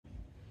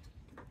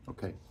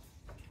Okay.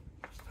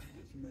 A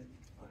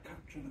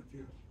caption of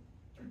you.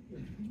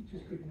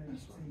 Just give me a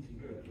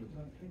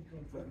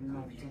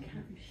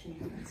caption,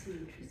 that's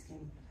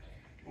interesting.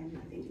 And I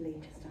think Lee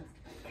just asked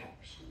about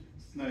captions.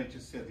 No, he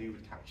just said he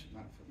would caption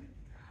that for me.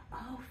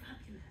 Oh,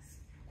 fabulous.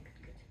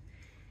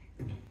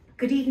 Good.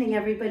 Good evening,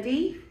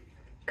 everybody.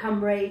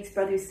 Comrades,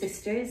 brothers,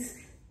 sisters.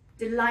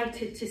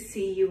 Delighted to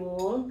see you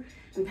all.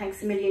 And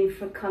thanks a million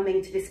for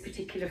coming to this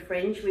particular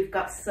Fringe. We've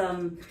got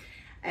some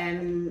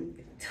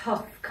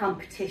tough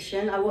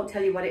competition. I won't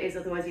tell you what it is,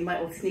 otherwise you might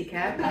all sneak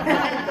out.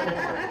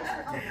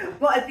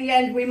 But at the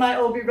end, we might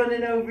all be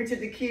running over to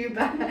the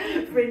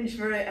Cuba Fringe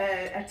for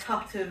a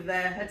tot of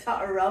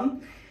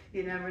rum.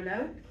 You never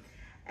know.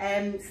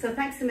 So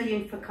thanks a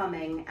million for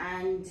coming.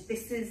 And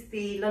this is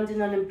the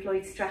London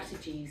Unemployed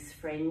Strategies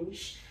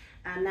Fringe,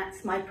 and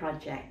that's my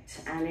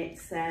project. And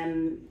it's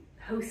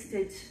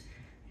hosted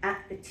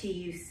at the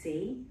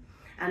TUC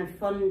and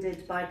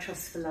funded by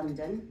Trust for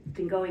London. It's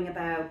been going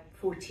about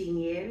 14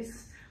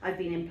 years. I've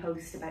been in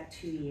post about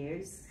 2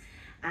 years.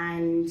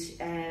 And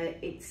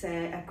it's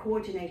a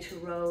coordinator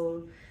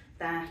role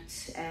that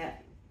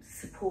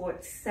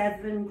supports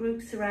 7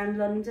 groups around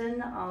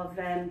London of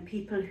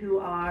people who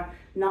are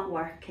not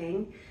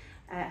working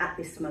at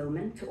this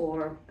moment,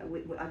 or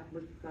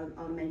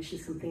I'll mention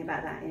something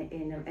about that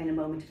in a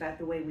moment about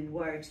the way we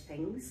word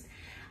things.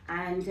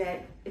 And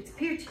it's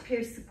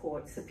peer-to-peer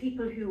support, so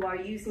people who are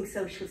using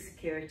social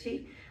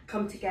security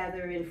come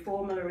together in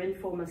formal or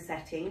informal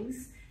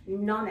settings,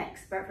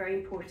 non-expert, very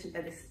important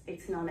that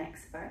it's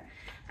non-expert,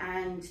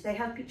 and they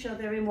help each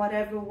other in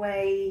whatever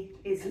way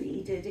is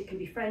needed. It can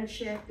be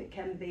friendship, it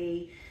can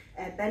be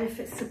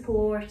benefit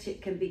support,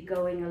 it can be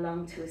going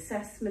along to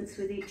assessments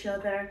with each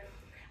other,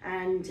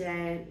 and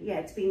yeah,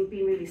 it's been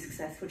really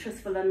successful. Trust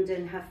for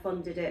London have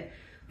funded it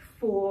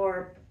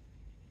for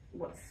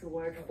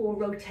 4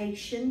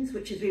 rotations,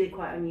 which is really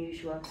quite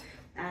unusual,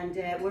 and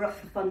we're up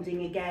for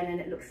funding again, and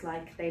it looks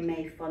like they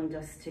may fund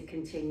us to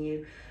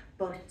continue,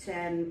 but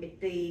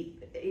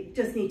it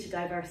does need to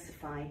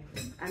diversify,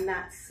 and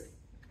that's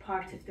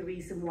part of the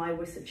reason why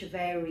we're such a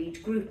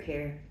varied group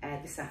here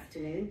this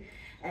afternoon.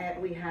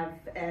 We have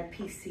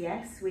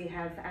PCS, we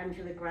have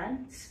Angela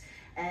Grant,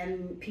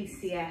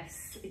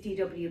 PCS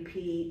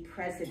DWP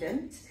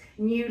President,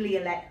 newly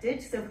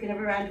elected, so we can have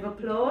a round of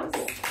applause.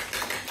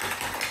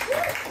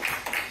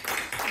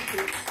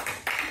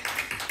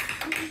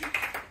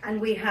 And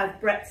we have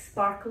Brett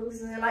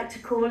Sparkles, as I like to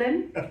call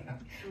him.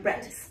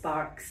 Brett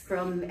Sparks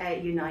from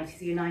Unite,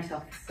 he's a Unite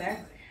officer.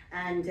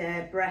 And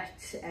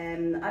Brett,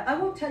 I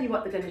won't tell you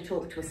what they're going to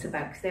talk to us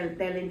about, because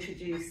they'll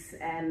introduce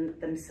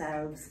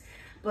themselves.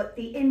 But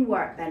the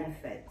in-work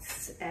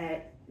benefits,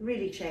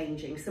 really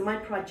changing. So my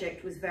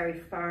project was very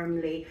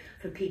firmly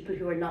for people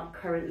who are not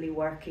currently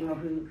working, or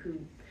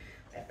who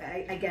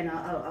again,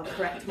 I'll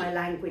correct my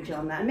language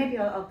on that, and maybe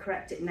I'll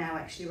correct it now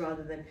actually,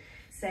 rather than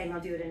saying I'll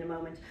do it in a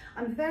moment.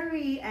 I'm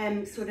very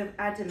sort of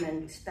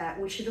adamant that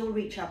we should all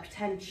reach our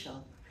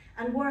potential,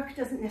 and work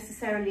doesn't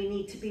necessarily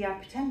need to be our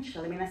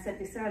potential. I mean, I said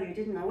this earlier,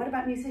 didn't I? What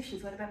about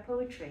musicians? What about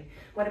poetry?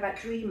 What about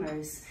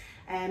dreamers?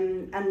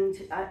 And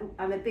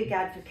I'm a big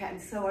advocate,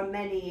 and so are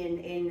many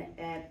in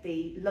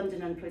the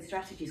London Unemployed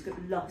Strategies group,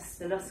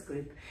 the LUS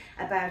group,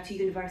 about a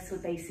universal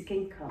basic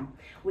income,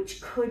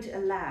 which could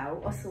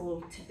allow us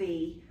all to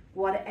be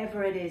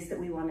whatever it is that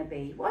we want to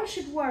be. Why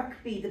should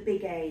work be the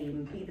big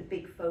aim, be the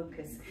big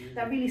focus?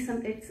 That really,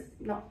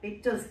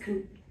 it does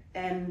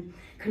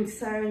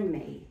concern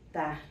me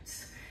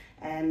that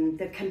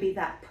there can be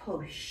that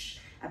push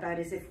about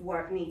as if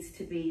work needs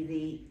to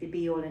be the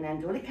be-all and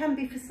end-all. It can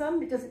be for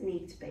some, it doesn't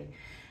need to be.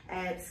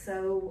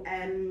 So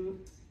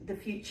the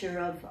future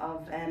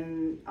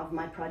of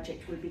my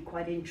project will be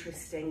quite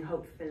interesting,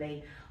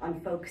 hopefully,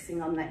 on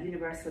focusing on that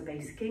universal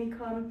basic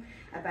income,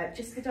 about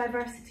just the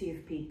diversity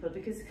of people,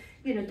 because,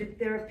 you know,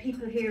 there are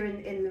people here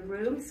in the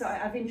room, so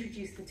I've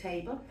introduced the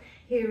table.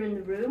 Here in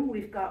the room,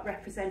 we've got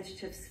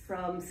representatives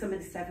from some of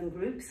the 7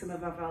 groups, some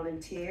of our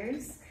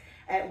volunteers.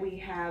 We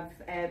have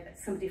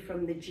somebody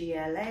from the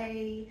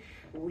GLA,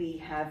 we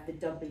have the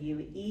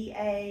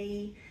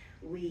WEA,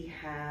 we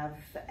have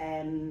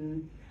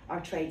our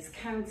Trades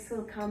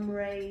Council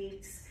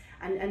comrades,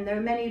 and there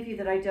are many of you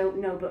that I don't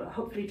know, but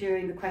hopefully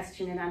during the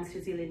question and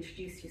answers you'll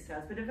introduce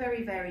yourselves, but a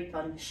very varied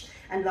bunch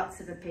and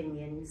lots of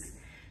opinions.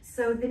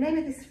 So the name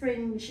of this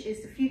Fringe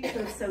is The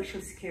Future of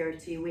Social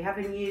Security. We have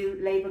a new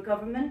Labour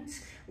government.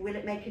 Will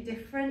it make a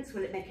difference?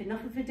 Will it make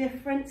enough of a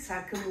difference?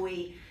 How can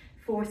we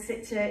force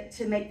it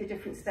to make the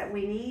difference that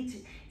we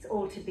need? It's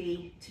all to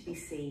be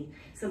seen.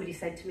 Somebody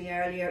said to me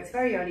earlier, it's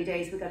very early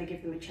days, we've got to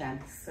give them a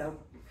chance. So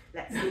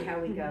let's see how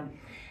we go.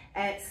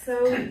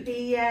 So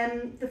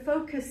the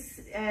focus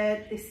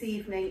this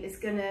evening is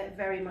going to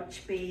very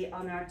much be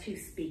on our 2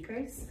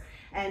 speakers.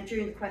 And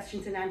during the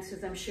questions and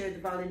answers, I'm sure the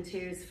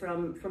volunteers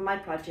from my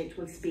project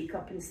will speak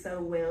up, and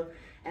so will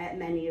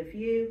many of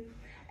you.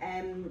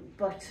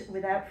 But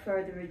without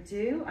further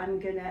ado,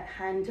 I'm going to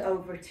hand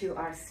over to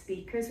our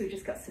speakers. We've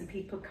just got some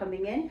people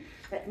coming in.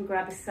 Let them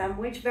grab a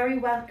sandwich. Very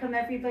welcome,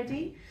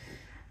 everybody.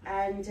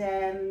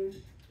 And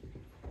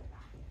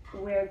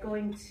we're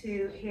going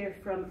to hear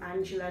from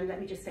Angela, and let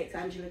me just say it's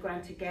Angela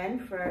Grant again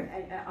for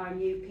our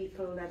new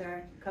people that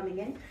are coming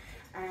in.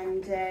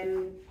 And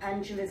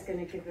Angela's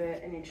going to give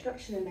an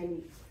introduction, and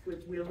then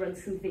we'll run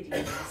some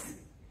videos.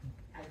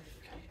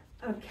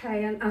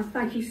 Okay, and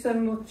thank you so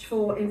much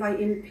for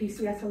inviting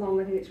PCS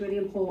along. I think it's really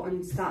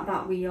important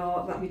that we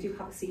do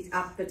have a seat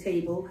at the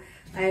table.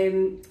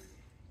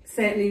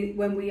 Certainly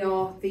when we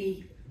are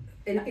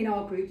in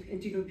our group, in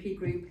GWP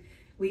group,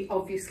 we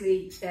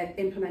obviously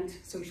implement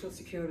social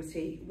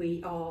security.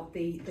 We are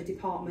the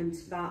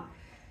department that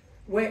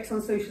works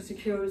on social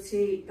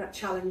security, that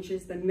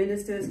challenges the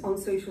ministers on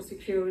social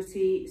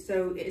security.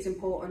 So it is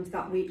important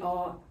that we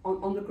are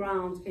on the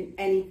ground in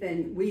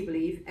anything, we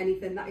believe,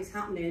 anything that is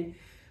happening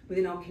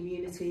within our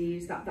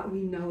communities, that we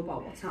know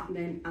about what's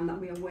happening, and that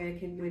we are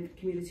working with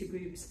community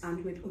groups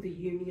and with other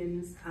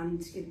unions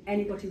and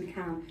anybody we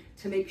can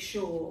to make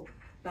sure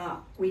that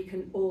we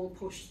can all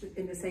push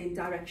in the same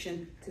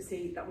direction to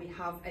see that we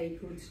have a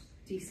good,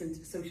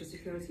 decent social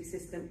security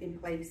system in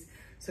place.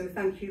 So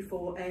thank you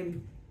for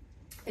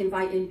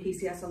inviting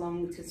PCS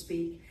along to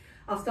speak.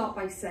 I'll start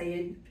by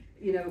saying,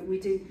 you know,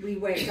 we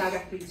work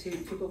directly to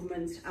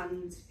government,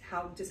 and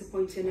how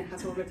disappointing it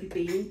has already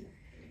been.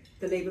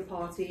 The Labour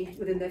Party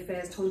within their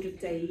first 100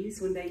 days,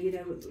 when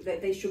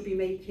they should be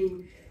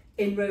making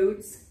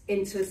inroads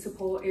into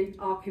supporting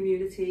our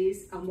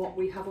communities, and what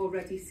we have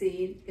already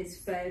seen is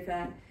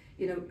further,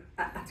 you know,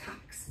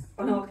 attacks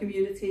on our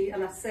community.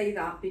 And I say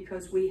that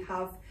because we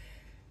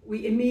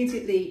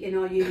immediately in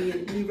our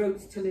union, we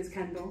wrote to Liz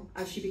Kendall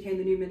as she became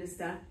the new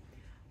minister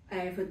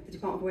for the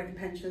Department for Work and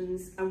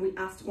Pensions, and we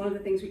asked, one of the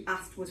things we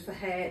asked was for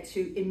her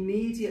to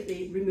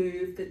immediately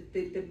remove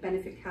the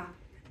benefit cap,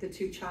 the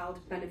two-child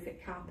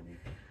benefit cap,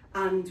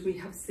 and we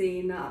have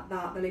seen that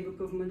the Labour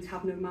government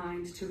have no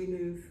mind to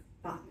remove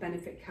that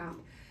benefit cap.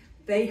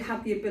 They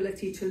have the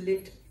ability to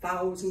lift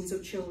thousands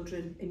of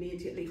children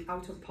immediately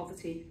out of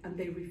poverty, and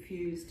they have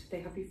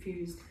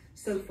refused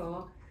so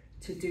far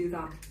to do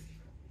that.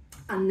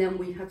 And then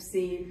we have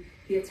seen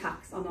the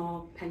attacks on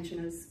our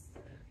pensioners,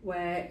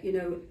 where, you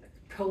know,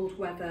 cold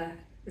weather,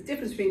 the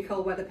difference between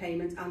cold weather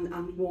payment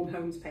and warm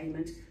homes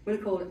payment. We're going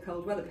to call it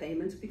cold weather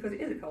payment because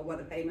it is a cold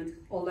weather payment,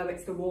 although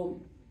it's the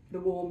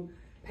warm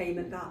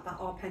payment that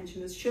our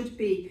pensioners should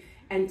be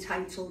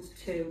entitled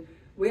to.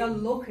 We are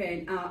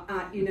looking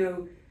at you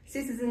know,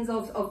 citizens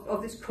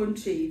of this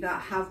country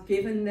that have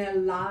given their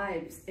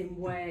lives in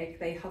work,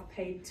 they have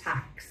paid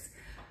tax.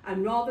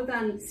 And rather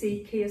than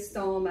see Keir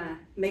Starmer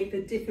make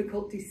the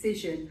difficult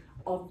decision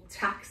of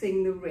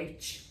taxing the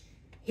rich,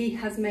 he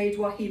has made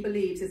what he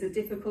believes is a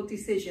difficult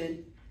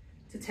decision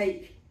to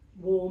take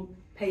warm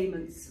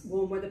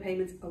weather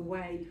payments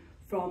away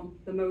from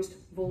the most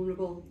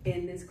vulnerable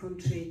in this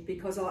country,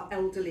 because our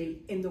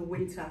elderly in the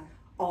winter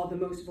are the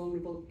most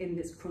vulnerable in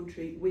this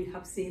country. We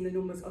have seen the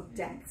numbers of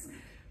deaths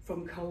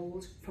from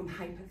cold, from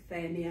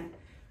hypothermia,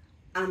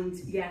 and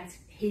yet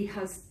he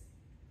has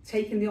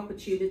taken the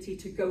opportunity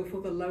to go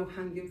for the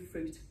low-hanging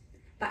fruit.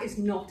 That is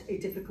not a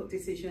difficult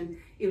decision.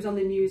 He was on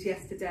the news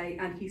yesterday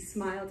and he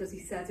smiled as he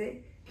said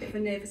it, bit of a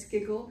nervous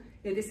giggle.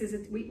 You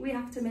know, we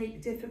have to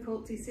make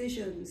difficult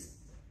decisions.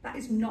 That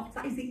is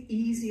the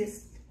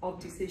easiest of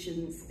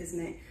decisions, isn't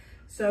it?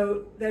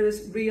 So there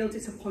is real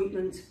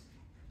disappointment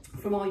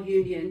from our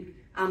union,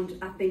 and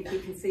I think we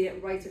can see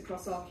it right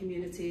across our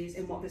communities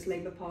in what this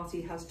Labour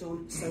Party has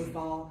done so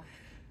far.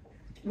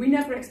 We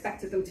never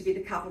expected them to be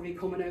the cavalry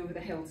coming over the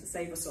hill to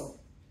save us all.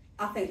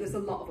 I think there's a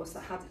lot of us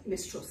that had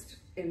mistrust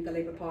in the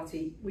Labour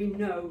Party. We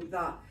know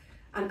that,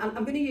 and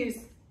I'm going to use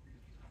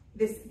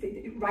this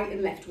right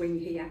and left wing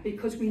here,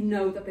 because we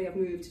know that they have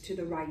moved to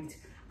the right.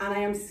 And I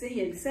am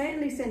seeing,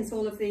 certainly since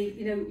all of the,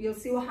 you know, you'll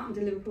see what happened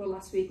in Liverpool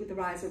last week with the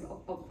rise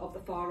of the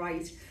far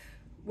right,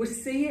 we're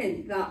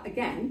seeing that,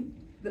 again,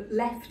 that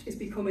left is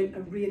becoming a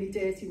really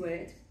dirty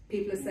word.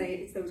 People are saying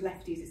it's those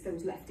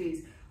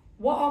lefties.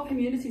 What our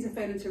communities are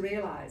failing to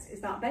realise is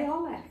that they are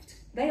left.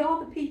 They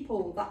are the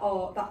people that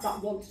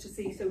want to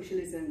see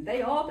socialism.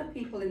 They are the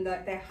people in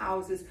their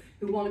houses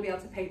who want to be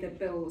able to pay their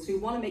bills, who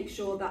want to make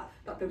sure that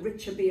the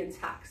rich are being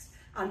taxed,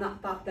 and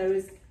that there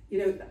is, you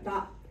know,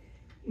 that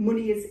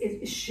money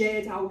is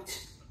shared out,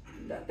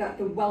 that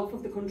the wealth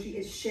of the country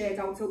is shared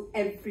out so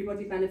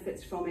everybody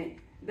benefits from it.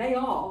 They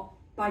are,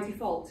 by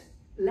default,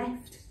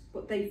 left,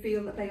 but they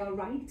feel that they are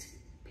right.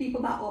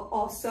 People that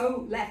are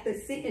so left, they're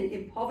sitting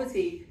in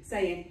poverty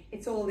saying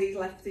it's all these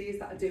lefties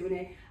that are doing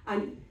it.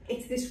 And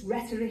it's this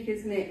rhetoric,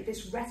 isn't it?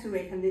 This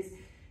rhetoric and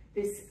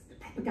this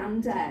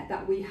propaganda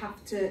that we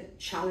have to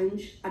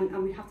challenge,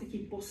 and we have to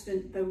keep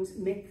busting those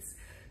myths.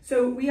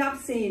 So we have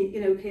seen,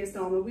 you know, Keir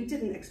Starmer, we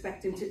didn't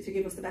expect him to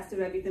give us the best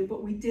of everything,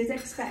 but we did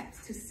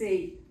expect to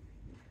see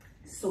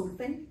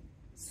something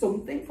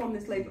from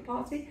this Labour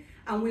Party.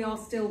 And we are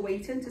still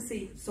waiting to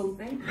see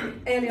something.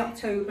 Early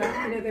October,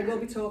 you know, they will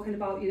be talking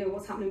about, you know,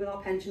 what's happening with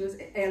our pensioners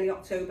early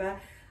October.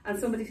 And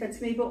somebody said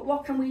to me, but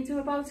what can we do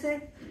about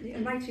it? You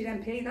can write to your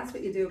MP, that's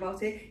what you do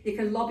about it. You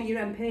can lobby your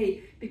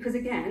MP, because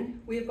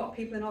again, we've got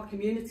people in our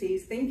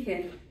communities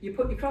thinking, you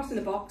put your cross in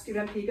a box, your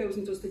MP goes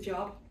and does the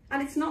job,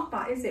 And it's not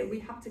that, is it? We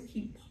have to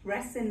keep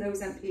pressing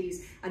those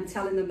MPs and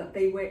telling them that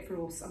they work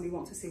for us and we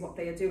want to see what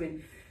they are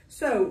doing.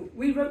 So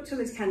we wrote to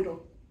Liz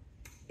Kendall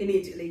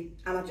immediately,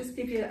 and I'll just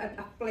give you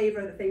a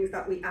flavour of the things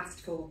that we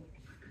asked for.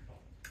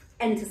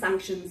 End to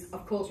sanctions.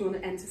 Of course we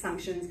want to end to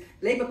sanctions.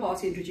 Labour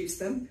Party introduced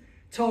them.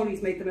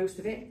 Tories made the most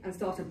of it and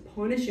started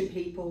punishing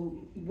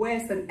people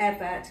worse than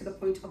ever, to the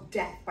point of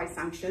death by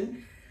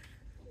sanction.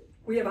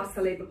 We have asked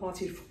the Labour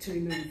Party to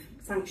remove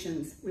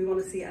sanctions. We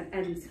want to see an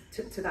end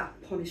to that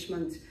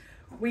punishment.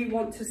 We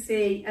want to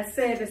see a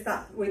service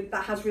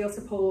that has real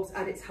support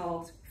at its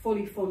heart,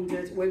 fully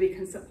funded, where we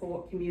can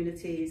support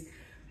communities.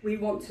 We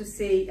want to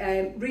see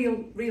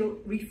real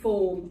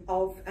reform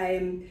of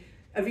a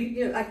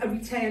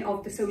return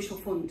of the social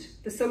fund.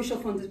 The social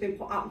fund has been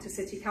put out into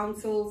city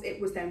councils.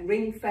 It was then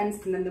ring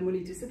fenced, and then the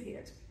money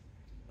disappeared.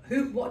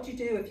 What do you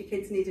do if your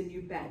kids need a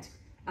new bed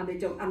and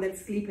they're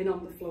sleeping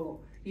on the floor?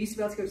 You used to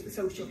be able to go to the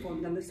social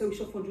fund, and the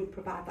social fund would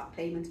provide that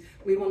payment.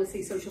 We want to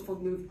see social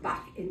fund move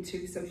back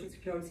into social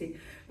security.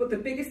 But the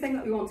biggest thing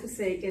that we want to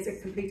see is a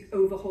complete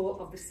overhaul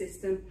of the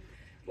system.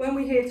 When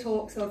we hear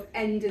talks of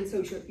ending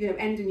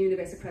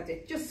universal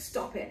credit, just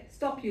stop it.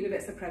 Stop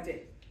universal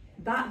credit.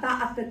 That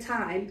at the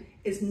time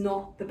is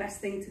not the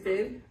best thing to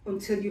do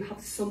until you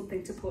have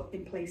something to put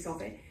in place of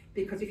it.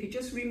 Because if you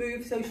just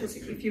remove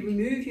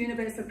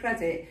universal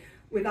credit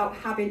without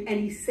having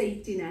any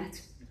safety net,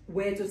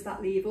 where does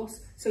that leave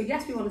us? So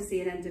yes, we want to see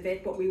an end of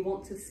it, but we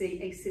want to see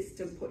a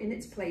system put in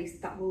its place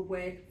that will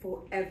work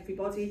for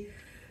everybody.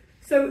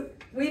 So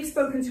we've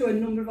spoken to a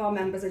number of our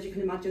members, as you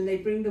can imagine. They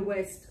bring the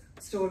worst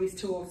stories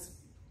to us.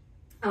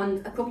 And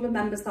a couple of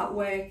members that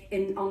work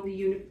on the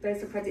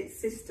universal credit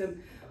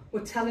system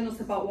were telling us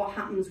about what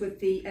happens with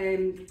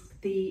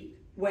the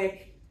work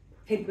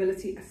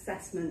capability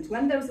assessment.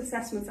 When those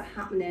assessments are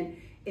happening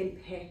in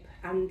PIP,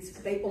 and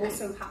they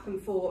also happen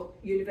for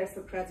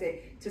universal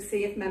credit to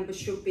see if members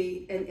should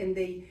be in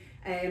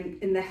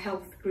the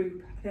health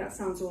group. I think that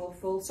sounds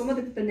awful. Some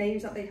of the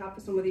names that they have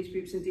for some of these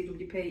groups in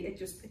DWP, it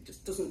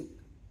just doesn't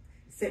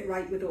sit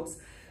right with us.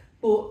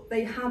 But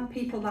they have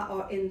people that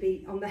are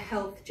on the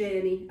health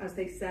journey, as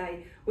they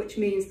say, which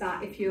means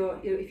that if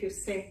you're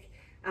sick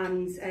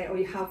and or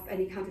you have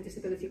any kind of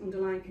disability,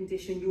 underlying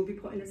condition, you'll be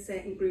put in a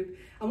certain group.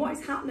 And what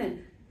is happening?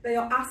 They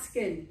are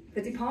asking,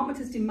 the department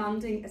is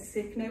demanding a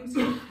sick note.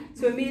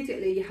 So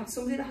immediately you have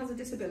somebody that has a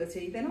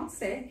disability, they're not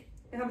sick,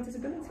 they have a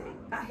disability.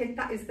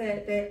 That is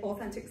their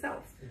authentic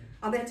self.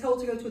 And they're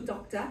told to go to a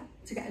doctor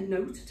to get a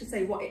note to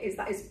say what it is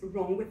that is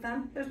wrong with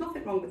them. There's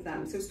nothing wrong with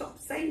them, so stop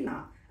saying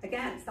that.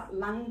 Again, it's that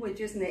language,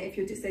 isn't it? If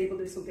you're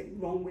disabled, there's something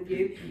wrong with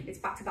you. It's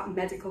back to that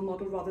medical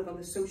model rather than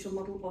the social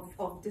model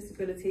of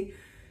disability.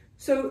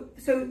 So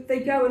they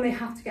go and they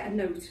have to get a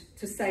note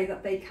to say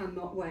that they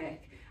cannot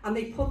work. And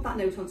they put that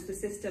note onto the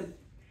system.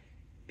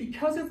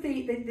 Because of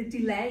the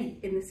delay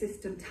in the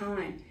system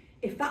time,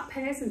 if that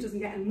person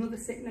doesn't get another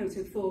sick note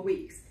in 4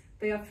 weeks,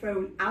 they are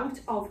thrown out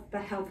of the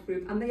health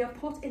group and they are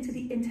put into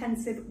the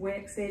intensive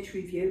work search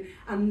review.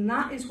 And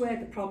that is where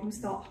the problems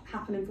start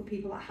happening for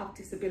people that have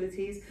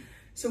disabilities.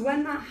 So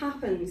when that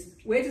happens,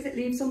 where does it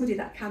leave somebody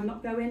that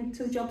cannot go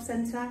into the job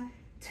centre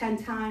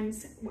 10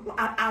 times,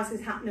 as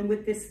is happening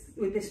with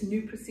this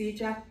new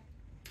procedure?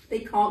 They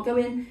can't go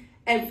in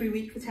every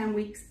week for 10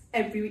 weeks,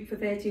 every week for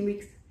 13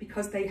 weeks,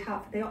 because they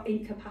are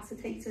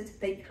incapacitated.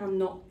 They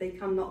cannot,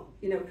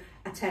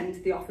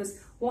 attend the office.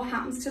 What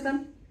happens to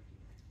them?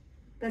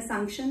 They're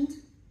sanctioned,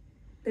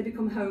 they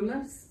become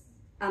homeless,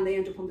 and they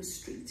end up on the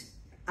street.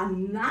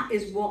 And that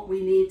is what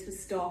we need to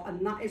stop,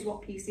 and that is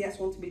what PCS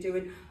want to be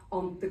doing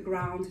on the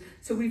ground.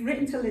 So we've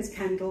written to Liz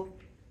Kendall.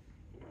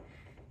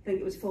 I think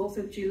it was 4th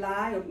of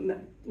July, or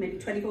maybe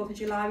 24th of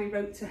July, we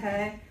wrote to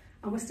her,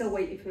 and we're still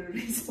waiting for a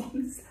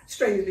response,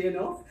 strangely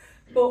enough.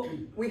 But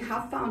we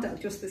have found out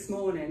just this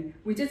morning,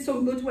 we did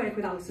some good work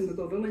with Alison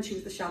McGovern when she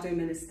was the Shadow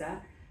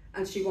Minister,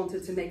 and she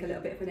wanted to make a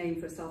little bit of a name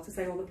for herself, to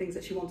say all the things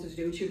that she wanted to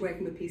do. And she was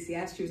working with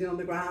PCS, she was in on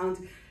the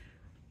ground.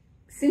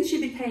 Since she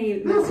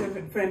became Minister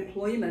for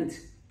Employment,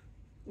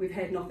 we've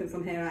heard nothing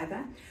from her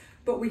either.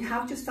 But we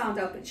have just found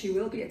out that she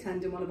will be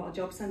attending one of our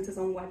job centres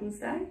on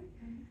Wednesday.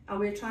 And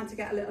we're trying to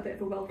get a little bit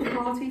of a welcome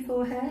party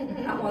for her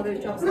at one of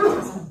those job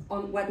centres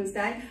on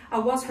Wednesday. I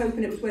was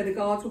hoping it was where the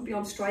guards would be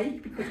on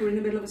strike, because we're in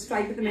the middle of a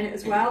strike at the minute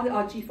as well.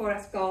 Our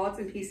G4S guards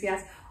and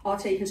PCS are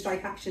taking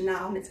strike action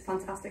now, and it's a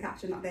fantastic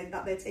action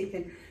that they're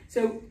taking.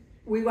 So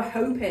we were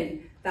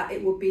hoping that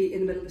it would be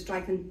in the middle of the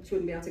strike and she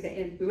wouldn't be able to get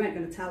in. We weren't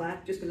going to tell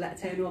her, just to let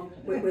her turn up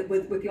with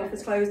the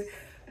office closed.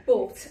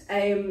 But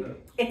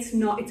it's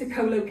not, it's a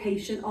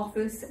co-location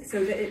office,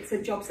 so that it's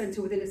a job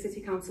centre within a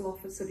city council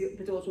office, so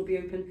the doors will be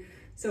open.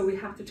 So we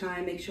have to try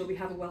and make sure we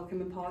have a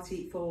welcoming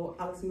party for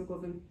Alison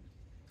McGovern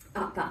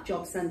at that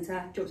job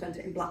centre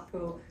in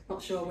Blackpool.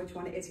 Not sure which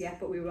one it is yet,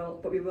 but we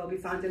will be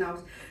finding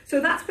out.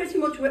 So that's pretty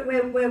much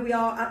where we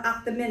are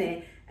at the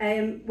minute.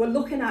 We're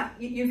looking at,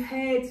 you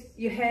heard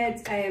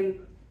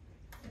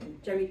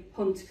Jerry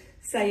Hunt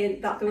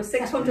saying that there were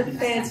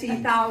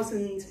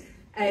 630,000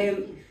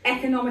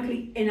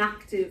 economically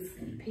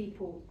inactive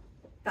people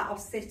that are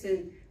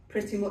sitting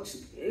pretty much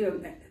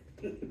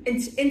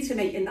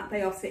intimating that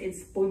they are sitting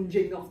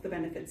sponging off the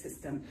benefit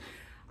system.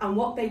 And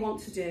what they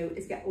want to do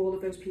is get all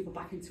of those people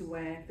back into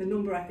work. The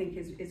number, I think,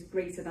 is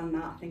greater than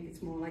that. I think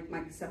it's more like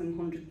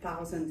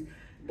 700,000.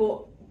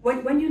 But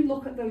when you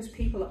look at those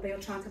people that they are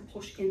trying to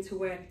push into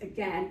work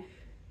again,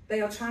 they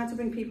are trying to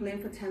bring people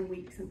in for 10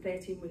 weeks and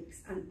 13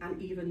 weeks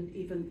and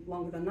even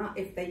longer than that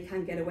if they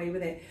can get away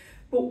with it.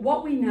 But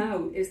what we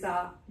know is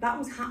that that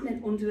was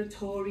happening under a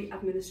Tory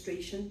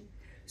administration.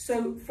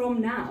 So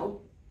from now,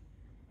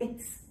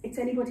 it's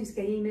anybody's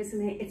game,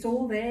 isn't it? It's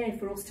all there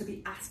for us to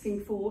be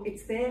asking for.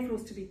 It's there for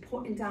us to be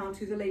putting down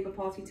to the Labour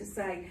Party to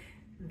say,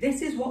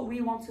 this is what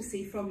we want to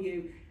see from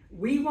you.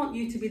 We want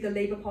you to be the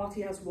Labour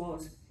Party as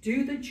was.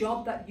 Do the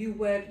job that you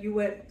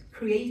were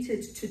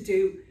created to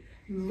do.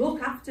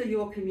 Look after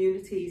your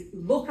communities,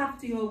 look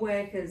after your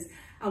workers.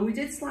 And we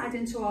did slide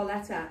into our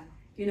letter,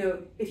 you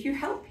know, if you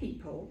help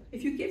people,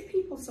 if you give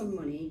people some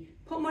money,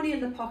 put money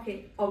in the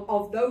pocket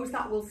of those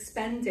that will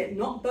spend it,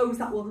 not those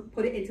that will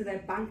put it into their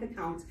bank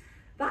account.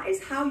 That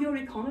is how your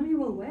economy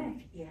will work.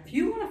 Yeah. If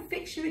you want to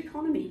fix your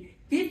economy,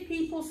 give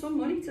people some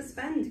money to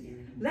spend.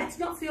 Mm-hmm. Let's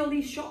not see all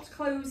these shops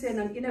closing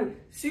and, you know,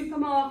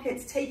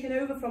 supermarkets taking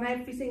over from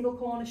every single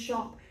corner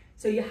shop.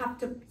 So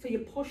you're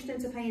pushed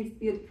into paying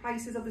the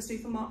prices of the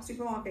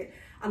supermarket,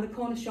 and the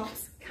corner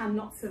shops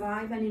cannot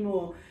survive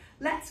anymore.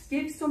 Let's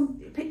give some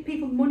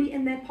people money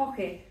in their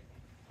pocket,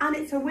 and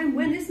it's a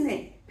win-win, isn't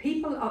it?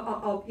 People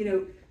are you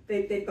know,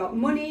 they've got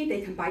money, they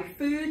can buy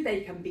food,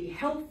 they can be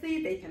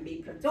healthy, they can be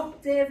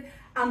productive,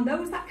 and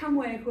those that can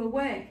work will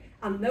work,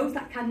 and those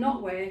that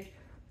cannot work,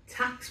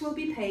 tax will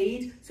be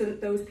paid so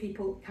that those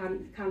people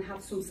can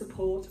have some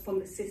support from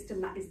the system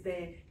that is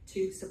there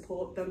to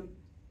support them.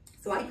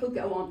 So I could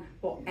go on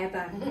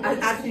forever,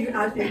 as you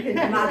can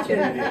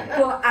imagine.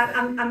 But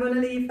I'm going to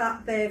leave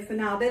that there for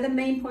now. They're the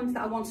main points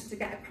that I wanted to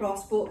get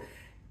across. But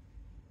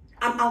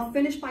I'll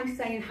finish by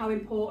saying how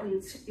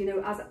important, you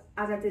know, as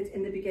I did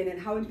in the beginning,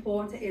 how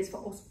important it is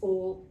for us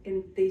all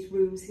in these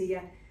rooms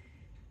here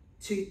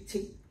to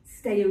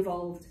stay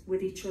involved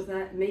with each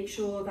other. Make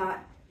sure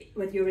that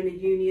whether you're in a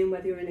union,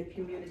 whether you're in a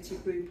community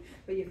group,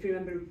 whether you're a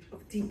member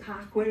of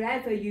TUC,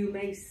 wherever you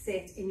may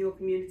sit in your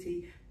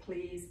community,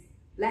 please,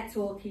 let's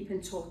all keep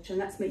in touch and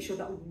let's make sure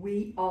that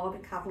we are the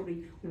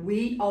cavalry.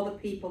 We are the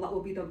people that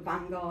will be the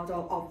vanguard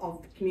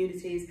of the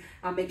communities,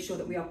 and make sure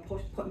that we are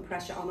putting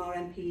pressure on our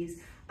MPs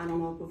and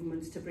on our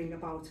governments to bring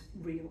about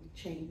real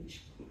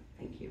change.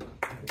 Thank you.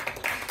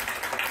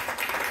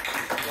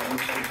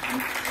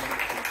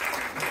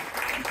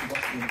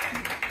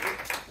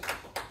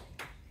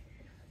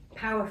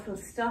 Powerful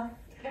stuff.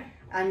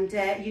 And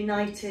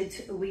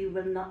united, we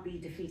will not be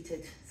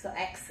defeated. So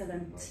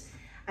excellent.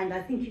 And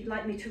I think you'd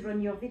like me to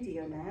run your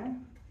video now.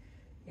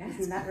 Yes.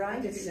 Isn't that right?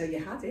 I didn't know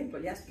you had it,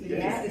 but yes, please.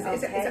 Yeah,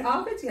 is it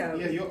our video?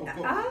 Yeah,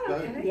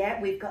 okay.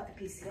 Yeah, we've got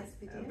the PCS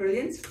video.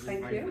 Brilliant,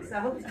 thank you. So I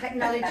hope the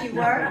technology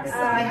works.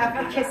 I have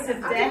the kiss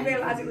of death. I didn't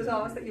realise it was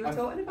ours that you were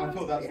talking about. I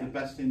thought that's the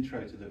best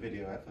intro to the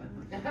video ever.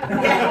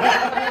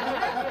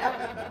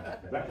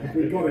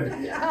 We got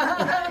it.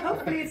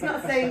 Hopefully it's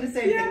not saying the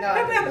same thing.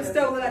 No, we haven't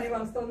stolen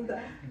anyone's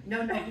thunder.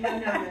 No.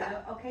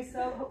 Okay,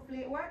 so hopefully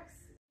it works.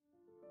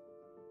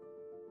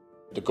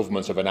 The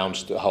government have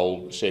announced a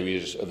whole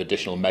series of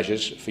additional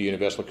measures for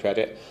universal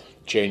credit,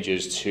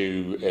 changes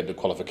to the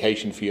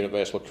qualification for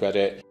universal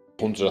credit,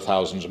 hundreds of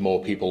thousands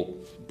more people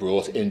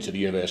brought into the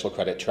universal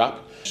credit trap.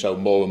 So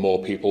more and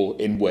more people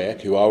in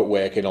work who are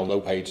working on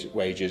low paid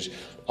wages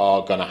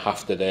are going to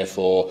have to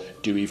therefore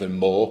do even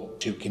more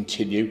to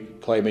continue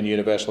claiming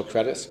universal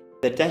credit.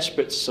 They're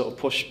desperate to sort of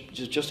push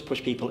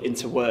people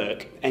into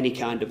work, any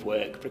kind of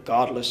work,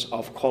 regardless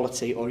of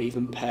quality or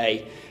even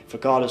pay,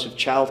 regardless of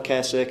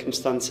childcare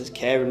circumstances,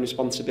 care and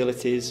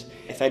responsibilities.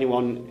 If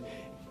anyone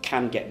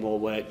can get more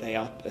work, they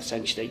are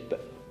essentially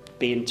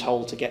being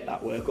told to get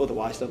that work,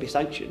 otherwise they'll be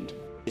sanctioned.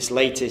 This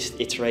latest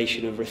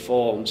iteration of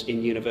reforms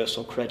in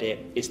universal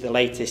credit is the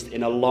latest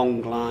in a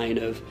long line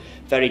of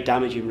very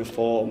damaging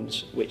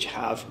reforms which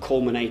have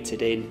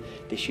culminated in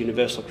this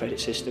universal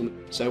credit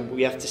system. So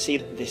we have to see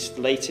this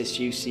latest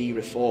UC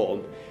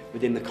reform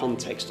within the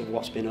context of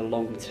what's been a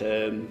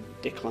long-term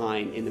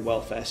decline in the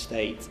welfare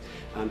state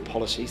and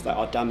policies that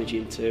are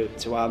damaging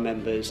to our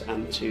members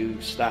and to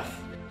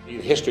staff. The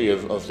history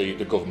of the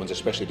government,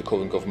 especially the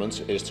current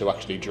government, is to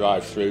actually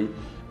drive through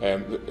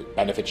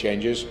benefit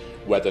changes,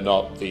 whether or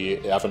not they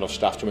have enough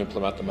staff to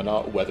implement them or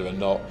not, whether or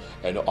not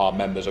our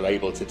members are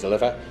able to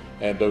deliver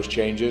those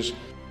changes.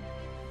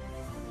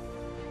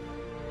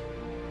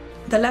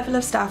 The level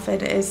of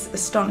staffing is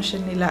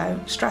astonishingly low,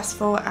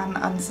 stressful and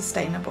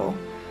unsustainable.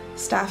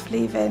 Staff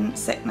leaving,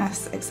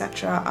 sickness,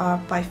 etc. are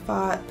by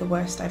far the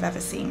worst I've ever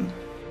seen.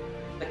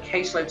 The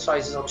caseload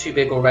sizes are too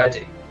big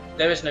already.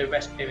 There is no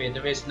rest period,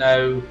 there is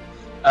no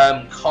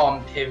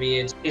calm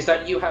period. Is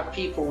that you have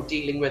people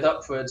dealing with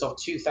upwards of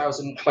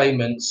 2,000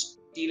 claimants,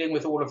 dealing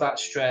with all of that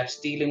stress,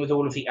 dealing with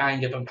all of the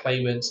anger of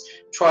claimants,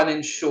 trying to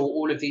ensure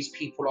all of these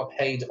people are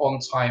paid on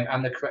time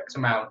and the correct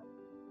amount,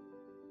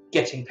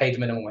 getting paid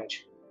minimum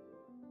wage.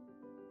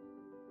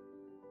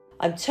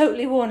 I'm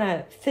totally worn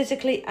out,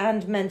 physically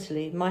and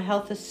mentally. My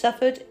health has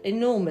suffered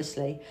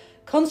enormously.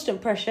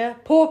 Constant pressure,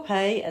 poor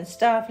pay, and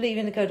staff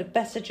leaving to go to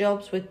better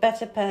jobs with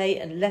better pay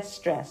and less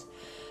stress.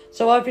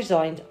 So I've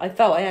resigned. I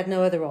felt I had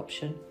no other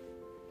option.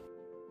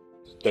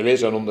 There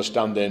is an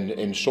understanding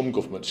in some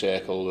government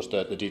circles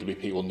that the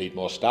DWP will need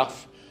more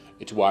staff.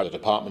 It's why the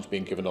department's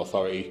been given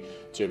authority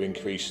to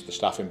increase the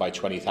staffing by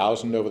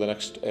 20,000 over the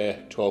next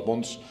 12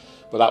 months.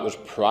 But that was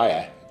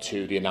prior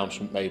to the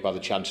announcement made by the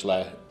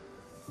Chancellor.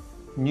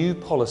 New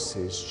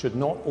policies should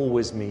not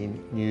always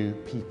mean new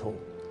people.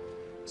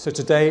 So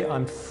today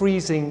I'm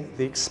freezing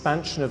the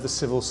expansion of the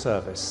civil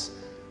service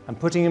and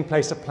putting in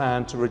place a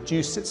plan to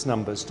reduce its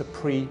numbers to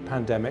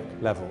pre-pandemic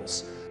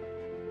levels.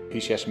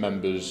 PCS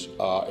members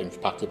are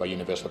impacted by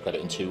universal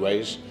credit in two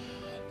ways.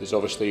 There's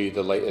obviously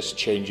the latest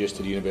changes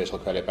to the universal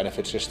credit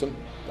benefit system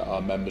that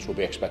our members will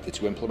be expected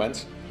to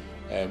implement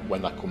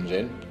when that comes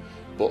in.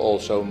 But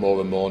also more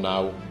and more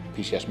now,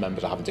 PCS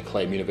members are having to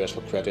claim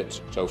universal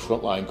credit, so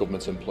frontline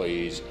government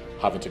employees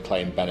having to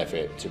claim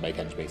benefit to make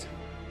ends meet.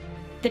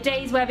 The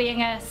days where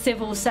being a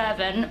civil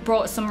servant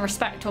brought some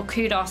respect or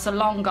kudos are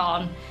long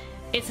gone.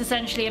 It's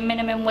essentially a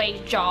minimum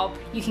wage job.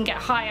 You can get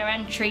higher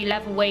entry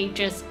level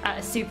wages at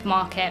a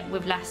supermarket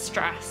with less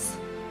stress.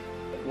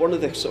 One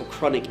of the sort of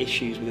chronic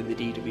issues within the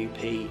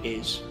DWP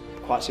is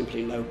quite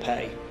simply low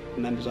pay.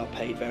 Members are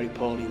paid very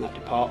poorly in that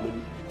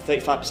department.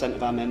 35%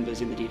 of our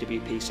members in the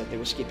DWP said they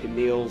were skipping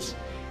meals.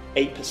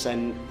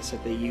 8%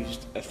 said they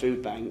used a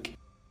food bank.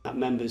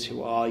 Members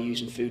who are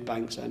using food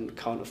banks and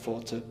can't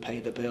afford to pay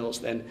the bills,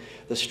 then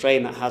the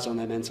strain that has on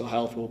their mental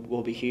health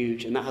will be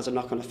huge, and that has a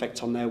knock-on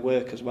effect on their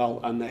work as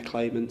well and their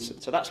claimants.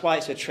 So that's why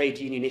it's a trade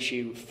union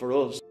issue for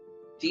us.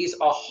 These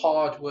are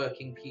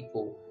hard-working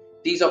people.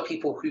 These are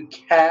people who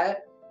care.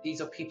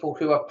 These are people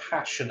who are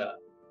passionate.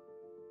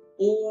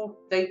 All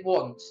they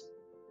want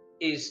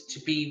is to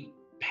be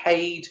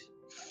paid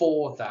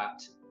for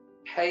that,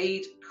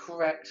 paid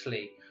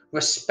correctly,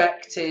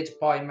 respected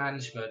by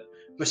management,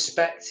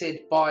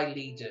 respected by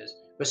leaders,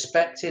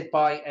 respected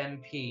by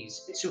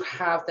MPs, to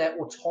have their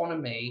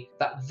autonomy,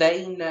 that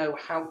they know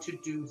how to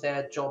do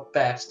their job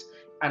best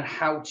and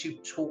how to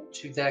talk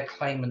to their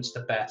claimants the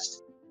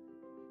best.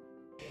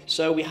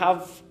 So we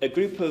have a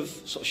group of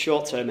sort of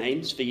short-term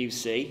aims for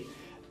UC,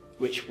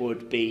 which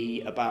would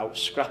be about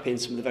scrapping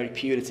some of the very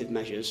punitive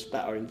measures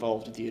that are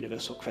involved with the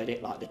universal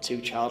credit, like the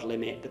 2-child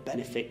limit, the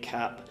benefit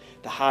cap,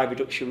 the high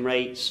reduction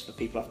rates for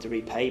people who have to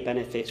repay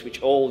benefits,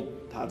 which all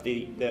have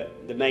the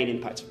main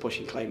impact of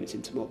pushing claimants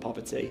into more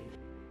poverty.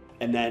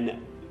 And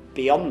then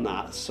beyond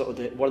that,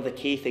 one of the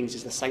key things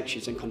is the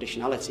sanctions and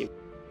conditionality.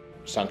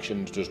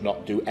 Sanctions does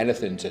not do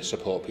anything to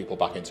support people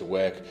back into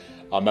work.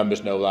 Our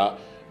members know that.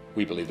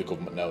 We believe the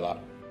government know that.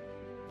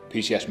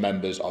 PCS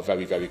members are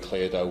very, very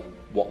clear, though,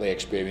 what they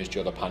experienced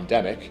during the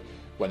pandemic,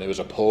 when there was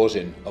a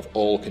pausing of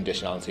all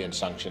conditionality and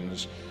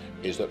sanctions,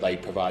 is that they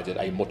provided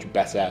a much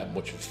better,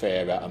 much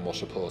fairer and more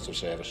supportive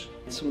service.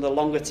 Some of the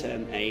longer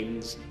term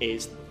aims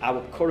is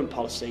our current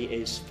policy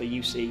is for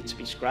UC to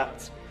be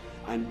scrapped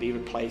and be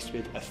replaced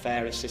with a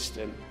fairer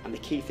system. And the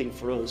key thing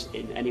for us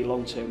in any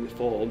long-term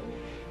reform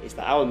is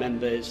that our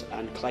members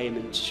and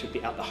claimants should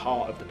be at the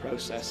heart of the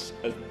process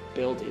of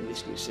building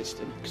this new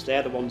system, because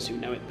they're the ones who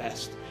know it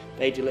best.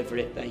 They deliver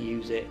it, they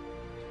use it.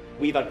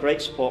 We've had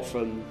great support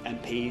from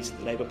MPs,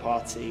 the Labour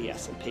Party,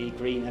 SNP,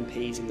 Green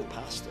MPs in the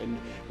past, and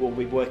we'll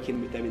be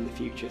working with them in the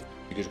future.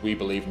 Because we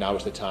believe now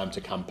is the time to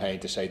campaign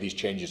to say these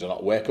changes are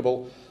not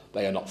workable,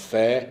 they are not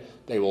fair,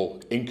 they will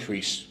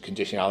increase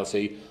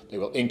conditionality, they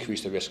will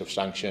increase the risk of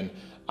sanction,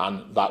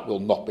 and that will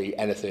not be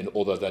anything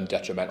other than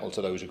detrimental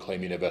to those who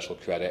claim universal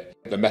credit.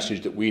 The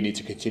message that we need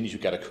to continue to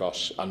get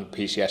across, and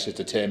PCS is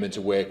determined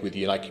to work with the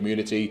Unite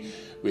community,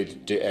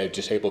 with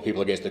Disabled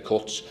People Against the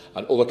Cuts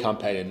and other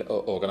campaigning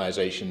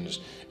organisations,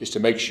 is to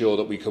make sure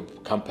that we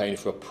could campaign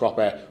for a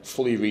proper,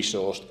 fully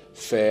resourced,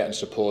 fair and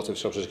supportive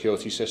social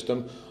security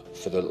system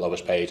for the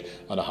lowest paid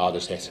and the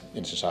hardest hit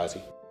in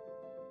society.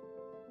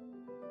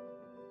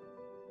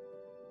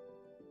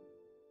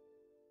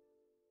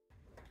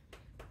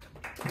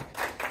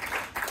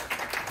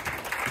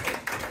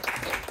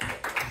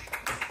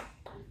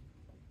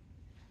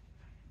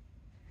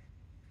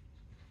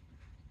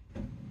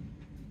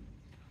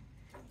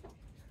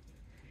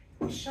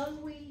 Shall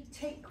we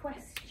take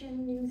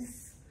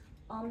questions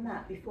on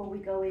that before we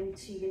go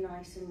into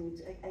Unite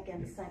and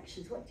against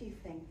sanctions? What do you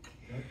think?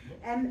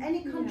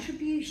 Any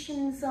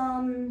contributions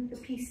on the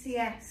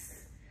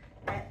PCS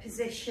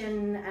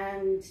position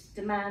and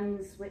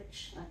demands,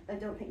 which I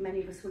don't think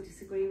many of us will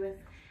disagree with?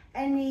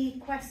 Any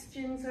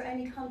questions or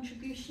any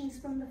contributions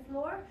from the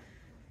floor?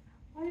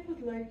 I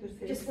would like to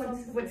say just one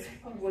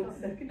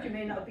second. You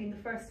may not have been the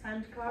first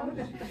hand,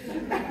 Carmen.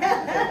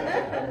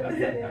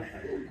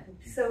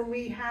 So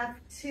we have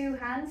 2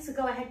 hands. So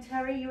go ahead,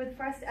 Terry. You were the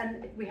first,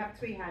 and we have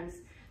 3 hands.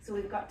 So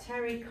we've got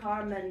Terry,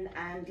 Carmen,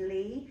 and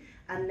Lee,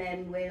 and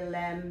then we'll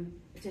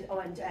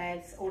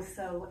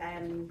also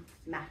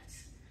Matt.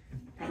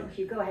 Thank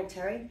you. Go ahead,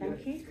 Terry.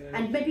 Thank you.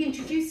 And maybe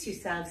introduce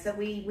yourselves so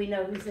we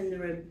know who's in the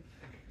room.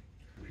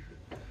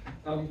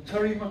 I'm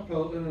Terry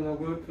McCaul and I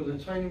work for the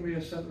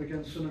Tynemere Centre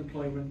Against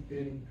Unemployment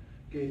in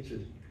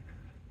Gated.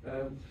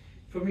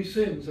 For me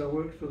sins, I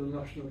worked for the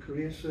National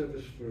Career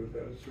Service for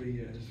about 3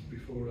 years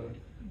before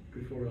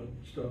I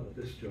started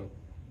this job.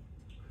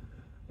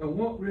 And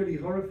what really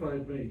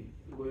horrified me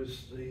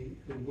was the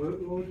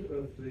workload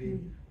of the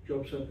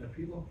job centre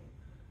people.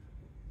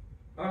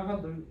 I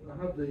had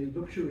the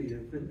luxury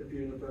of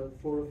interviewing about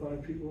 4 or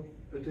 5 people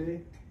a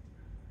day,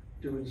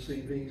 doing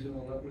CVs and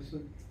all that with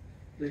them.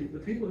 The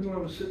people who I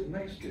was sitting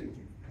next to,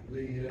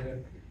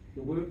 the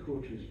work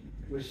coaches,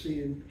 were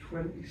seeing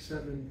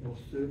 27 or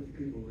 30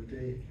 people a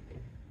day.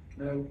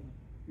 Now,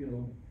 you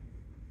know,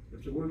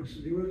 if you work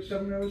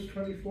 7 hours,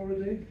 24 a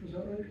day, is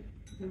that right?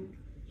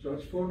 So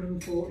it's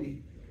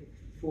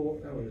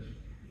 444 hours,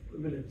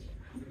 minutes.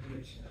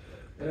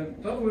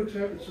 That works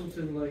out at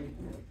something like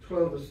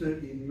 12 or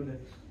 13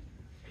 minutes,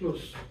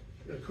 plus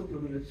a couple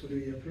of minutes to do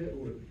your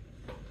paperwork.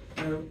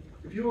 Now,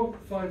 if you're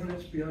 5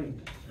 minutes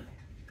behind,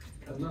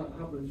 and that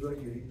happens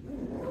regularly,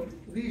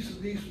 these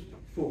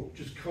folk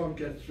just can't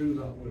get through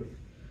that work.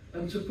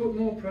 And to put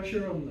more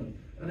pressure on them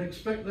and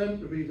expect them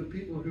to be the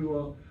people who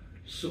are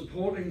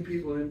supporting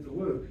people into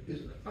work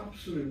is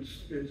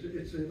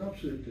it's an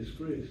absolute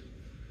disgrace.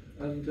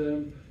 And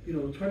you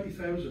know,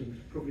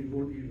 20,000 probably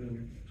won't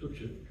even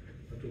touch it,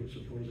 I don't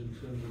suppose, in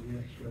terms of the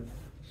extra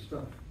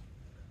staff.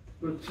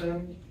 But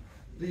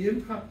the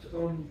impact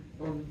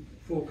on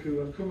folk who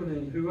are coming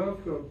in, who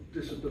have got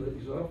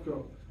disabilities, or have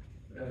got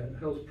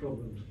health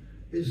problems,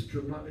 is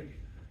dramatic.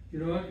 You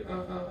know,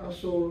 I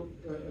saw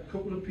a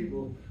couple of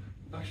people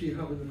actually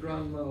having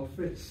grand mal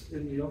fits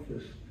in the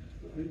office.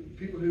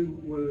 People who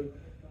were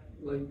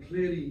like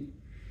clearly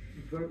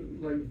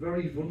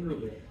very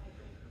vulnerable,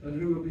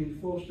 and who have been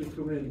forced to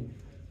come in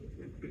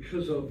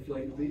because of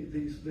like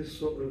this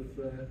sort of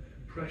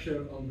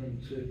pressure on them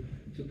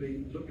to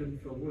be looking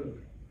for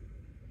work.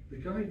 The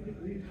guy,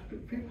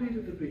 people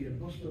needed to be in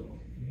hospital.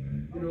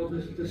 You know,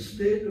 the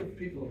state of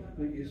people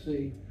that you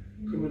see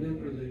coming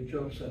into the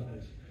job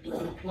centres,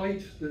 the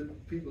plight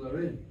that people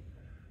are in.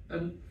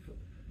 And,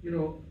 you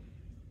know,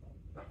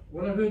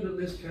 when I heard that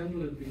this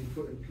candle had been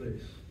put in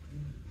place,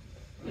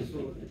 I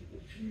thought,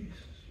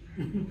 Jesus,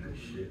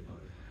 shit,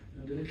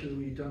 and a little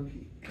wee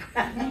donkey.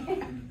 I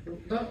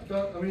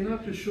mean,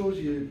 that just shows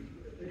you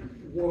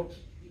what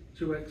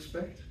to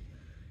expect.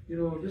 You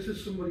know, this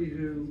is somebody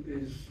who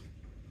is,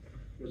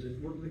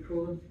 what do they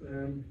call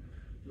them?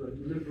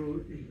 Liberal,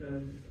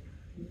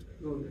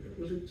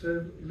 was it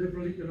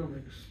liberal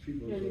economics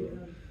people?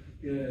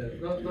 Yeah,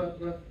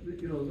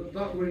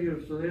 that way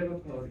of the Labour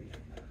Party.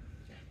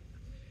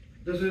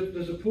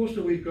 There's a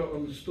poster we've got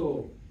on the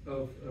store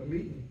of a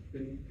meeting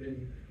in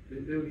the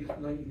early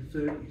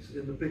 1930s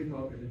in the big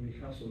market in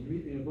McCaul, a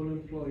meeting of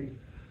unemployed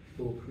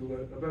folk who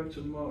were about to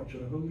march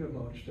on a hunger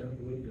march down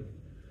to London.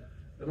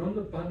 And on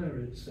the banner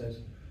it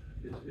says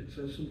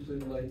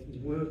something like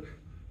work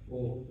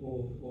or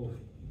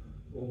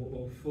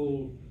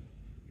full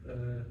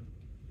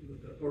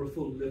or a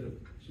full living,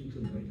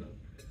 something like that.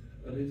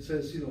 And it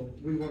says, you know,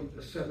 we want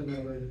a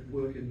 7-hour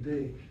working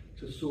day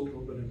to soak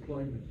up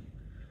unemployment.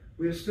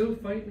 We are still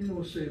fighting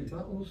those same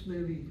battles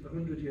nearly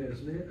 100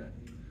 years later.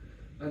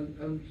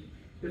 And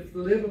if the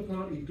Labour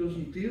Party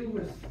doesn't deal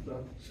with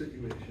that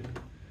situation,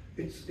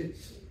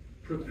 it's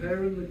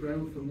preparing the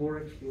ground for more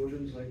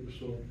explosions like we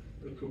saw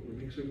a couple of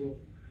weeks ago.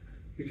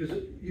 Because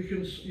you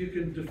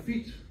can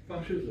defeat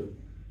fascism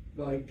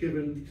by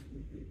giving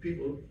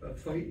people a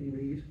fighting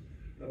lead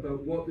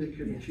about what they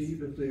can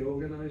achieve if they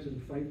organise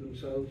and fight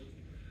themselves.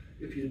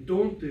 If you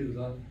don't do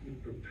that, you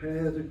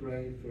prepare the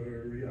ground for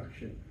a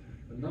reaction.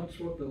 And that's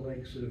what the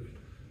likes of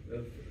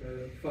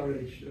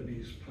Farage and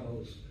his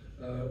pals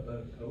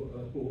are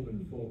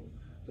hoping for.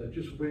 They're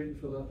just waiting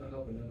for that to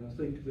happen. And I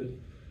think that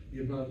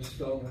your man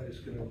Starmer is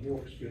going to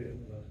walk straight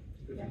into that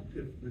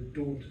if they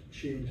don't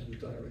change the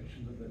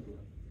direction that they're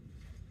going.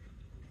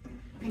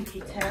 Thank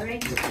you, Terry.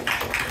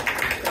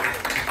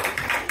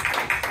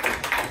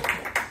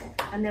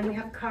 And then we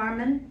have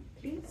Carmen,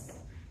 please.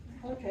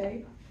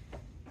 Okay.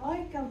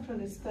 I come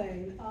from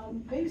Spain.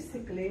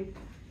 Basically,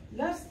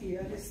 last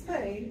year,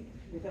 Spain,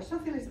 with the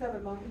socialist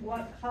government,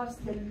 has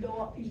the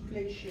low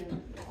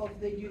inflation of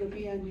the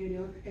European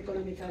Union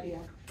economic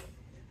area.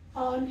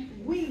 And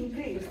we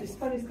increased, the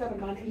Spanish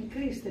government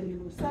increased the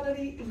minimum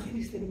salary,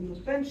 increased the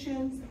minimum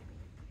pensions.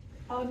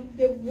 And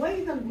the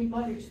way that we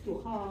managed to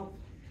have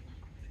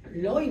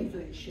low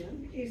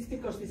inflation is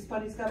because the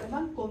Spanish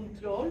government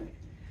controlled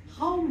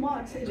how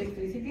much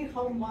electricity,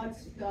 how much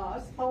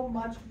gas, how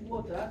much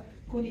water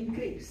could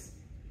increase.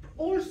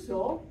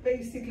 Also,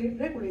 basically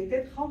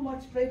regulated how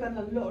much private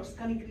landlords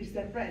can increase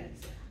their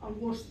rents, and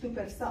was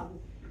 2%.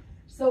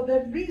 So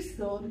the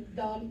reason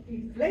that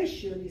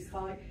inflation is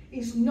high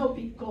is not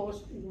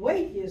because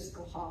wages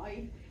go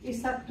high,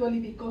 it's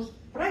actually because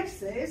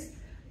prices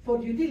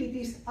for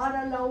utilities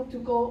are allowed to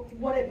go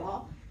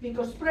whatever,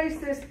 because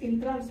prices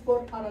in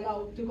transport are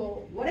allowed to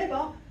go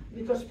whatever,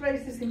 because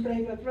prices in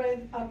private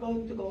rent are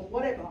going to go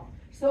whatever.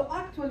 So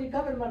actually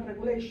government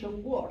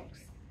regulation works.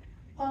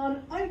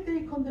 And I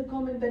take on the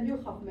comment that you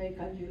have made,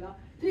 Angela.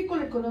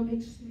 Trickle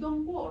economics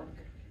don't work,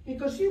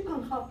 because you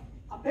can have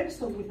a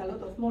person with a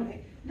lot of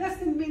money.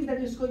 Doesn't mean that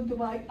he's going to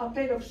buy a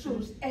pair of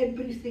shoes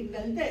every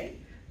single day.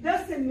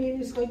 Doesn't mean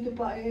he's going to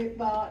buy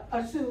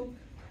a shoe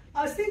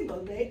a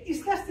single day.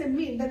 It doesn't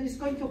mean that he's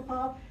going to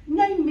have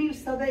 9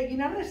 meals a day in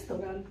a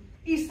restaurant.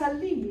 It's a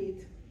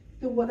limit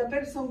to what a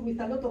person with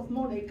a lot of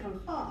money can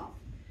have.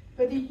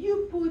 But if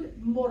you put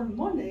more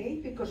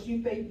money, because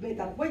you pay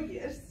better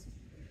wages,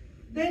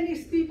 then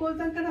it's people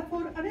that can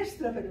afford an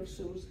extra pair of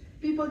shoes,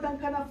 people that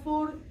can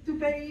afford to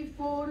pay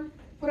for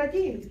a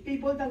gym,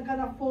 people that can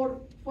afford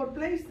for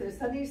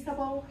places, and it's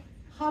about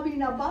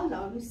having a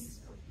balance.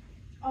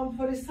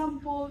 For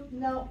example,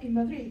 now in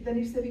Madrid, that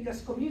is the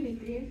biggest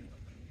community,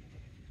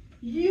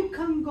 you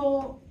can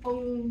go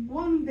on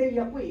 1 day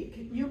a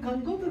week, you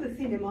can go to the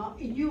cinema.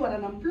 If you are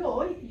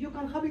unemployed, you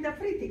can have it a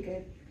free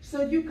ticket,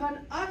 so you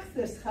can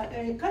access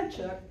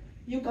culture.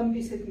 You can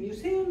visit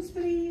museums,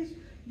 please.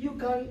 You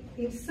can,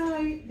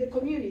 inside the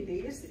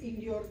communities,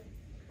 in your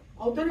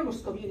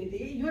autonomous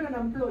community, you're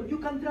unemployed, you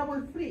can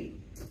travel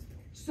free.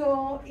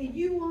 So if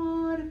you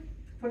are,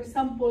 for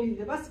example, in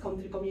the Basque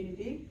Country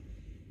community,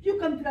 you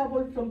can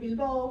travel from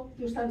Bilbao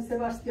to San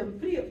Sebastian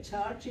free of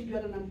charge if you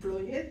are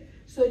unemployed.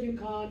 So you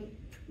can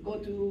go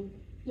to,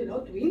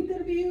 to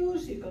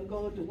interviews, you can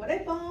go to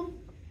whatever.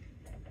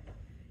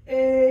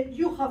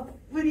 You have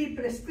free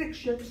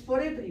prescriptions for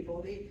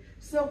everybody.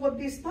 So what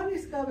the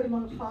Spanish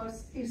government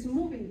is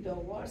moving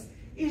towards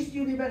is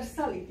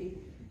universality.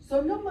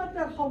 So no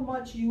matter how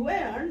much you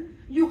earn,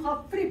 you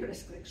have free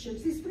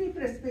prescriptions. It's free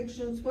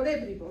prescriptions for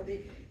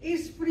everybody.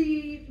 It's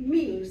free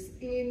meals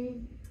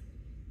in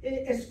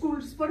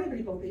schools for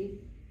everybody.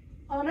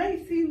 And I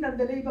think that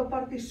the Labour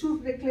Party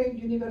should reclaim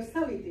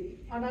universality.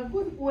 And a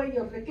good way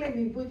of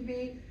reclaiming would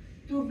be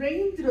to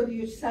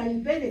reintroduce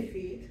child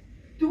benefit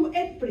to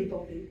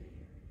everybody.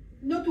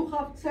 Not to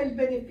have child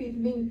benefit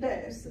mean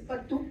tests,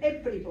 but to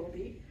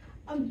everybody,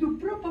 and to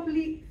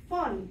properly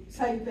fund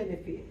child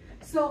benefit.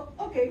 So,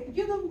 okay,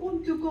 you don't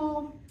want to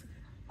go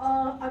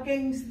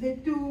against the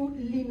 2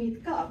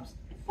 limit caps.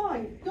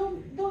 Fine,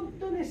 don't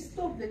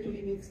stop the 2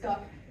 limits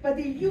cap. But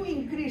if you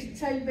increase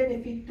child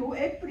benefit to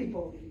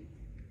everybody,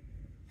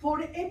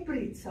 for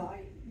every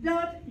child,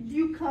 that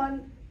you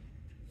can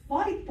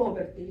fight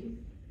poverty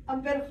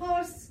and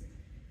perhaps,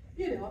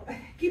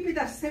 keep it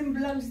a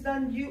semblance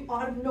that you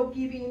are not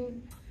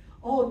giving,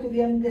 to the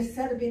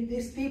underserved,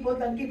 these people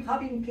that keep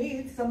having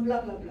kids and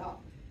blah, blah, blah.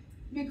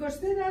 Because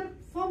there are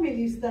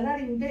families that are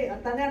in there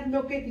that are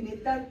not getting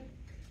it. That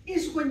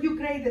is when you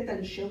create the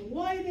tension.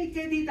 Why they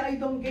get it, I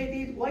don't get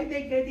it. Why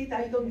they get it,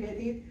 I don't get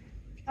it.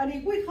 And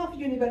if we have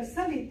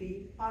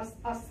universality as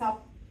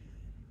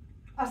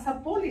a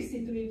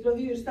policy to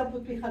introduce, that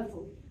would be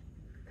helpful.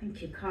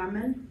 Thank you,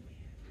 Carmen.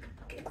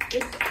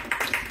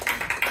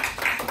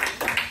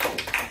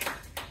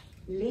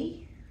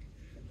 Lee?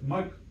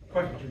 My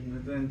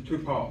question is in 2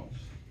 parts.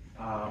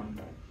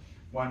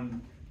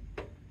 One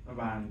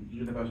around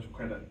universal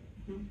credit.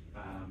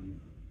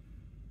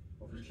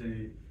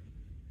 Obviously,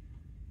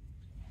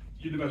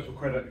 universal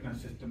credit in a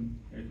system,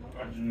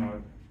 as you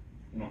know,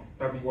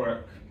 doesn't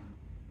work.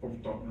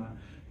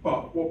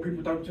 But what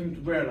people don't seem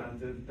to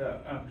realise is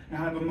that it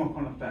has a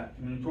knock-on effect.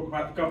 When you talk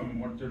about the government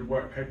wants to do the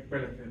work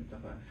capability and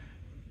stuff like that.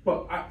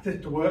 But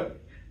access to work,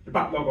 the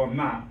backlog on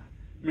that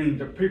means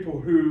that people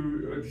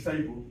who are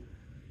disabled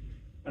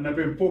and they're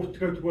being forced to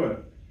go to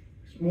work,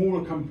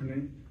 smaller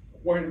companies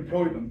won't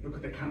employ them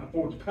because they can't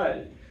afford to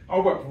pay. I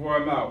work for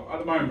Royal Mail. At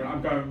the moment,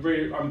 I'm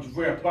to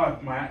reapply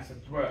for my access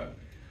to work.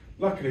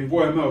 Luckily,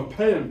 Royal Mail is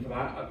paying for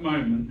that at the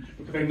moment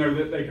because they know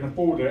that they can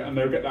afford it and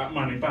they'll get that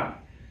money back.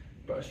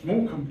 But a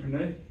small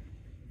company,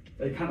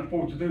 they can't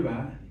afford to do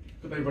that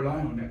because they rely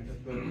on it.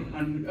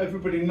 And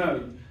everybody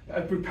knows that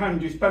every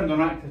pound you spend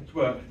on access to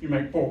work, you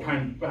make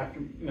 £4 back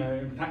in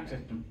the tax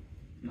system.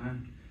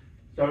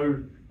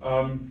 So,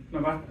 I've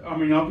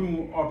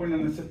been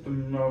in the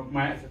system of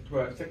my access to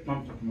work 6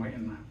 months. I've been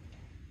waiting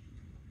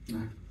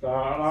now. So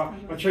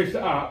I chased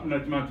it up and they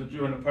demanded to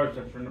do in the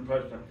process.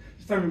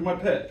 The same with my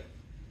PIP.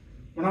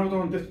 When I was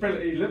on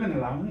disability living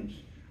allowance,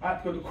 I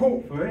had to go to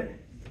court for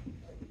it,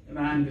 and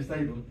I am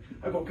disabled.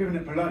 I got given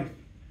it for life.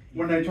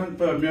 When they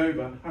transferred me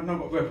over, I've now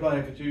got to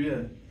reapply for 2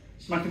 years.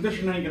 My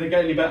condition ain't going to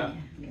get any better.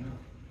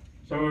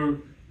 So,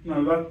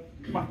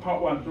 that's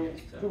part one.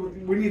 So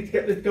we need to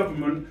get this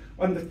government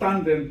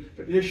understanding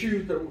that the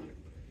issues that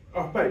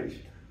are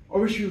faced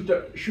are issues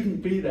that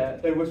shouldn't be there.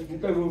 They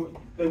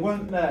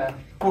weren't there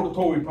before the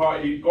Tory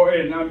party got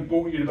in and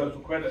brought universal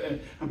credit in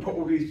and put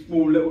all these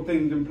small little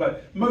things in place.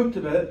 Most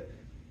of it,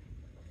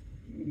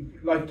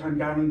 lifetime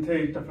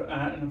guarantee, stuff like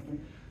that,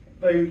 and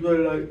they were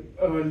like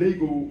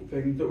legal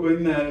things that were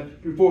in there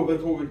before the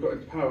Tories got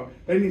into power.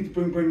 They need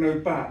to bring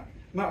those back,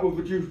 and that will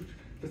reduce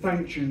the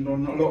sanctions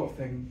on a lot of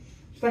things.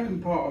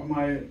 Second part of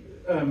my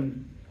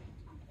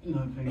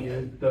thing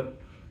is that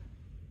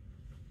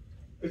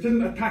it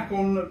isn't an attack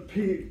on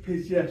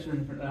PCS or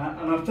anything like that,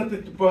 and I've said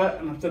this to Brett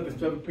and I've said this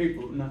to other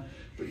people,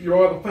 but you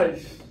are the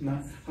face. You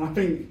know? And I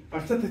think,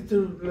 I've said this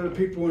to the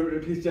people, the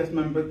PCS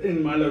members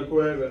in my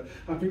local area,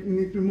 I think we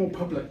need to be more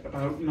public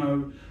about, you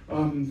know,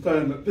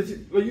 saying that this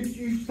is, well,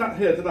 you sat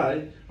here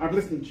today, I've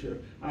listened to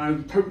you, and I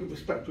totally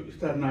respect what you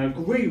said, and I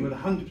agree with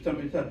 100%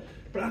 what you said,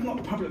 but that's not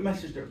the public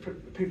message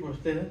that people are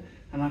stealing,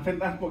 and I think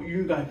that's what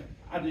you guys,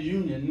 as a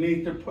union,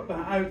 need to put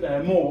that out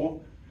there more,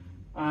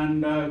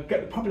 and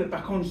get the public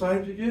back on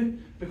side with you,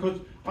 because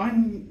I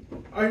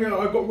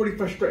got really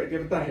frustrated the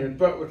other day, and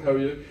Bert will tell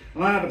you,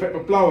 and I had a bit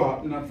of a blow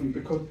up and everything,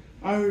 because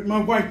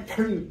my wife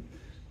phoned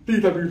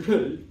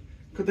DWP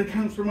because they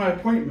cancelled my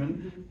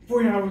appointment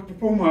 3 hours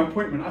before my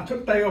appointment. I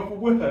took a day off of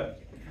work,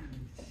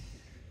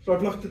 so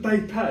I've lost a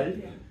day's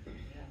pay.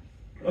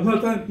 And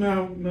I don't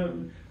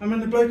know. I mean,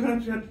 the bloke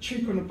actually had the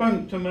cheek on the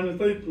phone to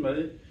say to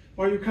me,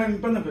 "Why you claiming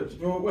benefits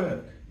if you're at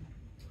work?"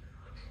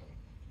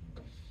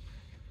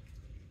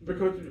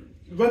 Because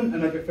rent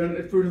and everything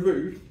is through the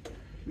roof,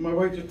 my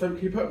wages don't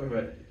keep up with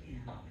it.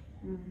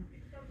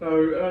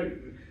 So,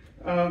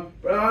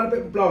 but I had a bit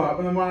of a blow up,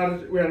 and then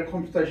we had a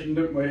conversation,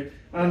 didn't we?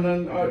 And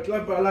then,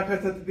 but like I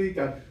said to these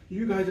guys,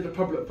 you guys are the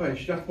public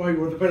face, that's why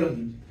you're the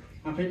villains.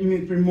 I think you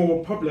need to be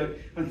more public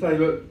and say,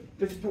 look,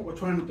 this is what we're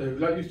trying to do.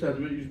 Like you said,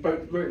 you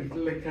spoke to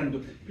Lake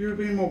Kendall. If you were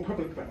being more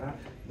public about that,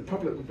 the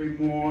public would be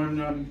more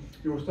on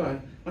your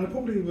side. And they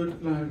probably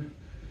would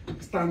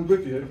stand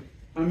with you.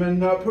 And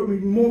then put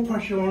more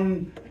pressure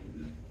on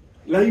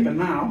Labour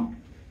now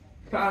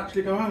to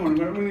actually go, hang on,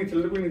 we need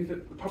to the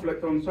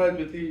public on side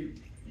with you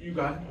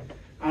guys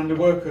and the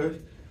workers.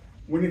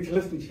 We need to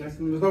listen to this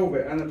and resolve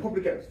it, and it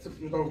probably gets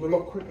resolved a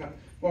lot quicker,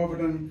 rather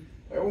than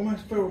it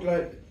almost feels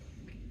like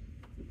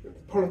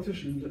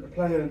politicians that are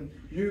playing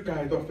you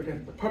guys off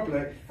against the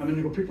public, and then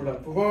you've got people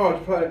like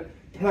Farage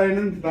playing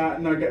into that,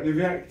 and getting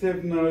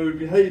reactive,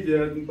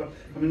 behaviours and stuff.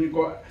 I mean, you've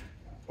got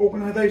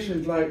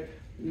organisations like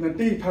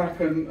DPAC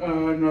and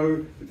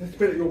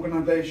disability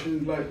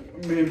organisations like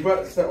me and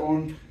Brett set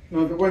on,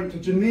 that went to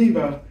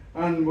Geneva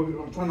and were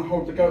trying to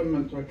hold the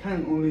government to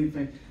account on these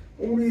things.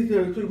 All these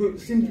two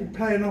groups seem to be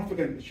playing off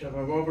against each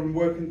other rather than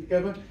working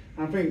together.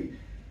 And I think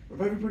if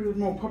everybody was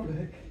more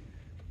public,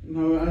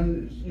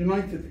 and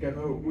united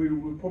together, we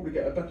would probably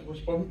get a better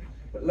response.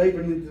 But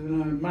Labour needs to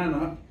man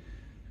up,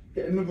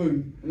 get in the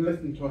room and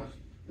listen to us,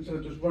 instead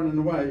of just running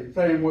away,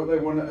 saying what they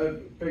want to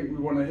think we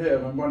want to hear,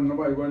 and running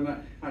away when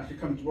that actually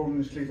comes to rolling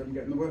the sleeves up and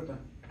getting the work done.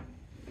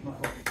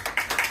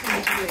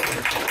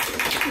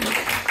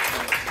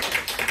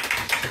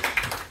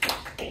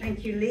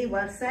 Thank you, Lee.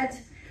 Well said.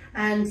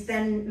 And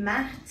then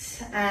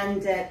Matt,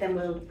 and then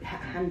we'll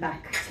hand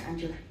back to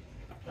Angela.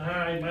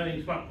 Hi, my name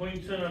is Matt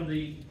Poynton. I'm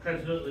the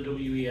president of the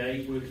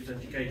WEA, Workers'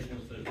 Education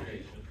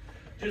Association.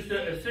 Just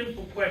a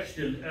simple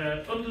question.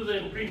 Under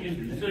the previous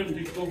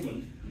Conservative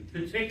government,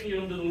 particularly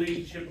under the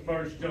leadership of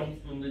Boris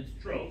Johnson and Liz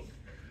Truss,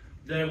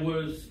 there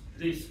was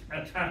this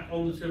attack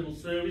on the civil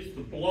service,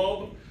 the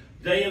blob.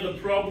 They are the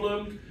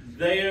problem.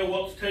 They are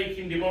what's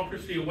taking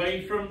democracy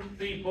away from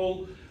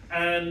people.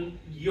 And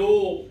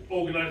your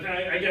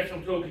organisation, I guess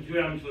I'm talking to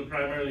Angela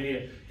primarily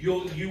here,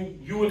 you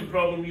are the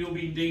problem, you're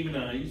being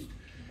demonised.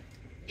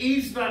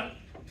 Is that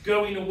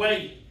going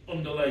away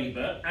under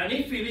Labour? And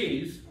if it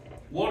is,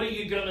 what are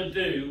you going to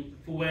do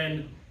for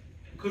when,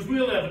 because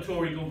we'll have a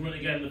Tory government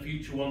again in the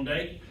future one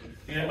day,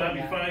 it might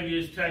be 5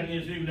 years, 10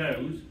 years, who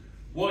knows,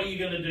 what are you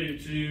going to do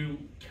to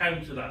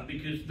counter that?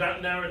 Because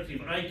that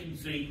narrative I can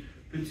see,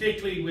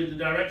 particularly with the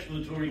direction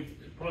the Tory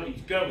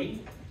party's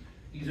going,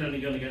 is only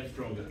going to get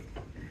stronger.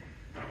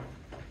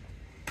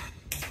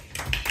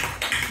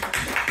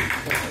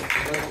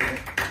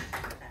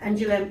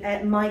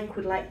 Angela, Mike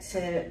would like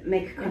to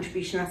make a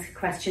contribution, ask a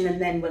question, and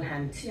then we'll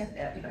hand. Some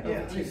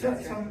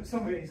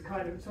of it is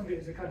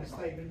a kind of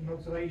statement and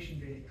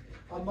observation, really.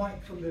 I'm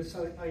Mike from the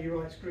Southern Pay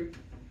Your Rights group,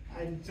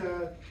 and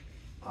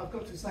I've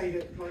got to say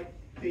that, like,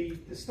 the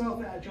staff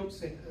at our job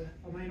centre,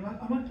 I mean,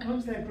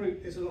 amongst our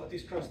group, there's a lot of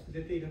distrust of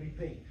the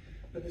DWP,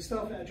 but the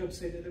staff at our job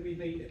centre that we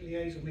meet at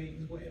liaison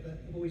meetings, whatever,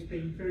 have always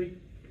been very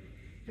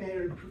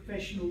fair and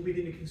professional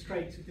within the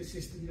constraints of the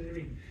system that they're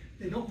in.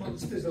 They're not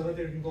monsters, although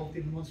they're involved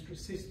in a monstrous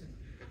system.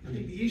 I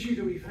think the issue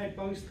that we've had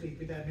mostly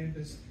with our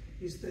members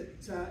is that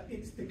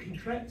it's the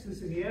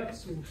contractors and the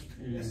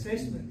outsourced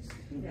assessments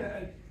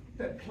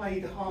that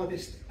play the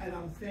hardest and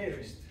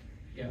unfairest.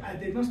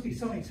 And there must be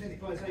some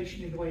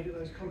incentivisation in the way that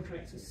those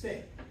contracts are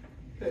set.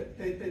 That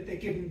they're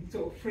given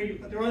sort of free,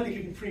 they're either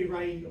given free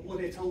rein, or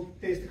they're told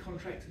there's the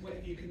contract and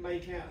whatever you can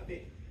make out of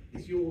it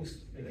is yours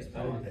as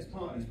part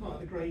of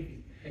the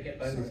gravy. They get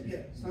bonuses.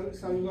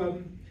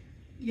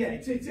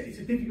 It's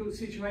a difficult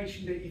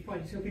situation that you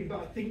find yourself in, but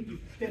I think you've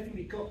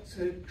definitely got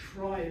to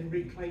try and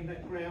reclaim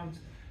that ground.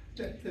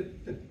 That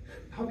the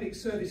public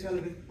service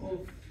element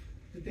of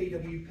the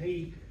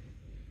DWP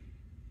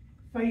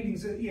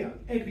failings,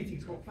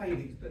 everything's got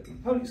failings, but the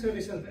public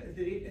service element of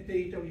the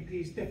DWP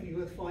is definitely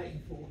worth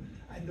fighting for.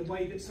 And the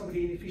way that some of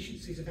the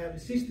inefficiencies of how the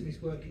system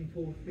is working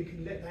for, we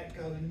can let that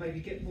go and maybe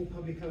get more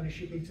public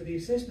ownership into the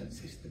assessment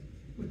system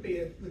would be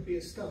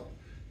a start.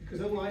 Because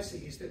all I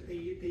see is that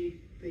the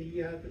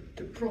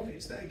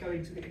profits that are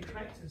going to the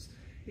contractors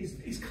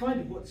is kind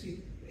of what's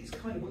it's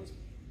kind of what's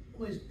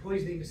almost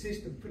poisoning the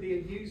system for the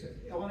end user.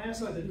 On our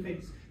side of the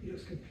fence, it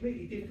looks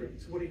completely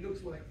different to what it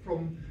looks like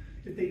from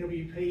the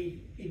DWP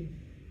in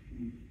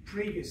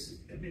previous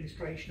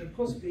administration and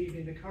possibly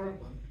even in the current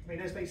one. I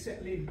mean, as they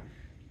settle in,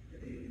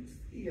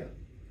 yeah,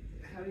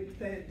 how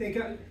they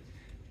go.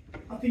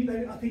 I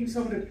think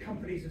some of the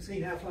companies have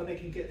seen how far they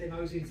can get their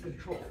nose into the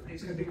trough, and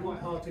it's going to be quite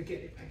hard to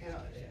get it back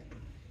out of there.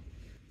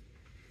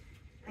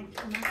 Thank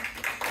you.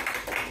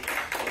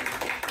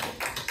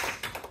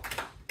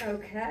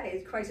 Okay,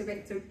 it's quite a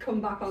bit to come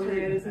back on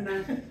there, isn't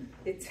there?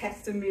 You're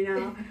testing me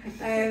now.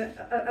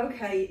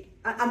 Okay,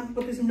 but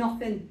there's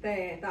nothing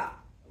there that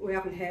we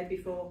haven't heard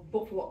before,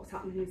 but for what was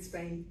happening in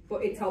Spain.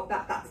 But it's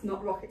that's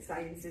not rocket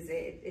science, is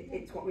it?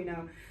 It's what we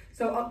know.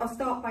 So I'll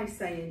start by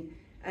saying,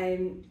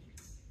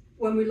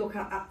 when we look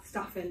at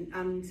staffing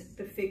and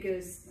the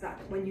figures, that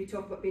when you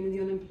talk about being in the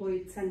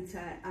unemployed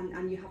centre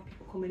and you have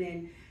people coming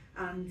in,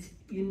 and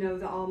you know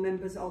that our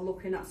members are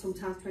looking at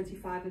sometimes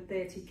 25 and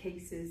 30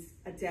 cases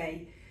a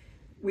day,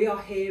 we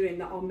are hearing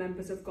that our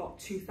members have got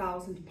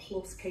 2,000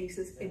 plus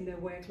cases in their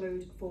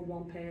workload for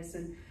one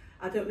person.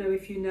 I don't know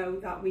if you know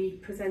that we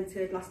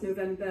presented last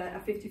November a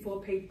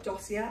 54-page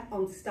dossier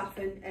on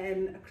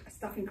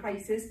staffing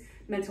crisis,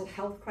 mental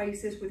health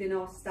crisis within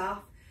our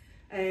staff.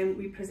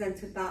 We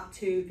presented that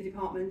to the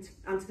department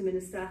and to the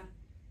minister.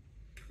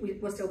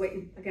 We're still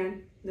waiting,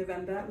 again,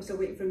 November, we're still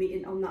waiting for a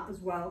meeting on that as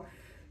well.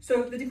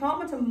 So the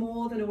department are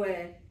more than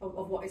aware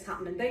of what is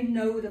happening. They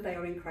know that they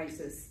are in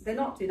crisis. They're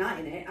not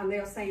denying it, and they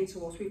are saying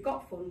to us, we've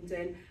got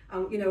funding,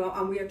 and, you know,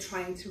 and we are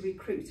trying to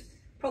recruit.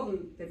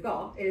 Problem they've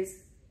got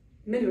is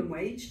minimum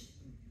wage,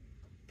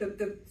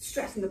 the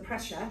stress and the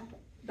pressure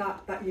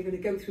that you're going to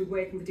go through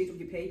working for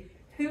DWP.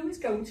 Who is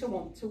going to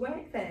want to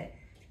work there?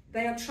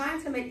 They are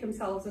trying to make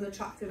themselves an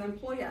attractive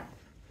employer.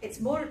 It's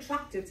more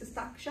attractive to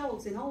stack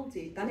shelves in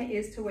Aldi than it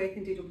is to work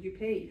in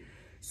DWP.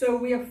 So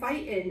we are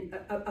fighting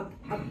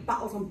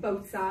battles on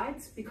both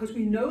sides, because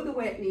we know the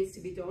work needs to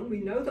be done. We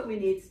know that we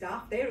need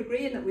staff. They're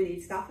agreeing that we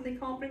need staff, and they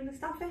can't bring the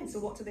staff in. So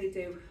what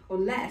do?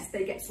 Unless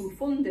they get some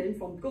funding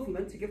from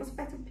government to give us a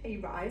better pay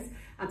rise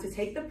and to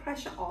take the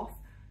pressure off,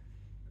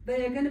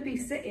 they are going to be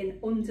sitting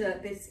under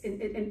this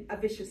in a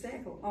vicious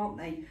circle, aren't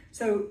they?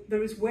 So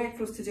there is work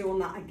for us to do on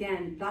that.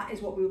 Again, that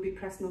is what we will be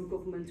pressing on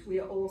government. We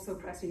are also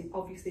pressing,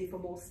 obviously, for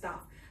more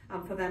staff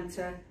and for them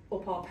to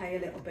up our pay a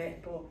little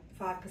bit, but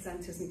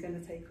 5% isn't going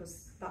to take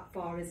us that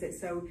far, is it?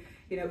 So,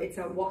 you know, it's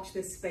a watch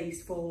this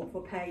space for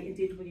pay in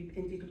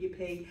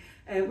DWP.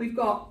 We've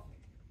got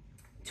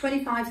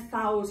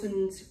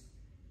 25,000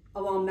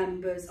 of our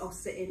members are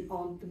sitting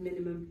on the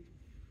minimum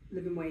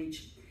living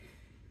wage.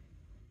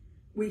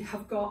 We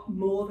have got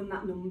more than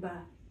that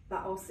number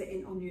that are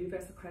sitting on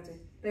universal credit.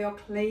 They are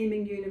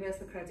claiming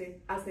universal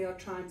credit as they are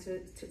trying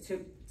to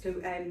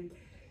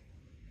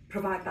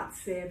provide that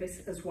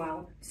service as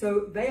well.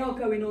 So they are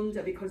going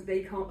under because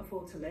they can't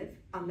afford to live,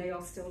 and they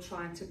are still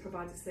trying to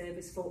provide a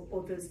service for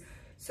others.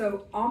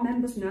 So our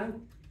members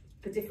know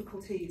the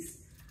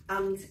difficulties,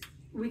 and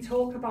we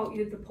talk about,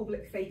 you know, the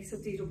public face of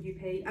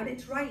DWP, and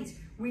it's right.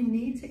 We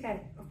need to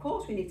get, of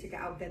course we need to get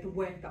out there the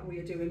work that we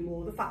are doing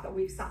more, the fact that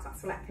we've sat at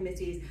select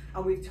committees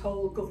and we've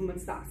told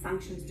governments that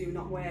sanctions do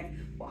not work.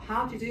 But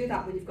how do you do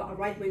that when you've got a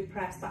right-wing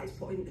press that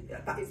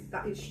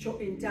is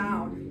shutting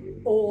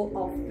down all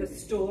of the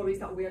stories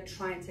that we are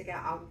trying to get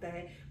out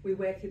there? We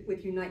work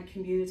with Unite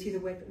Community, the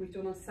work that we've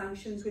done on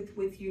sanctions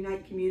with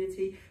Unite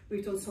Community.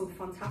 We've done some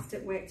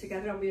fantastic work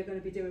together, and we are going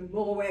to be doing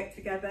more work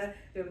together.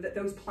 You know, that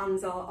those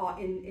plans are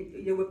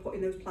you know, we're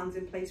putting those plans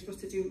in place for us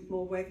to do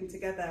more working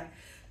together.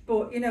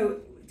 But, you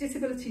know,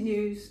 Disability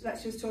News,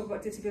 let's just talk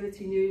about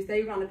Disability News.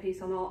 They ran a piece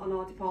on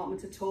our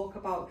department to talk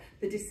about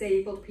the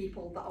disabled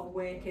people that are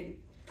working,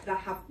 that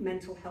have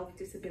mental health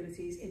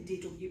disabilities in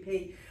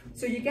DWP.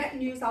 So you get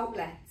news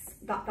outlets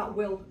that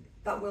will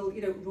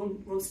you know,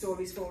 run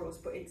stories for us,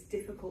 but it's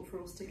difficult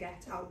for us to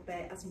get out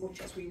there as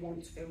much as we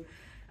want to.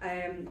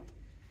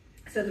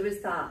 So there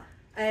is that.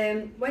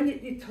 When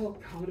you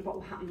talk about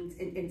what happened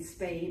in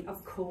Spain,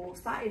 of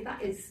course,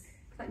 that is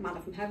like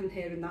manna from heaven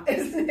hearing that,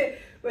 isn't it?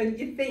 When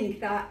you think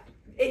that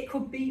it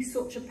could be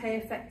such a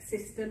perfect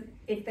system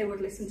if they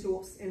would listen to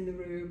us in the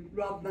room,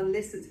 rather than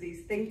listen to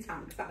these think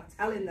tanks that are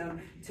telling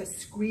them to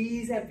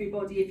squeeze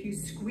everybody. If you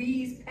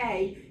squeeze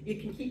pay, you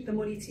can keep the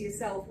money to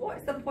yourself. What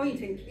is the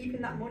point in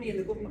keeping that money in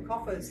the government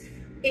coffers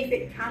if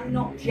it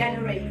cannot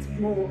generate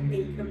more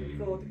income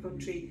for the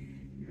country?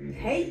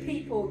 Pay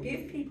people,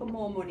 give people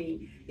more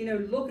money. You know,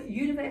 look,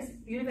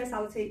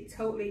 universality,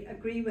 totally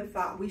agree with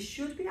that. We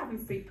should be having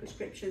free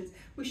prescriptions.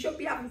 We should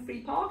be having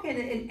free parking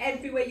in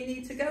everywhere you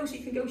need to go, so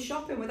you can go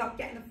shopping without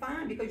getting a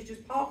fine because you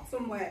just parked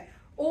somewhere.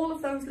 All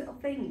of those little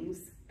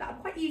things that are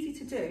quite easy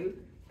to do,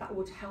 that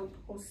would help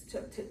us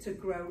to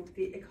grow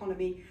the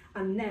economy,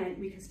 and then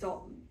we can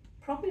start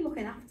probably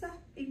looking after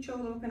each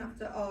other, looking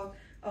after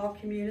our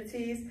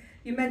communities.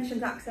 You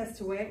mentioned access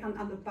to work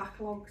and the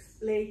backlogs,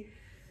 Lee.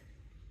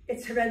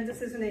 It's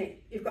horrendous, isn't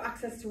it? You've got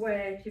access to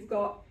work, you've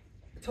got,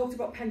 talked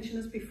about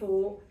pensioners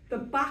before, the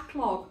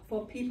backlog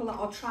for people that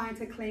are trying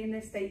to claim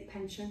their state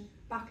pension,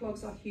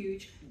 backlogs are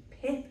huge.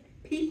 PIP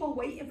People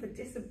waiting for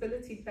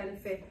disability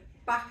benefit,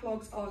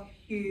 backlogs are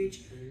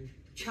huge.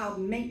 Child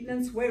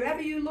maintenance,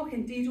 wherever you look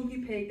in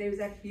DWP, there is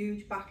a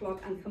huge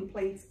backlog and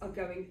complaints are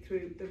going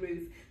through the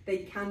roof. They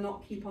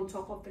cannot keep on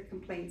top of the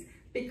complaints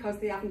because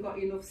they haven't got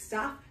enough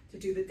staff to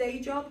do the day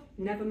job,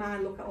 never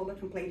mind look at all the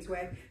complaints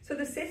where. So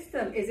the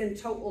system is in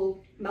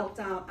total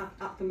meltdown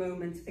at the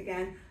moment.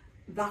 Again,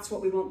 that's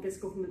what we want this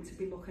government to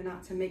be looking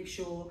at, to make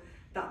sure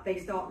that they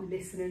start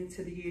listening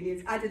to the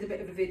unions. I did a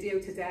bit of a video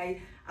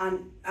today,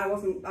 and I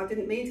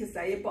didn't mean to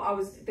say it, but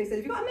they said,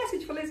 have you got a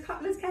message for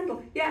Liz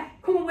Kendall? Yeah,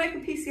 come and work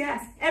with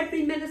PCS.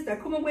 Every minister,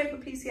 come and work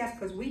with PCS,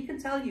 because we can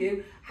tell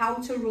you how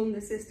to run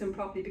the system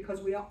properly,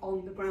 because we are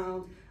on the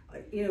ground,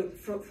 you know,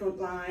 front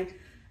line.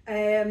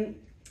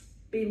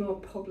 Be more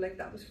public,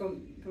 that was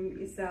from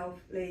yourself,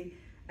 Lee.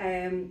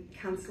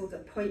 Cancelled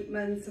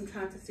appointments, I'm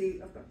trying to see,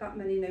 I've got that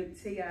many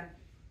notes here.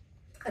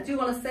 I do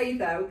want to say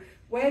though,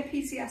 where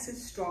PCS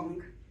is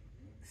strong,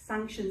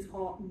 sanctions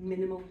are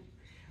minimal.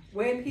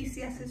 Where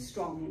PCS is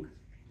strong,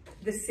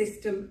 the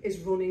system is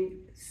running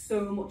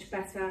so much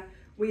better.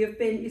 We have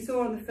been, you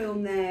saw on the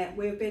film there,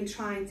 we have been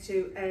trying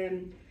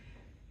to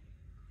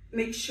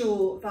make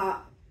sure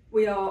that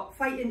we are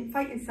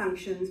fighting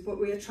sanctions, but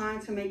we are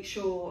trying to make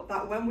sure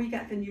that when we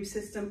get the new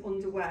system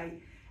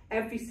underway,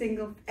 every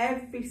single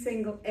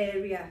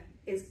area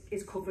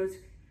is covered.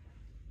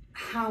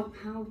 How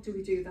do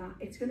we do that?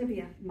 It's going to be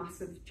a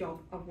massive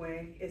job of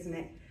work, isn't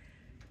it?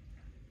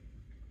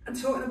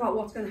 And talking about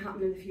what's going to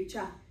happen in the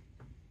future.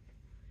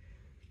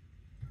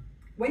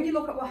 When you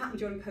look at what happened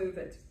during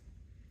COVID,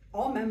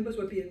 our members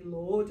were being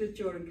lauded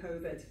during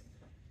COVID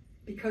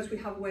because we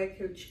have work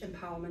coach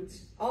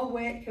empowerment. Our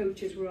work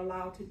coaches were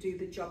allowed to do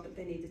the job that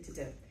they needed to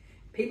do.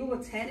 People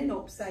were turning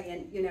up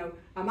saying, you know,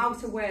 I'm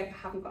out of work, I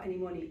haven't got any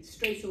money.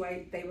 Straight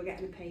away, they were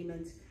getting a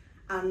payment.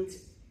 And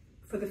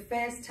for the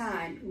first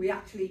time, we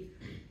actually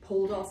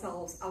pulled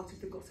ourselves out of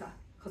the gutter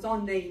because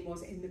our name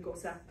was in the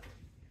gutter.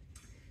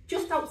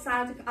 Just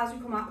outside, as we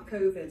come out of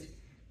COVID,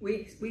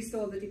 we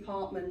saw the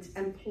department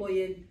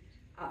employing,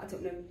 I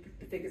don't know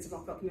the figures, I've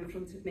not got them in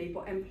front of me,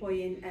 but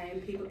employing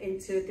people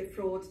into the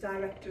fraud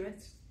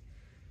directorate.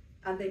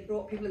 And they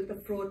brought people into the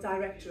fraud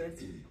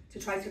directorate to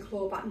try to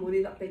claw back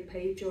money that they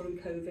paid during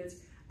COVID.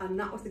 And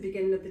that was the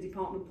beginning of the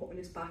department putting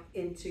us back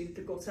into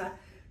the gutter.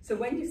 So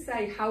when you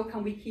say, how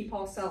can we keep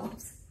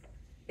ourselves,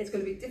 it's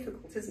going to be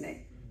difficult, isn't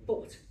it?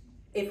 But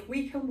if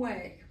we can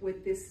work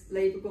with this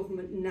Labour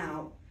government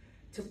now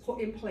to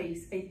put in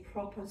place a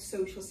proper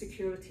social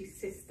security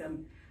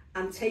system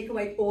and take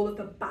away all of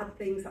the bad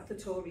things that the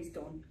Tories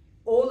done,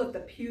 all of the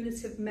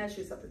punitive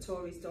measures that the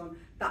Tories done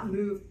that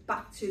move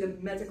back to the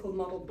medical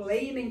model,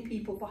 blaming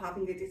people for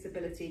having a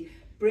disability,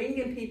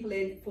 bringing people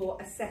in for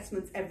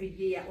assessments every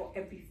year or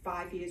every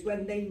 5 years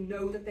when they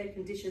know that their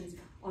conditions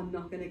are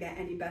not going to get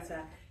any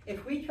better.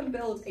 If we can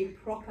build a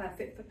proper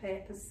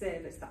fit-for-purpose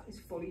service that is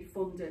fully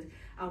funded,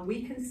 and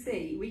we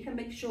can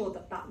make sure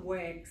that that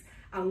works,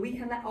 and we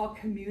can let our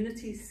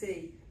communities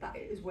see that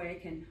it is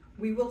working,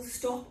 we will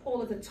stop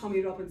all of the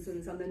Tommy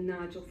Robinsons and the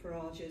Nigel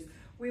Farages.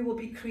 We will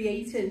be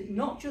creating,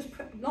 not just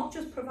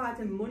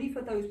providing money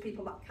for those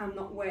people that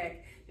cannot work,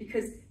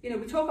 because, you know,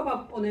 we talk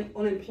about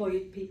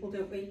unemployed people,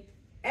 don't we?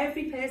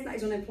 Every person that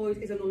is unemployed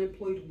is an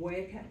unemployed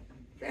worker.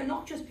 They're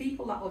not just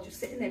people that are just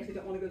sitting there because they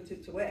don't want to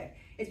go to work.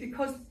 It's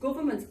because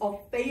governments are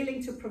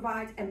failing to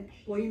provide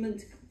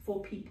employment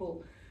for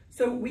people.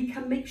 So we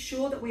can make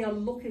sure that we are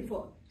looking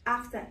for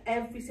after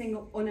every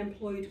single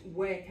unemployed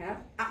worker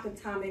at the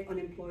time they're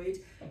unemployed.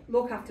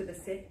 Look after the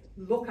sick,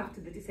 look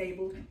after the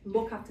disabled,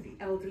 look after the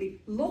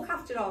elderly, look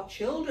after our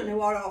children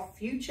who are our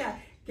future.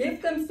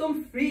 Give them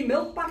some free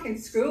milk back in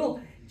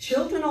school.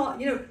 Children are,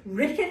 you know,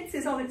 rickets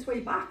is on its way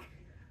back.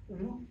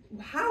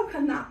 How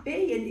can that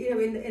be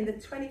in the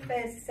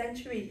 21st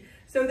century?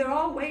 So there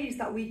are ways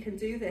that we can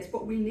do this,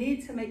 but we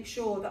need to make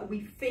sure that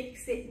we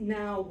fix it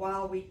now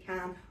while we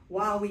can,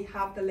 while we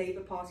have the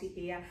Labour Party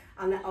here,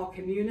 and let our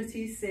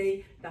communities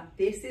see that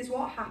this is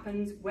what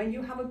happens when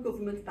you have a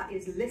government that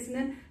is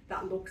listening,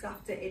 that looks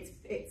after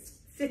its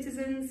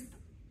citizens,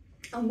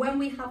 and when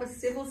we have a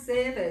civil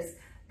service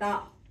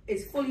that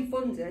is fully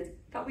funded,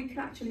 that we can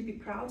actually be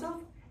proud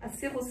of. A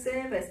civil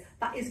service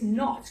that is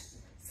not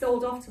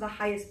sold off to the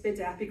highest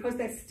bidder, because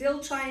they're still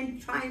trying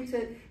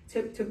to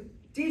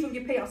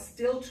DWP are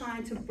still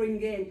trying to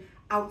bring in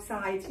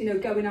outside, you know,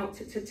 going out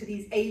to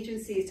these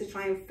agencies to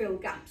try and fill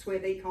gaps where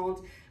they can't.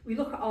 We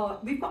look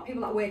at we've got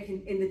people that work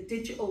in the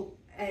digital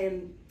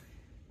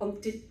on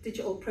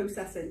digital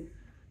processing,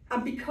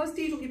 and because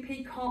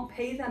DWP can't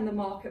pay them the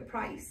market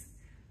price,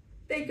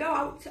 they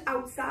go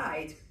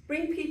outside,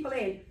 bring people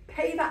in,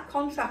 pay that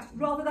contract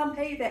rather than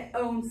pay their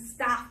own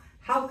staff.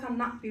 How can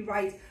that be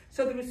right?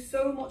 So there is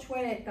so much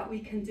work that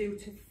we can do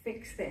to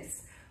fix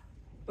this.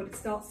 But it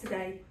starts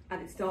today,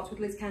 and it starts with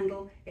Liz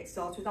Kendall, it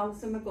starts with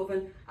Alison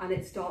McGovern, and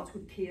it starts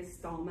with Keir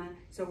Starmer.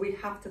 So we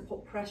have to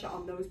put pressure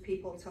on those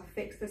people to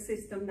fix the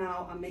system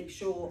now and make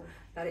sure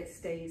that it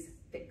stays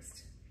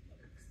fixed.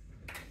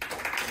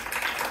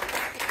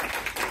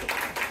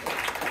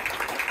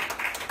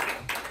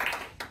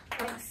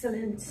 Thanks.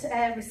 excellent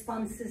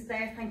responses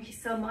there. Thank you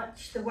so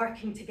much. The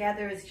working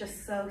together is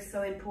just so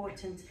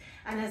important.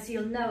 And as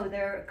you'll know,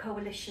 there are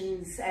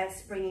coalitions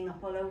springing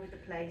up all over the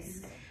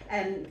place.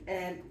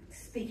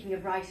 Speaking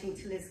of writing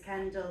to Liz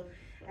Kendall,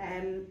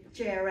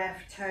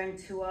 JRF turned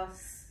to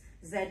us,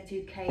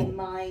 Z2K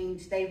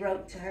Mind, they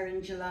wrote to her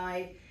in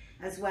July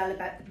as well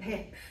about the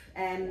PIP,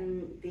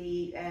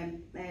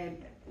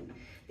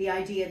 the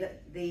idea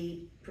that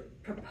the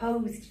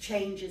proposed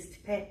changes to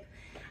PIP.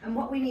 And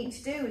what we need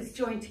to do is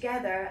join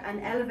together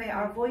and elevate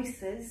our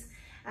voices.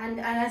 And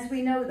as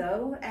we know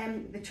though,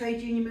 the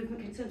trade union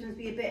movement can sometimes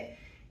be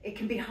it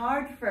can be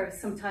hard for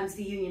sometimes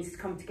the unions to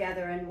come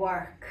together and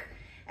work.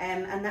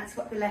 And that's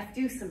what the left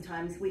do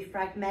sometimes. We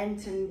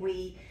fragment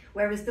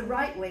whereas the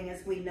right wing,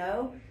 as we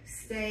know,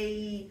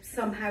 stay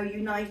somehow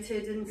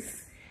united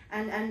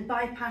and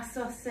bypass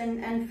us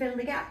and fill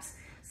the gaps.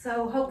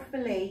 So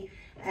hopefully,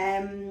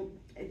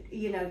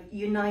 you know,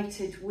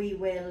 united, we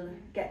will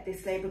get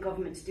this Labour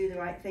government to do the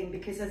right thing,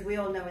 because as we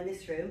all know in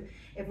this room,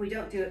 if we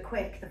don't do it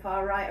quick, the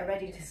far right are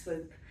ready to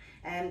swoop.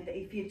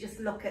 If you just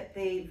look at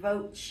the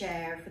vote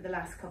share for the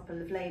last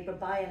couple of Labour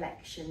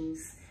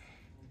by-elections,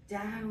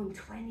 down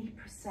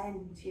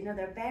 20%, you know,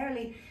 they're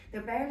barely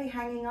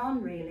hanging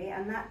on really,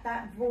 and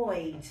that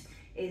void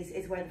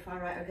is where the far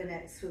right are going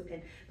to swoop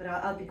in. But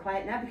I'll be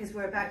quiet now because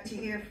we're about to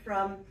hear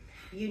from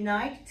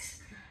Unite.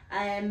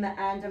 And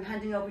I'm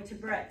handing over to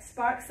Brett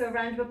Sparks, so a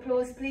round of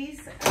applause,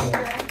 please.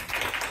 I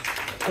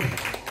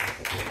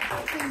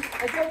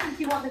don't think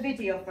you want the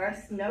video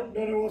first, no?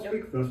 No, I'll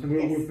speak first, and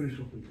we'll finish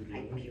off with the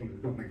video. I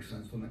think that makes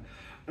sense, doesn't it?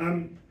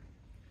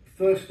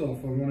 First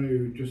off, I want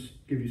to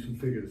just give you some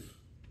figures,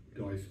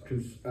 guys,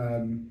 because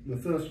the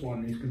first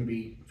one is going to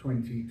be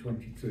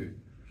 2022.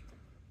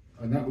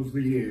 And that was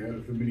the year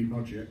of the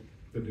mini-budget,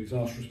 the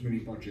disastrous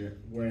mini-budget,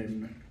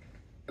 when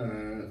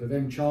the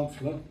then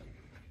Chancellor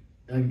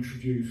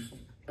introduced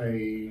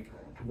a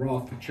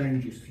raft of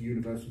changes to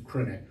universal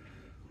credit,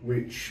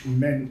 which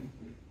meant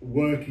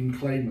working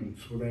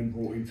claimants were then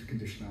brought into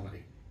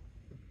conditionality.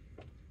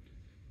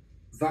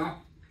 That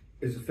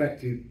has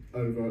affected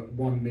over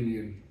 1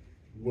 million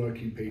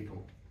working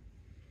people.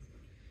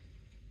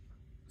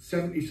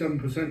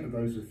 77% of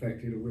those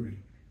affected are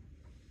women.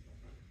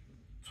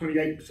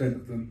 28%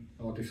 of them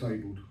are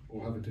disabled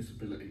or have a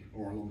disability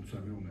or a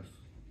long-term illness.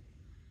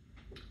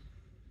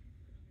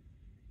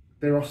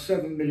 There are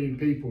 7 million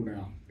people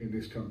now in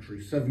this country,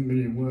 7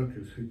 million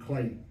workers who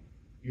claim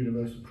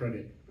universal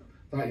credit.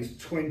 That is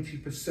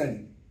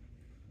 20%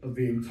 of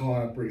the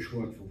entire British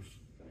workforce.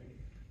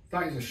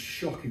 That is a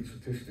shocking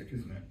statistic,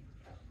 isn't it?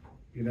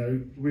 You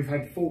know, we've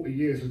had 40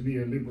 years of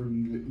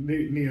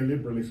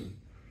neoliberalism,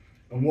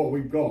 and what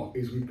we've got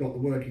is we've got the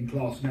working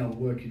class now, the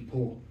working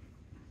poor.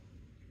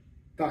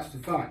 That's the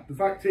fact. The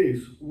fact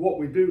is, what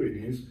we're doing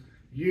is,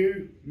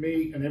 you,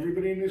 me, and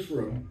everybody in this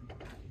room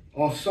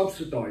are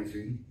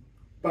subsidising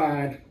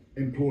bad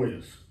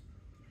employers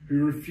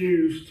who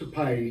refuse to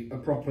pay a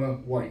proper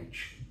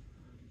wage.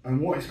 And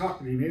what is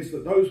happening is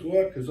that those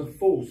workers are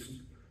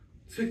forced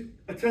to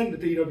attend the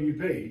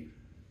DWP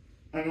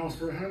and ask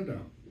for a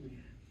handout.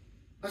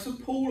 That's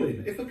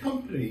appalling. If a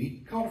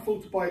company can't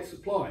afford to buy its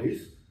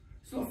supplies,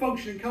 it's not a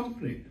functioning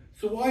company.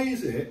 So why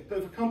is it that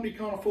if a company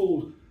can't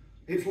afford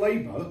its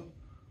labour,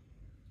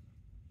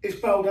 it's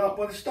bailed out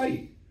by the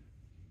state?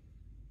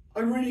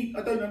 I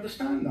don't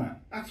understand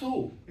that at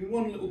all, in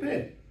one little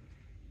bit.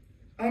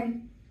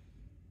 I'm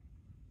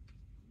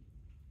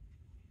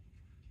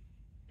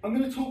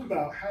going to talk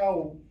about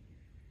how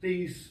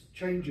these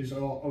changes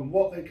are and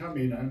what they come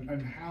in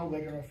and how they're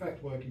going to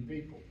affect working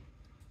people.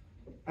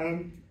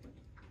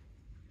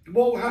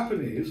 What will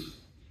happen is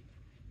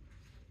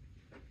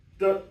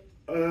that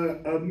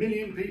over 1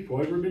 million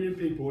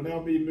people are now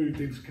being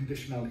moved into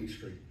conditionality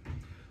stream.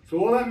 So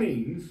all that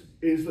means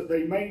is that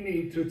they may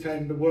need to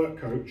attend the work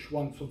coach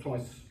once or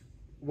twice,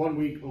 1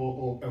 week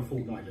or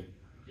fortnightly,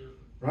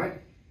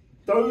 right?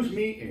 Those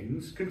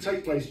meetings can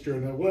take place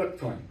during their work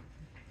time.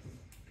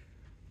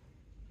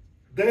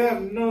 They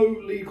have no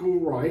legal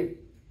right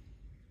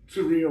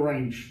to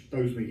rearrange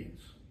those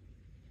meetings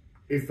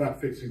if that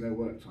fits in their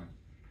work time.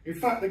 In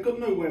fact, they've got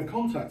no way of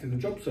contacting the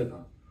job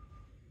centre.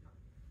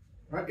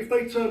 Right? If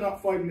they turn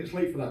up 5 minutes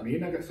late for that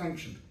meeting, they get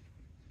sanctioned.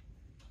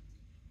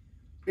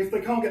 If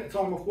they can't get the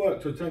time off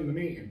work to attend the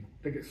meeting,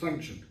 they get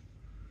sanctioned.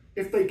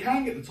 If they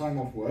can get the time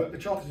off work, the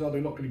chances are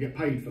they're not going to get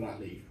paid for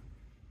that leave.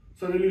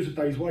 So they lose a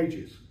day's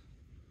wages.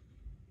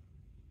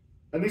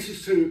 And this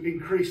is to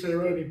increase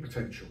their earning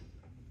potential.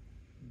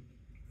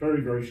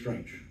 Very, very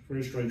strange.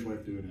 Very strange way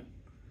of doing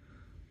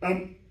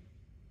it.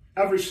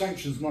 Average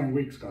sanctions 9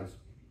 weeks, guys.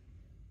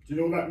 Do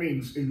you know what that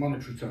means in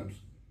monetary terms?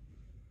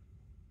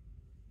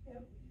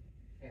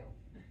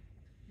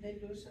 They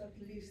lose at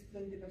least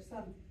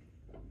 20%.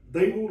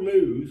 They will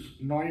lose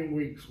 9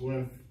 weeks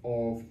worth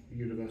of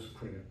universal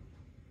credit.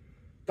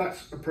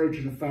 That's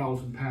approaching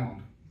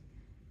 £1,000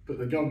 that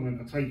the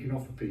government are taking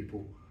off of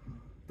people,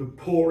 the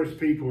poorest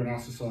people in our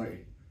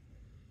society.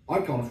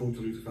 I can't afford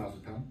to lose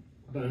 £1,000.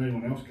 I don't know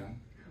anyone else can.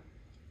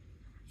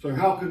 So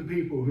how can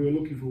people who are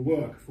looking for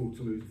work afford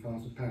to lose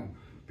 £1,000?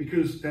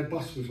 because their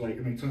bus was late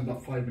and they turned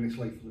up 5 minutes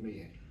late for the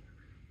meeting.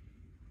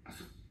 I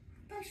said,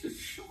 that's just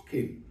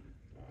shocking,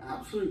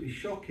 absolutely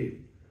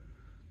shocking.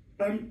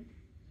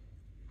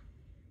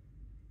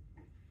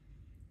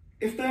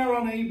 If they're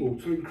unable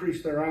to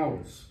increase their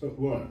hours at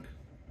work,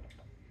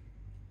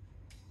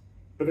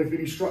 but they've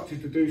been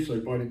instructed to do so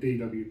by the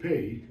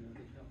DWP,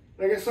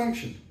 they get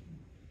sanctioned.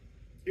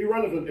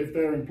 Irrelevant if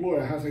their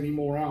employer has any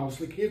more hours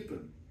to give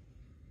them.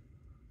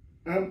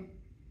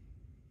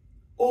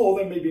 Or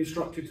they may be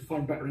instructed to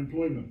find better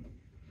employment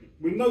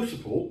with no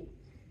support.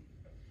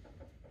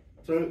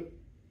 So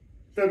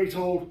they'll be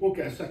told, we'll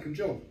get a second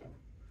job.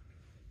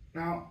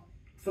 Now,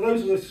 for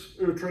those of us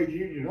who are trade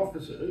union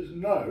officers,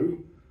 know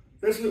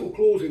there's a little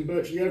clause in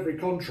virtually every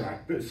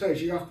contract that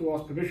says you have to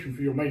ask permission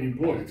for your main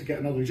employer to get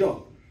another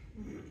job.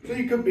 So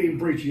you could be in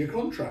breach of your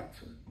contract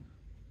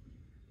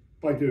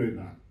by doing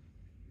that.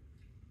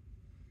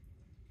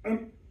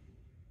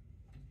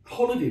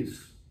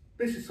 Holidays.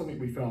 This is something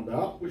we found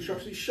out, which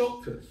actually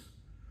shocked us.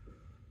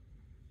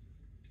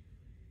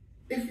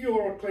 If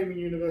you're claiming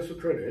universal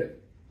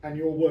credit and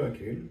you're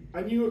working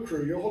and you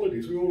accrue your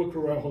holidays, we all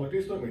accrue our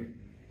holidays, don't we?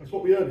 That's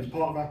what we earn as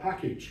part of our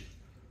package.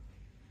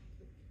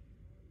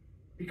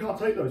 You can't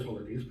take those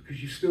holidays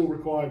because you're still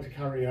required to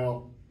carry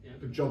out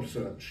the job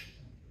search.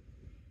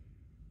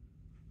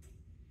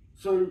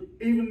 So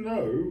even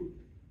though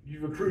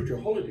you've accrued your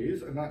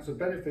holidays and that's a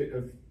benefit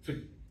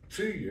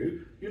to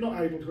you, you're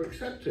not able to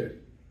accept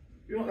it.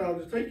 You're not able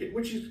to take it,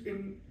 which is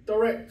in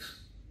direct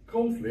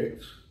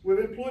conflict with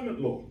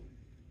employment law.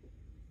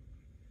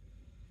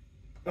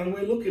 And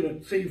we're looking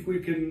at see if we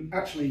can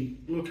actually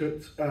look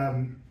at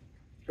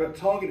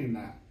targeting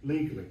that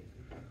legally.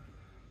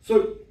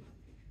 So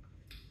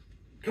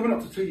coming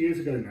up to 2 years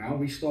ago now,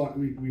 we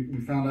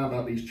found out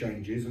about these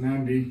changes, and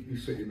Andy,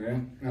 who's sitting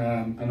there,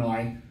 and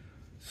I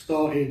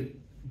started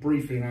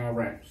briefing our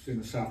reps in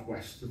the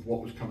southwest of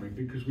what was coming,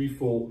 because we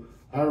thought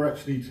our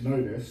reps need to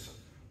know this,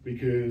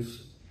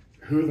 because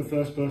who are the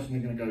first person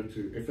they're going to go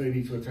to if they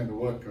need to attend a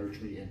work coach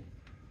meeting?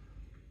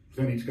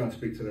 They need to go and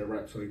speak to their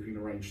rep so they can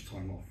arrange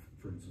time off,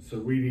 for instance. So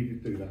we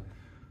needed to do that.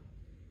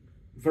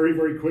 Very,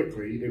 very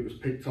quickly, it was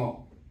picked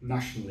up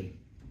nationally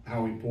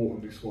how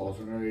important this was,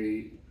 and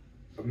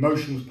a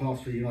motion was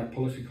passed through Unite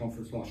Policy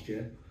Conference last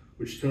year,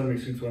 which turned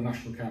this into a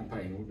national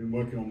campaign. We've been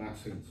working on that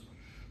since.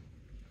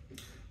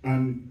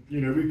 And,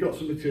 you know, we've got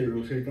some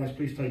materials here. Guys,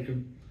 please take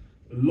them.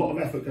 A lot of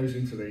effort goes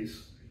into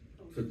these,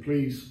 so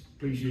please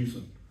use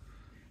them.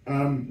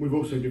 We've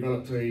also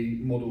developed a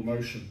model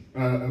motion,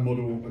 a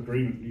model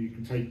agreement you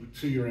can take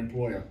to your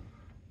employer,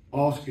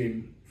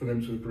 asking for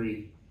them to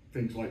agree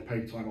things like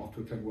paid time off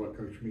to attend work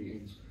coach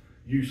meetings,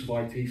 use of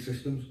IT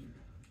systems.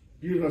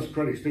 Universal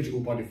credit's digital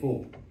by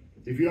default.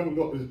 If you haven't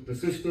got the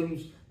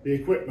systems, the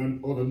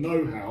equipment, or the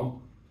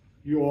know-how,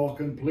 you are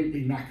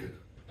completely knackered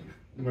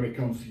when it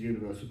comes to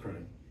universal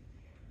credit.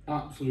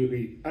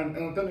 Absolutely. And I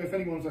don't know if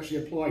anyone's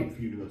actually applied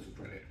for universal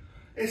credit.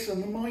 It's a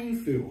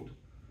minefield.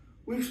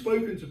 We've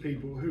spoken to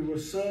people who were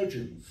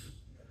surgeons,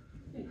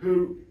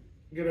 who,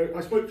 you know,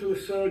 I spoke to a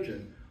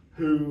surgeon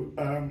who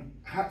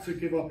had to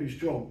give up his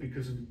job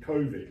because of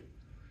COVID,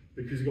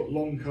 because he got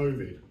long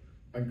COVID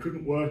and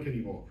couldn't work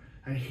anymore.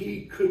 And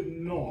he could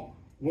not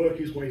work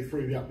his way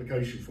through the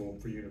application form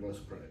for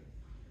universal credit.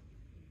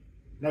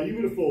 Now, you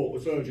would have thought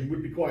a surgeon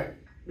would be quite,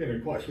 you know,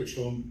 quite switched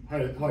on,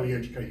 highly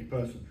educated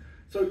person.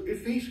 So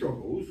if he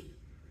struggles,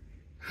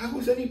 how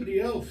is anybody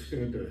else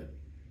going to do it?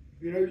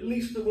 You know,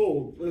 least of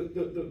all,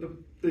 the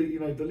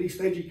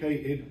least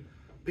educated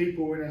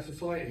people in our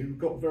society who've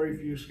got very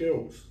few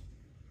skills.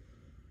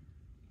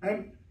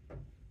 And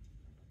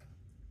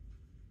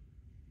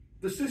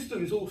the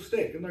system is all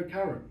stick and no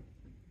carrot.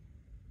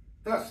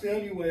 That's the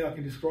only way I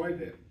can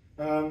describe it.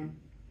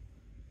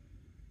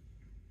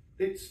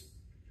 It's,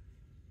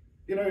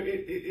 you know,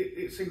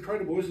 it's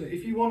incredible, isn't it?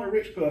 If you want a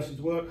rich person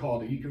to work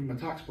harder, you give them a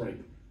tax break.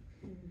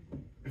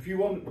 If you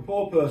want a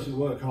poor person to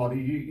work harder,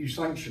 you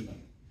sanction them.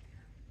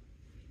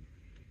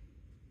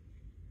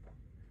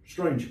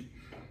 Strange.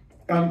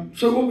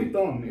 So what we've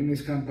done in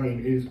this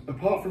campaign is,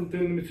 apart from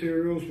doing the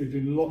materials, we've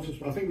done lots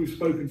of, I think we've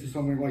spoken to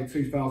somewhere like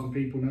 2,000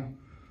 people now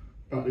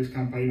about this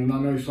campaign, and I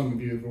know some of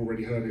you have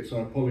already heard it,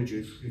 so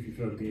apologies if you've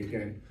heard me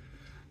again.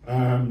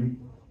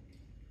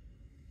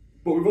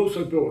 But we've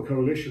also built a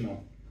coalition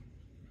up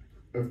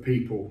of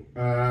people,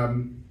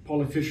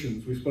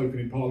 politicians. We've spoken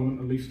in Parliament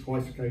at least two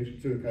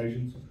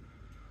occasions.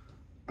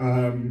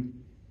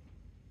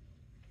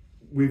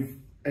 We've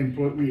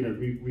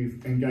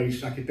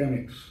engaged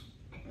academics.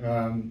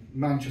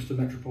 Manchester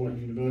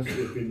Metropolitan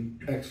University have been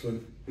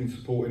excellent in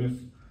supporting us.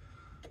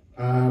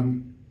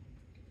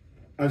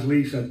 As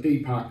Lee said,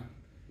 DPAC,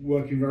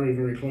 working very,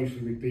 very closely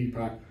with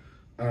DPAC.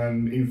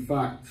 And in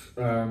fact,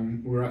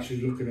 we're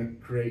actually looking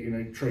at creating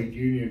a trade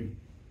union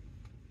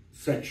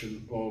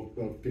section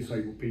of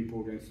disabled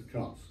people against the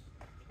cuts.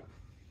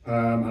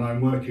 And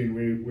I'm working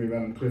with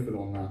Alan Clifford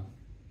on that.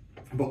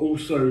 But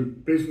also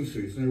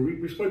businesses. You know,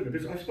 I've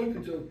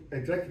spoken to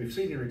executives,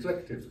 senior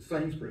executives at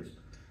Sainsbury's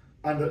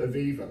and at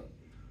Aviva,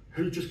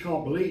 who just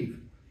can't believe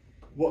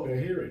what they're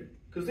hearing.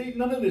 Because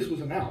none of this was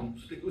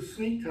announced. It was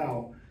sneaked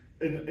out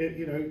at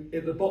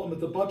the bottom of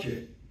the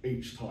budget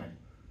each time.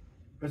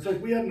 And so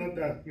if we hadn't had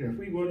that, if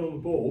we weren't on the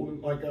ball,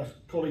 like our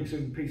colleagues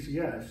in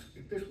PCS,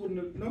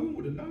 no one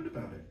would have known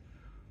about it.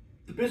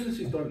 The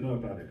businesses don't know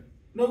about it.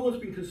 No one's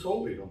been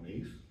consulted on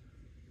these.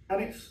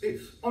 And it's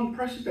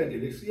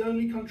unprecedented. It's the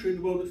only country in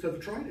the world that's ever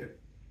tried it.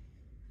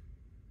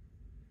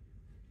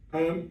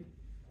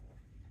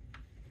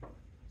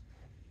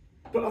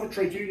 But other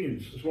trade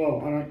unions as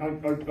well,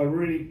 and I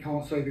really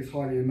can't say this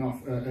highly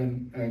enough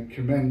and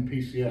commend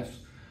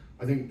PCS.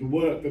 I think the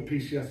work that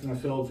PCS and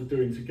ourselves are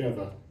doing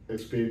together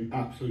has been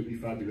absolutely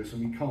fabulous,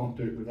 and we can't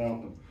do it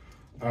without them.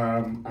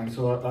 And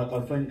so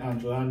I thank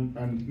Angela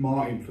and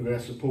Martin for their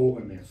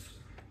support in this.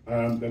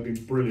 They've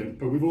been brilliant,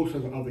 but we've also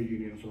got other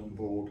unions on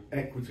board.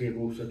 Equity have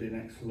also been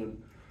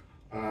excellent.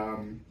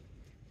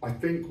 I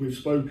think I've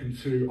spoken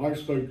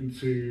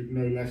to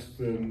no less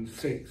than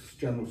 6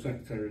 general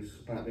secretaries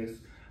about this.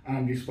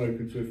 Andy's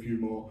spoken to a few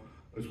more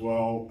as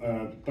well.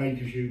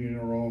 Bakers Union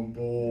are on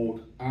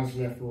board,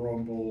 ASLEF are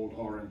on board,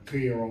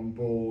 RMT are on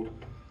board.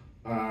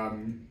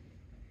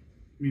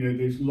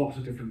 There's lots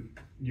of different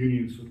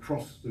unions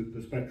across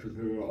the spectrum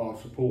who are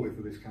supportive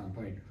of this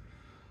campaign.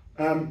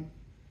 To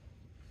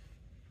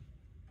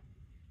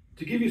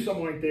give you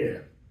some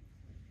idea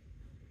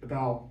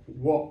about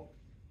what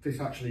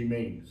this actually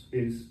means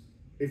is,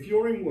 if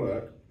you're in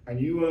work and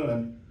you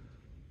earn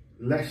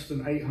less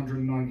than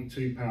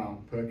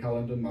 £892 per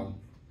calendar month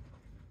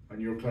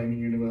and you're claiming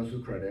universal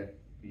credit,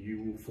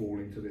 you will fall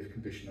into this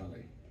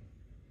conditionality.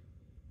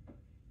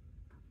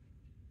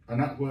 And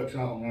that works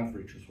out on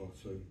average as well,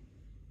 so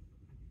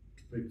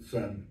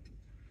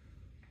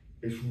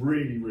it's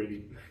really,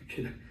 really,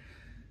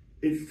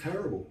 it's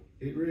terrible.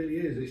 It really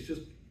is. It's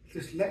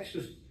just let's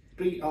just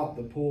beat up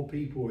the poor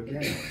people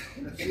again.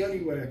 That's the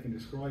only way I can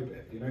describe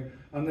it,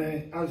 And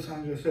they're, as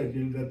Angela said,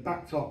 they're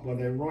backed up by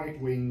their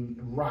right-wing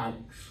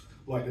rags,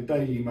 like the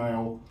Daily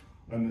Mail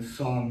and the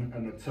Sun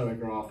and the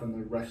Telegraph and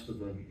the rest of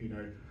them,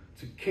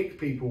 to kick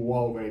people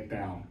while they're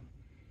down.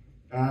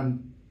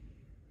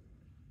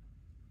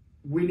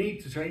 We need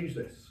to change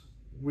this.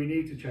 We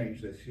need to change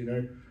this,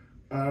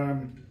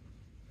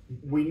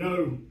 we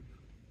know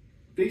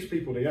these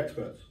people are the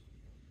experts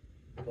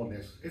on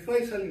this. If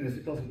they're telling us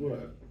it doesn't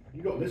work,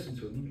 you've got to listen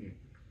to them, haven't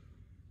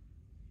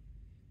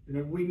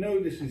you? We know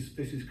this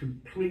is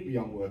completely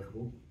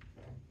unworkable.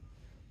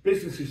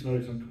 Businesses know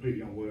it's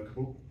completely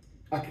unworkable.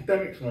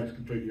 Academics know it's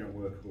completely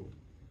unworkable.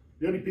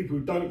 The only people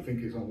who don't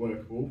think it's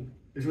unworkable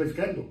is Liz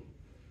Kendall.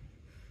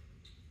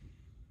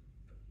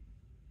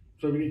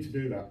 So we need to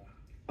do that.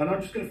 And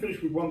I'm just going to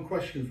finish with one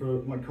question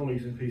for my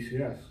colleagues in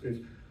PCS. Is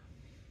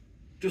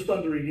just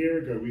under a year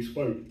ago we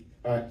spoke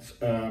at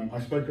I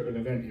spoke at an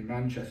event in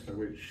Manchester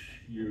which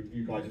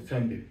you guys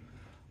attended,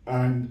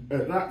 and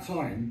at that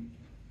time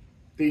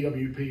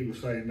DWP was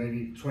saying they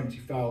needed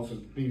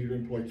to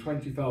employ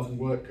 20,000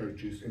 work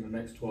coaches in the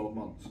next 12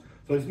 months.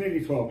 So it's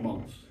nearly 12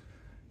 months.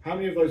 How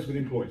many of those have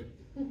been employed?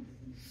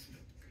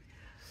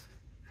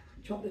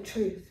 Drop the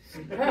truth.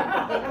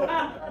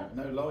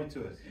 No, lie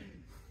to us.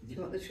 Do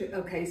you want the truth?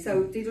 Okay,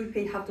 so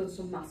DWP have done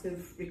some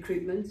massive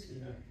recruitment.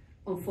 Yeah.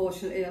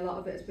 Unfortunately, a lot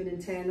of it has been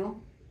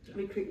internal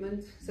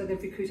recruitment. So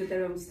they've recruited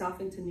their own staff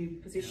into new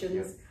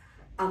positions,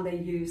 and they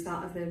use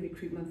that as their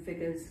recruitment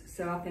figures.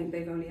 So I think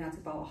they've only had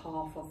about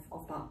half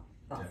of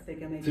that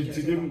figure. Maybe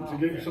to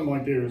give you some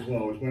idea as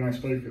well, is when I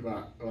spoke at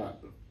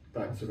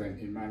that event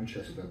in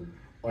Manchester,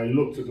 I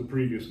looked at the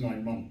previous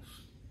 9 months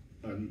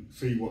and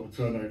see what the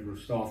turnover of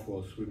staff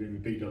was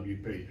within the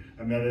DWP,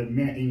 and they had a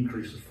net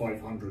increase of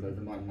 500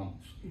 over 9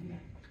 months.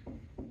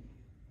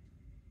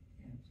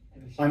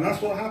 And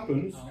that's what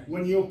happens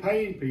when you're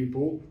paying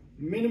people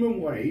minimum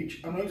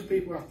wage, and those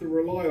people have to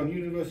rely on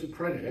universal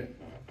credit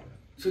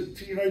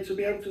to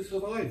be able to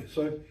survive.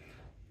 So,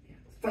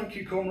 thank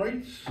you,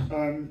 comrades.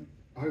 I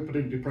hope I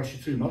didn't depress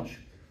you too much.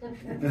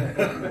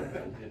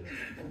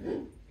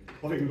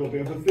 I think we've got a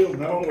bit of a film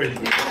now,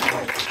 haven't we?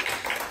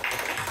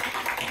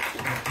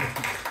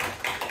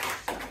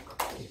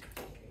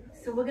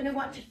 So we're going to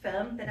watch a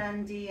film that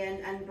Andy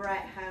and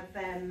Brett have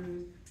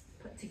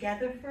put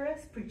together for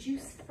us,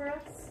 produced for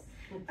us,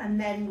 and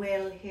then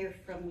we'll hear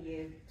from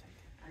you.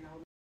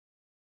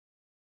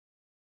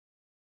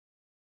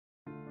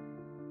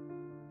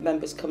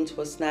 Members come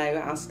to us now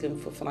asking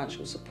for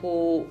financial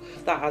support.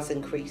 That has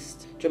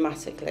increased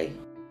dramatically.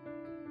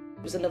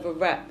 There was another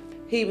rep.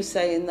 He was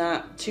saying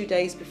that 2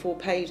 days before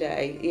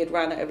payday, he had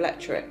ran out of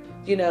electric.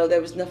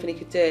 There was nothing he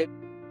could do.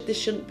 This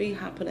shouldn't be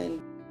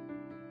happening.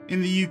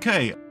 In the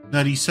UK,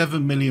 nearly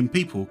 7 million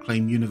people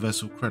claim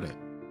universal credit.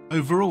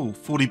 Overall,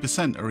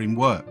 40% are in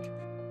work,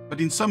 but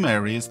in some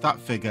areas that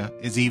figure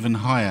is even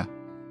higher.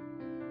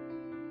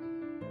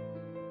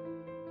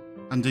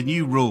 Under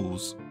new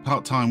rules,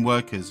 part-time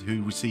workers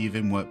who receive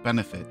in-work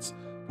benefits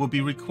will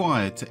be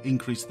required to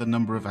increase the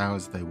number of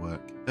hours they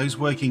work. Those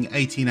working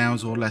 18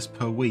 hours or less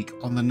per week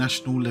on the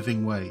national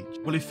living wage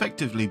will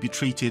effectively be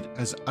treated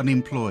as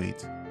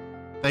unemployed.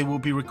 They will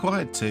be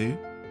required to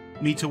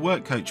meet a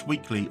work coach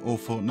weekly or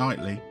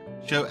fortnightly,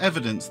 show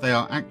evidence they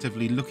are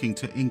actively looking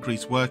to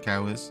increase work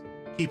hours,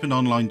 keep an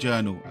online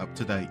journal up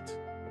to date.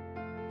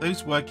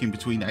 Those working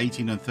between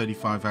 18 and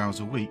 35 hours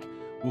a week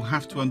will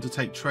have to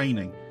undertake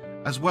training,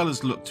 as well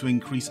as look to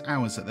increase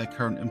hours at their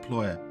current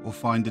employer or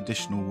find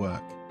additional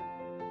work.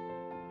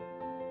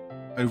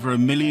 Over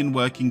 1 million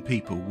working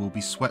people will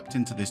be swept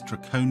into this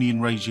draconian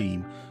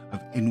regime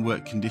of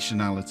in-work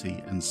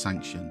conditionality and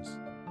sanctions.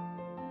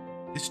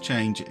 This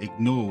change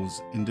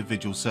ignores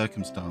individual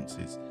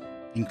circumstances,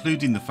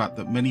 including the fact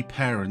that many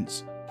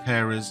parents,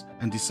 carers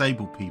and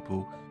disabled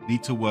people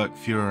need to work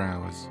fewer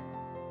hours.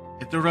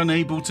 If they're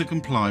unable to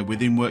comply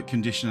with in-work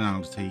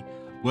conditionality,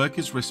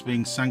 workers risk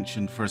being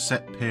sanctioned for a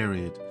set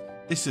period.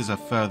 This is a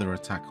further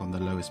attack on the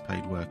lowest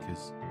paid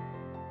workers.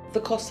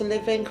 The cost of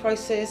living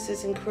crisis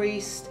has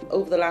increased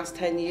over the last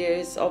 10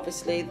 years.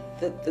 Obviously,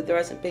 there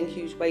hasn't been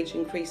huge wage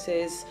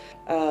increases.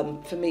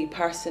 For me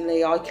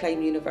personally, I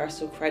claim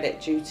universal credit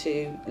due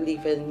to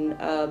leaving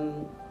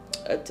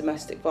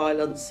domestic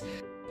violence.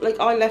 Like,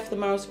 I left the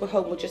marital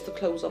home with just the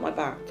clothes on my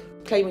back.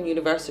 Claiming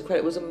universal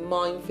credit was a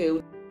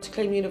minefield. To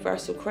claim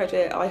universal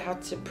credit, I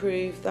had to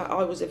prove that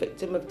I was a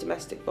victim of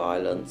domestic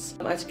violence.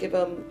 I had to give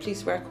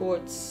police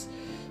records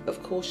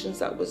of cautions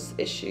that was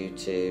issued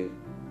to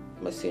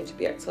my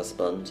soon-to-be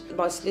ex-husband,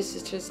 my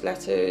solicitor's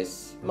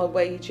letters, my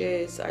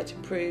wages. I had to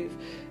prove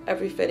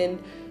everything,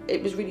 and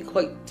it was really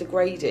quite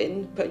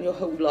degrading putting your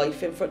whole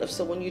life in front of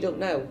someone you don't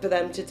know, for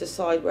them to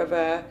decide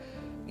whether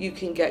you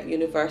can get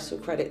universal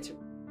credit.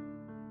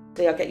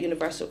 I get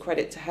universal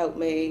credit to help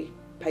me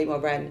pay my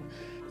rent.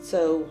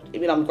 So, I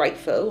mean, I'm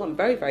grateful, I'm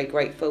very, very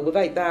grateful.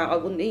 Without that, I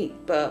wouldn't eat,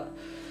 but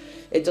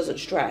it doesn't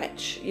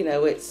stretch. You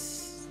know,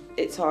 it's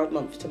hard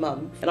month to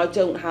month. And I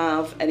don't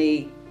have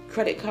any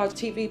credit cards,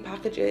 TV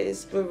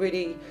packages. We're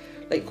really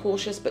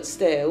cautious, but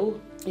still,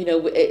 you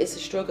know, it is a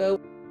struggle.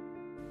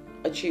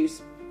 I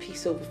choose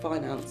peace over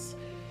finance.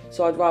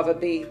 So I'd rather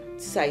be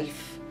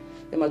safe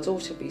and my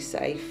daughter be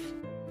safe.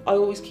 I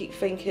always keep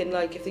thinking,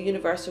 if the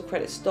universal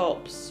credit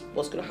stops,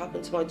 what's going to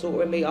happen to my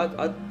daughter and me?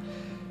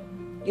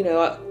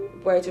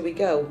 Where do we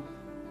go?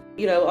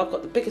 You know, I've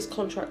got the biggest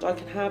contract I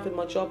can have in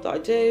my job that I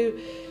do,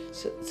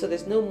 so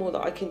there's no more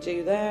that I can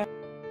do there.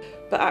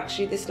 But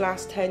actually this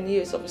last 10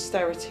 years of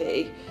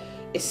austerity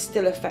is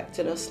still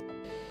affecting us.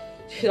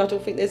 I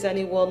don't think there's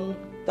anyone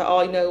that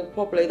I know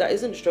probably that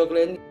isn't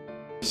struggling.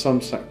 Some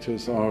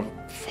sectors are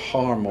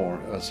far more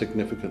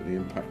significantly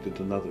impacted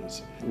than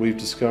others. We've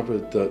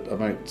discovered that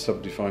about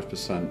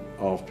 75%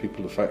 of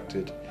people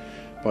affected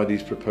by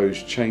these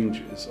proposed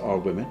changes are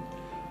women.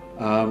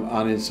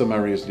 And in some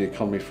areas of the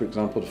economy, for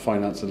example, the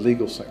finance and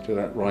legal sector,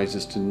 that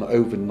rises to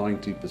over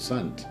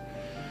 90%.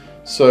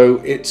 So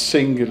it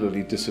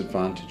singularly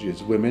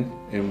disadvantages women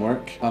in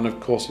work, and of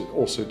course it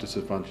also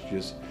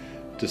disadvantages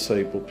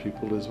disabled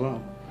people as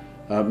well.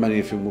 Many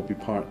of whom will be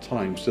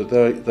part-time, so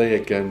they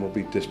again will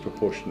be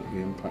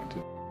disproportionately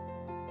impacted.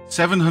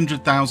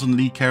 700,000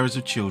 lead carers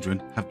of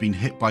children have been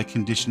hit by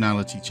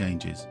conditionality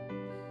changes,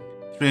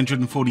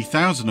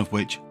 340,000 of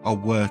which are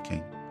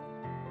working,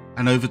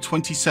 and over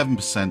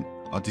 27%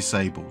 are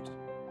disabled.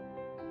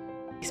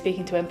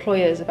 Speaking to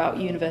employers about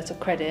universal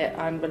credit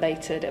and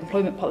related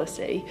employment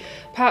policy,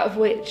 part of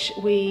which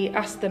we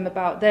asked them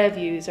about their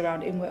views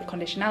around in-work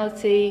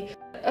conditionality.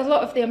 A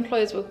lot of the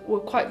employers were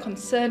quite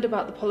concerned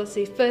about the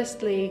policy.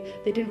 Firstly,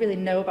 they didn't really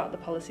know about the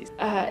policies.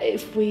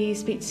 If we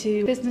speak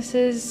to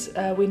businesses,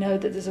 we know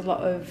that there's a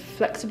lot of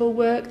flexible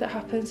work that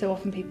happens, so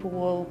often people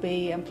will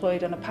be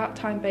employed on a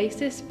part-time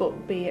basis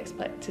but be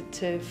expected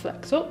to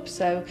flex up.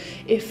 So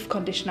if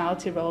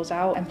conditionality rolls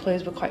out,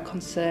 employers were quite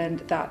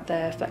concerned that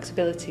their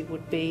flexibility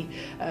would be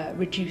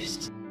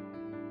reduced.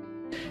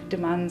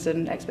 Demands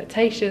and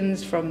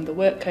expectations from the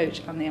work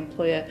coach and the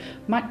employer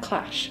might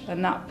clash,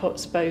 and that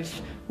puts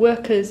both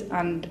workers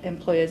and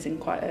employers in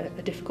quite a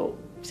difficult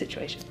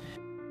situation.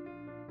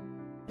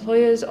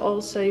 Employers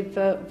also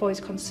voice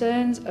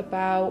concerns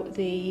about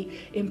the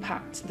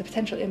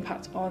potential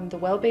impact on the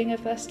well-being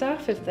of their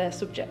staff if they're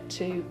subject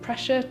to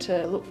pressure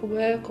to look for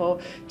work or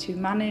to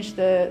manage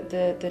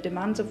the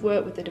demands of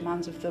work with the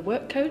demands of the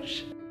work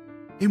coach.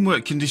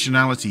 In-work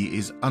conditionality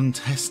is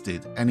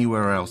untested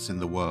anywhere else in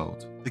the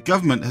world. The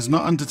government has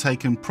not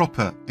undertaken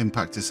proper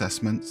impact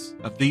assessments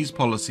of these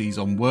policies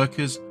on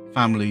workers,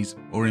 families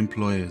or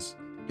employers.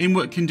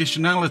 In-work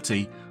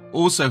conditionality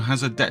also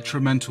has a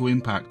detrimental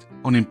impact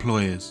on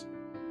employers.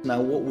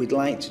 Now what we'd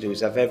like to do is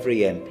have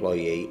every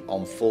employee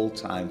on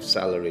full-time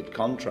salaried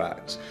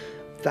contracts.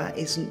 That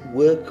isn't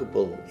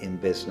workable in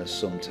business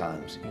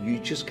sometimes. You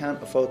just can't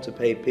afford to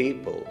pay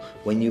people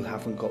when you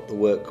haven't got the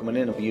work coming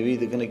in. You're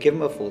either going to give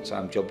them a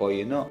full-time job or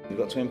you're not. You've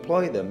got to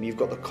employ them, you've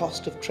got the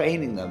cost of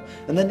training them,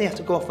 and then they have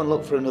to go off and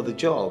look for another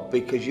job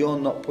because you're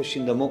not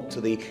pushing them up to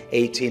the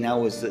 18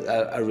 hours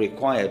that are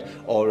required,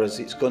 or as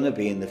it's going to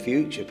be in the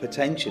future,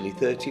 potentially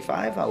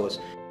 35 hours.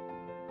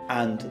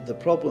 And the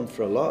problem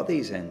for a lot of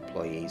these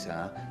employees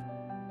are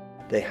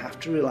they have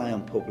to rely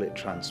on public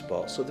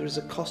transport, so there is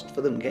a cost for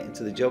them getting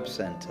to the job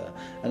centre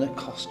and a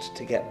cost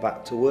to get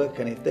back to work.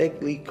 And if they're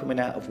coming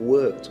out of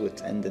work to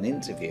attend an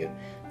interview,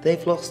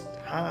 they've lost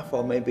half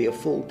or maybe a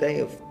full day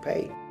of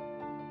pay.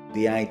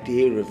 The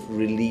idea of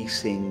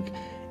releasing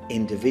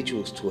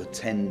individuals to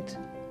attend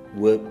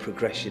work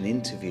progression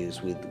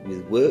interviews with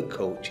work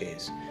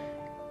coaches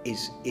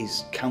is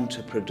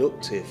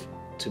counterproductive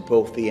to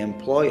both the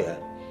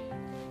employer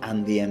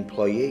and the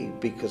employee,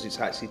 because it's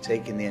actually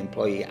taking the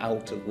employee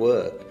out of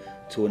work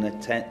to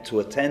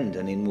attend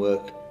an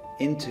in-work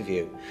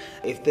interview.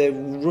 If they're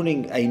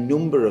running a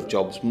number of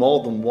jobs,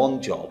 more than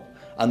one job,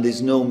 and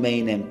there's no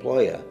main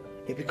employer,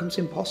 it becomes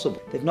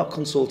impossible. They've not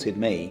consulted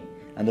me,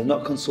 and they've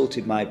not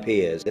consulted my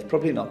peers. They've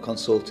probably not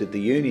consulted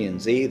the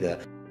unions either.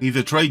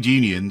 Neither trade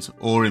unions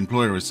or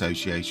employer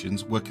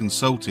associations were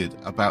consulted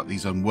about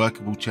these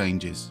unworkable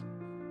changes.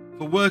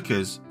 For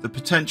workers, the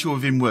potential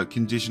of in-work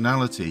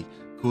conditionality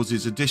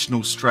causes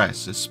additional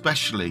stress,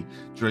 especially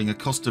during a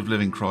cost of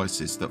living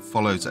crisis that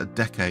follows a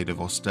decade of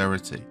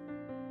austerity.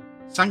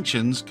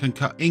 Sanctions can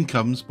cut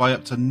incomes by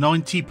up to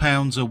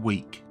 £90 a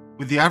week,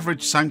 with the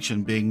average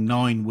sanction being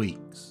 9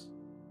 weeks,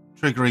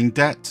 triggering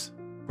debt,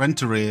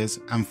 rent arrears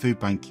and food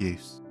bank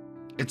use.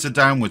 It's a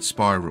downward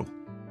spiral.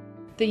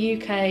 The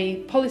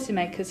UK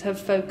policymakers have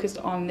focused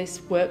on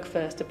this work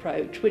first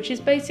approach, which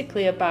is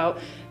basically about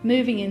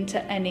moving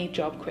into any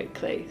job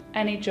quickly.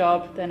 Any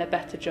job, then a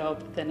better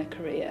job, then a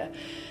career.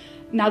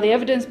 Now the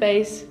evidence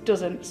base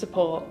doesn't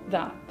support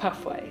that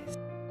pathway.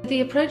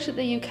 The approach that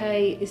the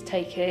UK is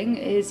taking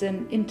is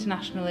an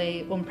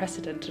internationally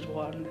unprecedented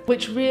one,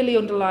 which really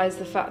underlies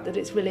the fact that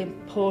it's really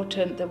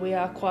important that we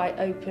are quite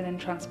open and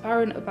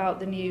transparent about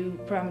the new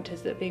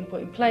parameters that are being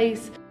put in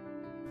place.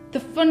 The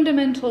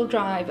fundamental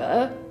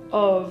driver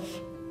of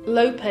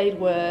low-paid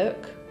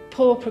work,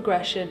 poor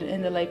progression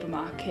in the labour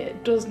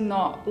market does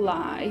not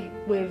lie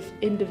with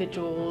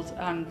individuals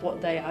and what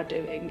they are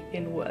doing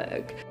in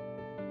work.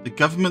 The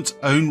government's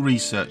own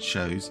research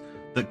shows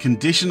that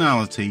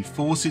conditionality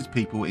forces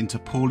people into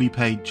poorly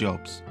paid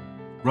jobs,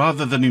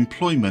 rather than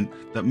employment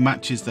that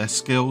matches their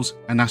skills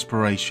and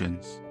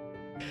aspirations.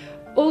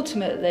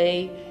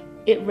 Ultimately,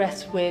 it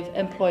rests with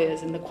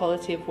employers and the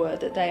quality of work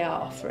that they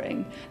are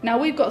offering. Now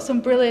we've got some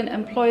brilliant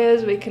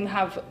employers, we can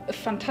have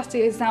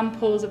fantastic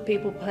examples of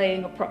people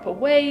paying a proper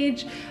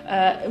wage,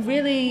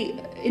 really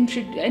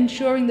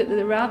ensuring that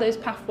there are those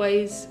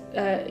pathways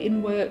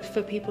in work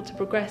for people to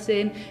progress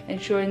in,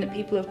 ensuring that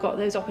people have got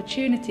those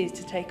opportunities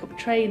to take up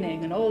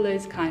training and all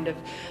those kind of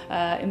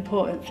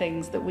important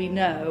things that we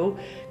know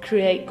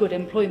create good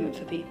employment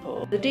for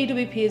people. The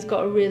DWP has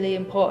got a really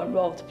important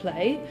role to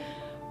play.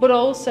 But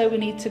also we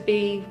need to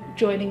be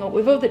joining up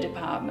with other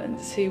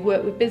departments who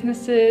work with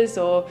businesses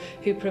or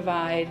who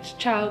provide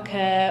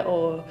childcare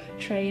or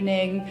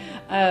training.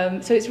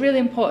 So it's really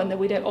important that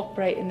we don't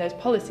operate in those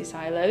policy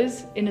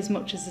silos, in as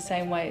much as the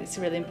same way it's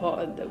really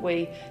important that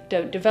we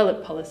don't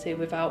develop policy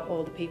without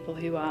all the people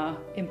who are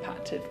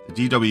impacted.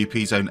 The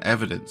DWP's own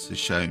evidence has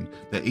shown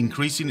that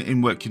increasing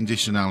in-work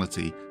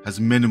conditionality has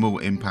minimal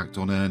impact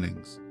on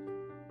earnings.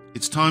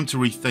 It's time to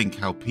rethink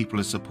how people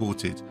are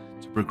supported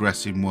to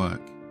progress in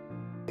work.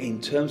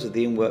 In terms of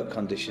the in-work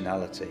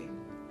conditionality,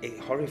 it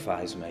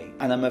horrifies me,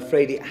 and I'm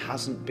afraid it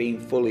hasn't been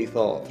fully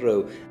thought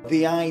through.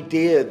 The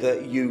idea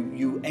that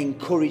you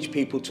encourage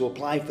people to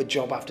apply for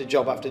job after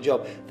job after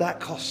job, that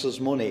costs us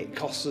money, it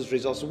costs us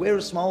resources. We're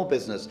a small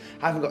business.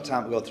 I haven't got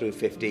time to go through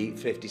 50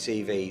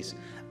 CVs.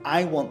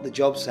 I want the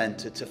job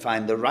centre to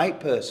find the right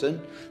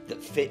person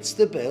that fits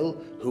the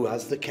bill, who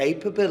has the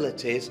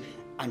capabilities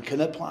and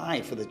can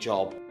apply for the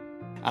job.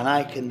 And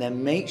I can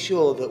then make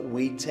sure that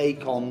we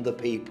take on the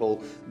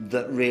people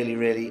that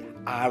really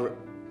are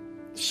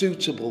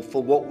suitable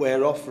for what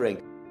we're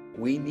offering.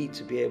 We need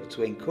to be able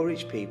to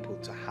encourage people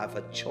to have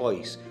a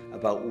choice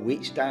about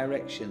which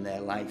direction their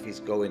life is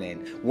going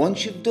in.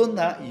 Once you've done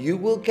that, you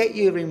will get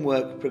your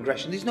in-work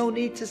progression. There's no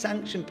need to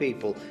sanction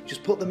people.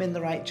 Just put them in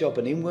the right job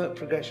and in-work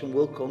progression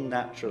will come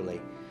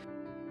naturally.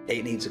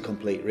 It needs a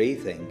complete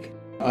rethink.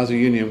 As a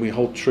union, we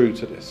hold true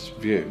to this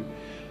view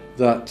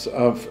that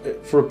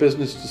for a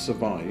business to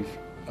survive,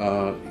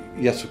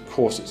 yes, of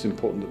course it's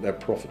important that they're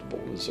profitable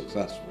and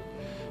successful,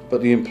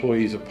 but the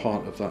employees are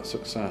part of that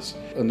success.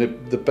 And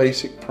the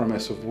basic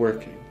premise of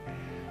working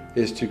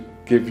is to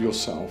give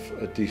yourself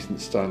a decent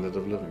standard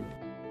of living.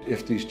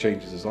 If these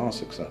changes are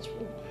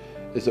successful,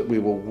 is that we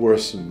will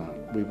worsen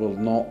that. We will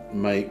not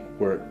make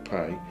work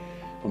pay,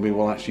 and we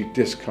will actually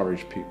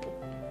discourage people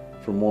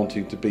from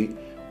wanting to be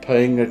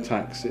paying their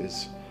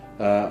taxes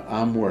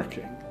and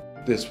working.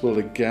 This will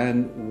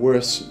again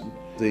worsen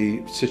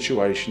the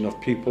situation of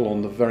people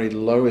on the very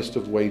lowest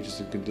of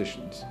wages and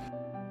conditions.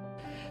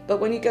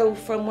 But when you go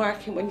from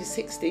working when you're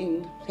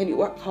 16 and you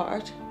work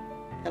hard,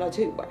 and I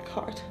do work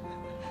hard,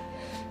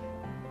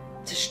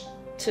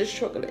 to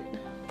struggling,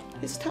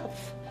 it's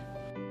tough.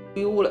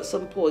 We all at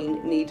some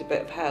point need a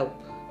bit of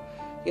help,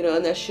 you know,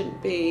 and there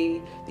shouldn't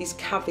be these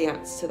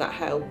caveats to that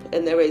help,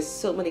 and there is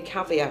so many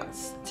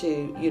caveats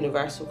to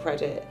universal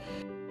credit.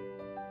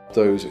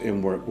 Those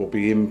in work will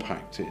be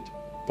impacted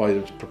by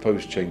the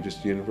proposed changes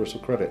to universal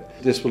credit.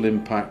 This will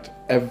impact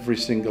every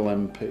single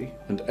MP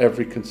and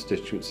every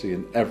constituency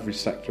in every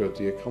sector of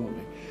the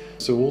economy.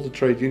 So all the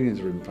trade unions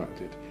are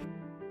impacted.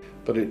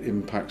 but it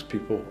impacts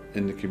people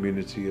in the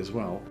community as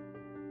well.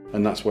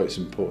 And that's why it's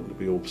important that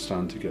we all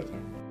stand together.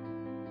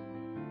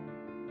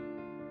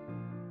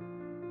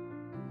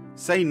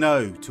 Say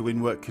no to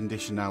in-work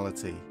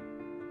conditionality.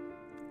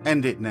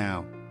 End it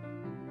now.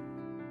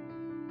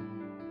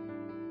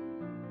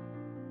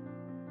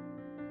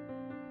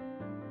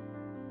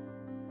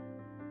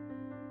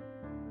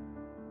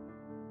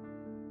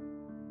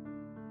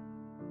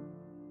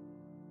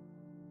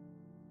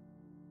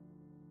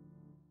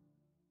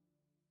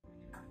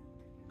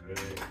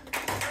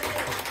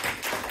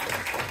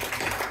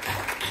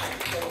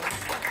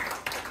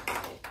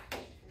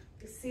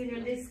 The sooner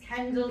this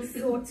candle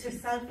sorts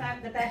herself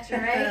out, the better,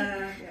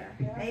 eh?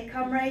 Hey,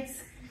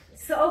 comrades.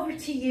 So over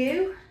to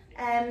you.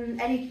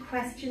 Any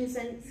questions?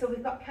 And so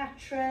we've got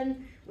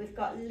Catherine, we've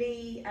got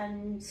Lee,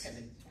 and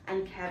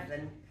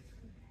Kevin.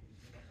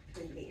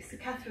 So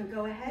Catherine,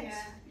 go ahead.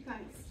 Yeah,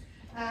 thanks.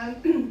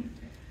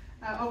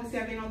 Obviously,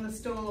 I've been on the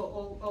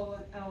stall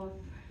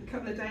a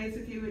couple of days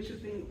with you, which has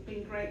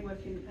been great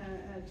working,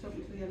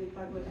 talking to the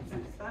Unemployed Working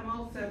Centres. But I'm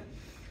also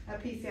a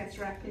PCS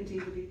rep in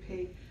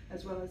DWP,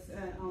 as well as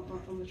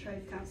on the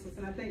trade councils.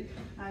 And I think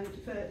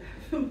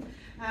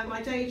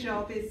my day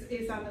job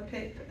is I'm a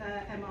PIP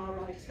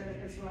MR writer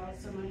as well,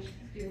 so I'm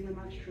doing the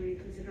mandatory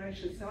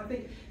consideration. So I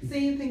think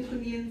seeing things from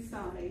the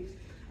inside,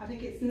 I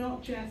think it's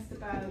not just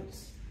about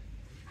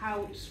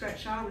how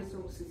stretched our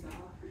resources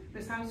are, but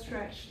it's how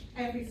stretched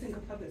every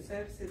single public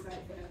service is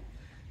out there.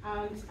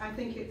 And I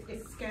think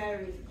it's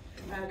scary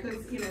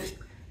because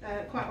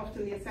quite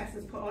often the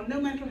assessors put on no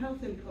mental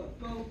health input.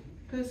 Well,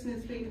 the person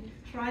has been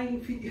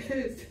trying for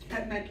years to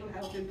get mental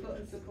health input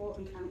and support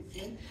and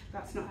counselling.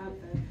 That's not out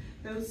there.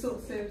 Those sort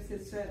of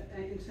services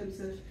in terms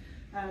of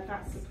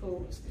that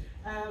support.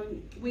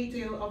 We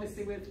deal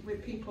obviously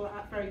with people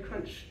at very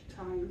crunch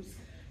times.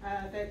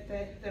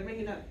 They're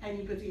ringing up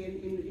anybody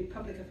in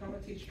public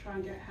authority to try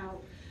and get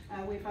help.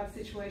 We've had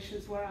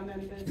situations where our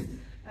members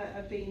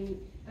have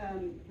been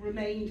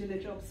remained in a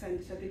job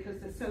centre because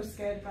they're so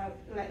scared about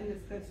letting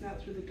this person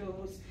out through the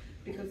doors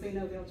because they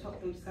know they'll top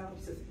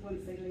themselves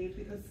once they leave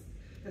because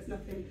there's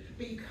nothing.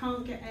 But you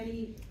can't get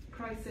any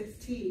crisis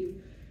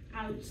team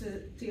out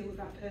to deal with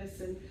that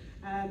person.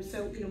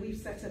 So we've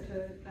set up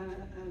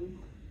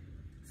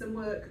some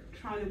work,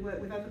 trying to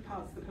work with other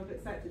parts of the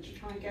public sector to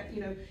try and get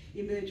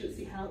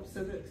emergency help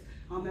so that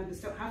our members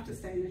don't have to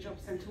stay in the job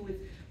centre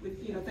with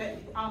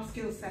our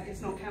skill set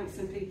is not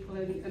counselling people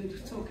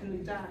and talking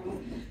them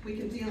down. We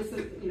can deal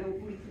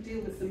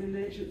with some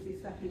emergency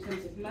stuff in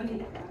terms of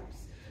money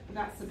perhaps, but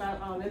that's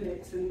about our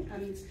limits. And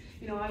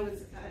I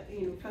was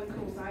phone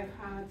calls I've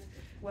had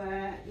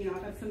where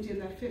I've had somebody in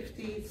their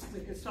 50s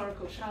with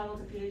historical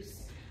child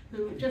abuse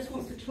who just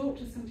wants to talk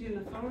to somebody in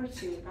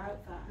authority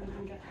about that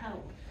and get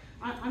help.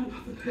 I'm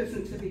not the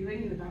person to be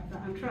ringing about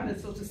that. I'm trying to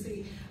sort of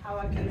see how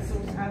I can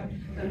sort out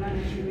the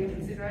mandatory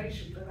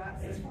reconsideration, but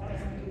that's as far as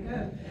I can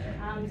go.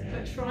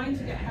 But trying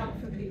to get help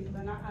for people,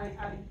 and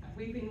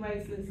we've been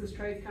raising this as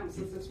trade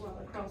councils as well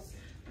across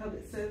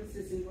public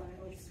services in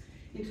Wales,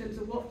 in terms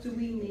of what do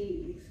we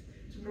need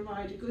to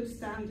provide a good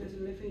standard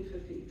of living for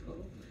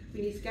people. We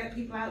need to get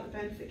people out of the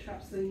benefit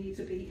traps, so they need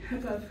to be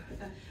above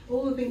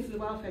all the things in the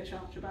welfare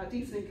charter about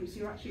decent income, so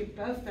you're actually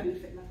above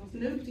benefit levels.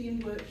 Nobody in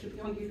work should be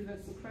on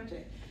universal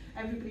credit.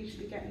 Everybody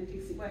should be getting a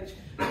decent wage.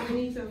 But they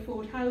need to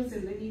afford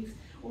housing, they need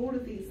all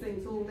of these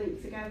things all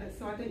linked together.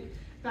 So I think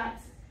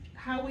that's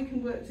how we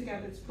can work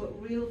together to put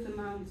real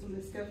demands on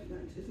this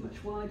government is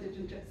much wider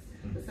than just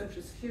the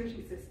social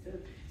security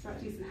system. It's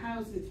about decent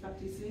housing, it's about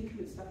decent income,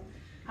 it's about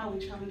how we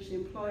challenge the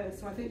employer.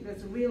 So I think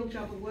there's a real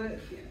job of work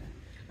here,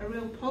 a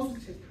real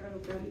positive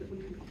programme that we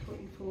can be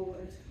putting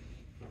forward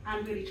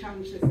and really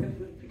challenge this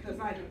government, because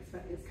I don't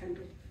expect Liz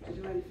Kendall to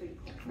do anything,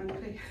 quite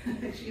frankly.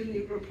 She isn't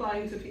even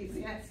replying to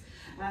PCS,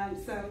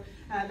 so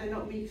they're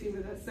not meeting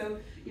with us. So,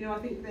 I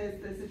think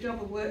there's a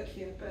job of work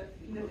here, but,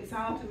 it's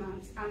our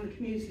demands and the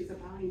communities are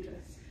behind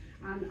us.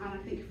 And I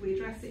think if we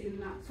address it in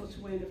that sort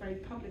of way, in a very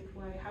public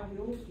way, how we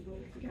all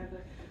work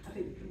together, I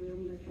think we can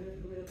really make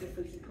a real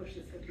difference and push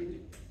this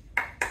government.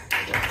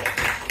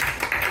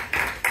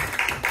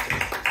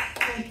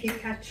 Thank you,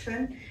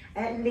 Catherine.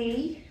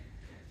 Lee?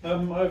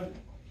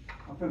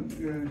 I think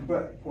you're in a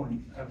great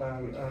point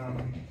about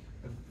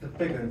the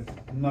figures,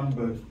 the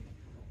numbers,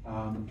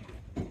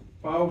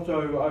 but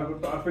also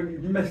I think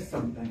you've missed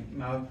something.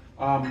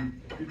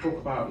 You talk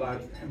about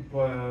like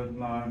employer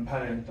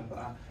pay and stuff like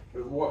that,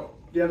 but what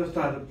the other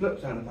side, the flip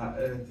side of that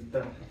is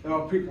that there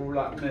are people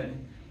like me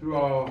who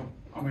are,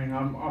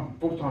 I'm a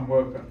full-time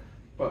worker,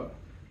 but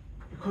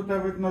because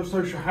there is no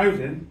social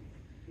housing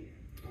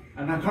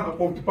and I can't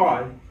afford to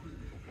buy,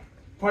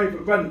 private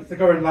rents are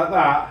going like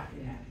that.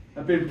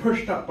 Are being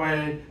pushed up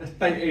by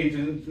estate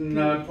agents and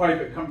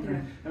private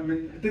companies.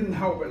 It didn't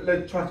help it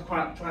led to trust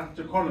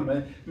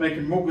economy,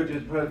 making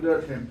mortgages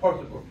virtually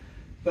impossible.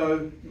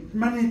 So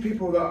many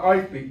people that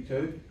I speak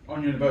to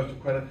on universal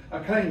credit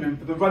are claiming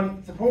for the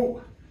rent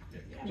support,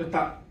 just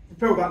to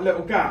fill that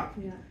little gap,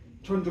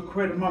 200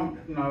 quid a month,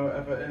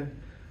 whatever it is.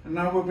 And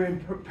now we're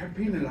being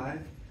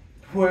penalised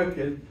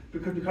working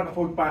because we can't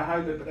afford to buy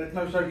houses, but there's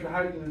no social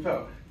housing as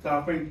well. So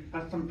I think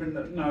that's something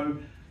that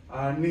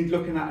needs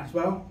looking at as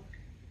well.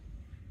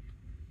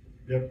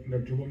 Yep, no,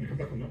 do you want me to come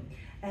back on that?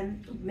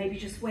 Maybe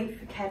just wait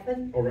for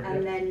Kevin, right,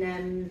 and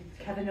then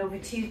Kevin, over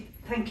to you.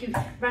 Thank you.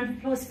 Round of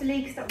applause for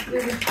Lee, 'cause that was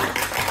really.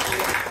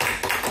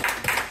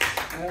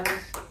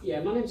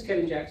 Yeah, my name's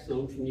Kevin Jackson.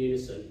 I'm from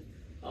Unison.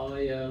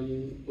 I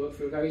work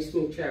for a very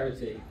small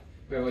charity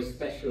where I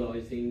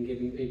specialise in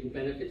giving people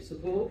benefit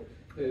support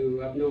who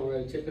have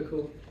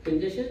neurotypical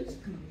conditions,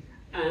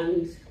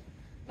 and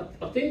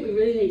I think we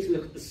really need to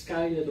look at the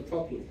scale of the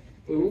problem.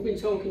 We've all been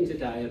talking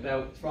today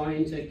about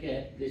trying to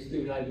get this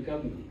new Labour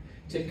government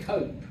to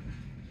cope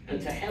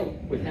and to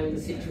help with how the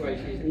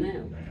situation is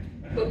now.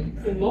 But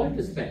from my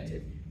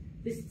perspective,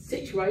 this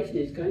situation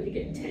is going to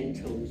get 10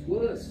 times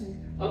worse.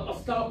 I'll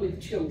start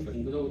with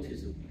children with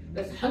autism.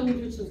 There's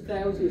hundreds of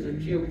thousands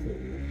of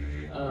children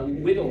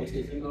with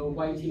autism who are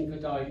waiting for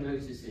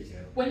diagnoses.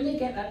 When they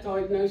get that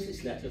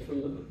diagnosis letter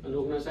from an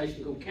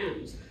organisation called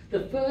CAMS,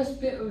 the first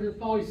bit of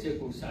advice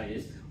it will say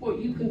is, well,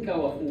 you can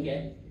go off and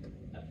get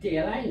a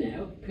DLA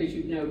now because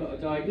you've now got a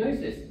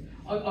diagnosis.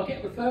 I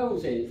get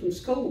referrals in from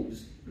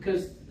schools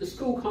because the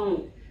school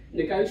can't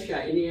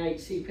negotiate an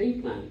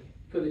EHCP plan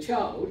for the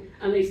child,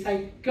 and they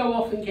say, go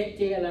off and get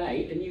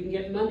DLA and you can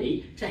get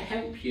money to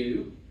help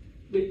you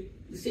with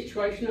the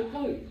situation at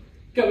home.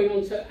 Going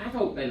on to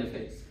adult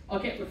benefits, I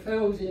get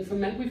referrals in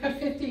from, we've had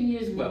 15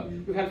 years, well,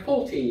 we've had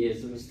 14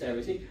 years of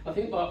austerity. I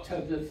think by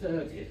October the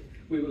 30th,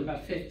 we will have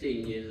had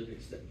 15 years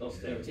of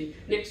austerity.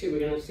 Next year, we're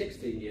going to have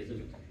 16 years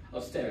of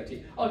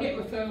austerity. I get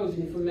referrals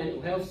in from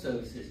mental health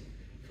services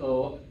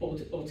for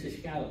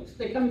autistic adults.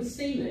 They come and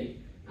see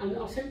me, and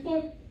I said,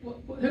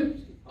 who?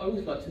 I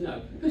always like to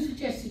know, who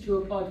suggested you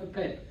apply for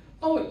PIP?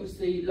 Oh, it was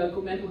the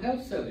local mental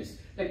health service.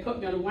 They put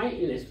me on a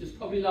waiting list, which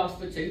probably lasts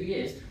for 2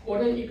 years. Why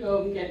don't you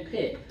go and get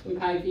PIP and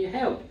pay for your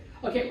help?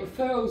 I get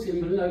referrals in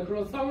from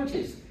local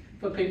authorities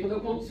for people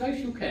that want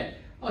social care.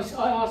 I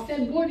asked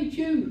them, why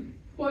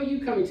are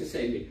you coming to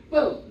see me?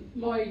 Well,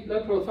 my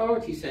local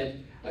authority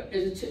said,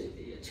 there's a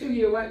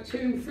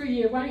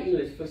 3-year waiting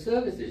list for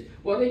services.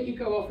 Why don't you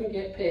go off and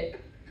get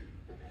PIP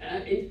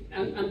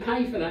and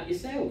pay for that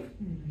yourself?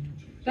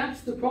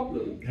 That's the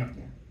problem. Yeah.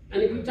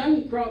 And if we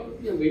don't,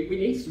 we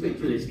need to speak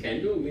to Liz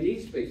Kendall, and we need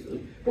to speak to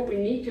them, but we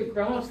need to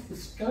grasp the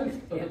scope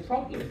of the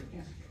problem.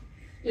 Yeah.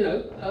 You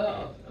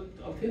know,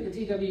 I think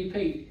the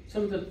DWP,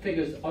 some of the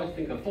figures I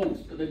think are false,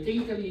 but the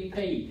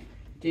DWP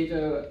did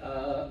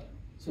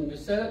some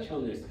research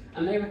on this,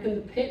 and they reckon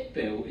the PIP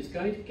bill is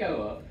going to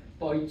go up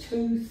by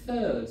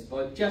 2/3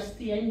 by just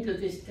the end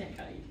of this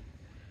decade.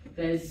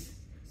 There's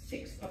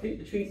I think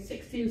between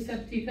 60 and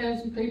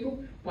 70,000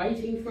 people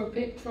waiting for a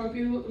PIP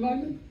tribunal at the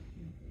moment.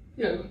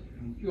 You know,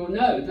 you'll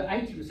know that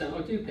 80%,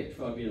 I do PIP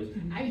tribunals,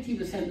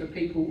 80% of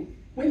people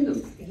win them.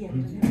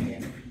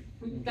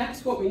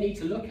 That's what we need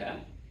to look at.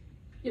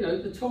 You know,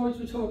 the Tories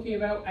were talking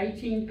about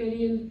 £18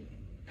 billion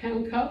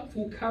cut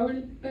from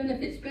current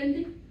benefit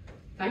spending.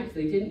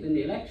 Thankfully, they didn't win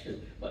the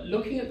election. But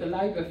looking at the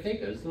Labour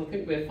figures, and I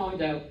think we'll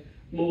find out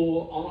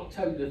more on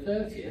October the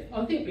 30th,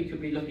 I think we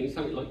could be looking at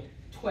something like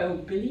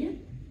 12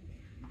 billion.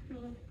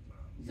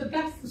 So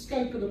that's the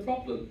scope of the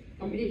problem,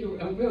 and we need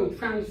a real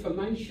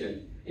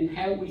transformation in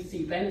how we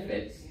see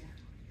benefits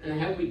and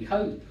how we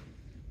cope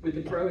with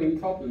the growing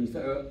problems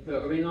that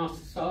are in our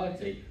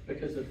society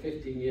because of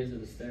 15 years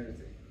of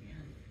austerity.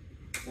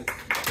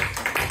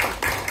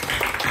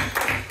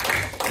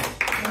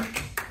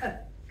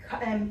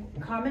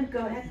 Carmen,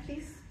 go ahead,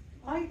 please.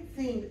 I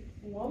think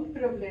one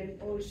problem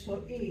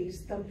also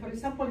is that, for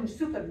example, in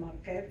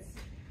supermarkets,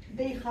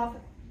 they have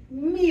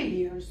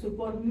millions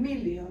upon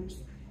millions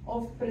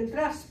of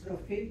pre-trust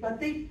profit, but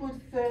they put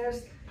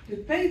first to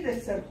pay the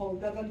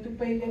shareholder than to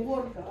pay the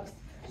workers.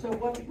 So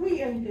what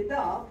we ended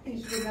up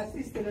is with a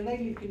system, and I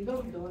live in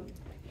London,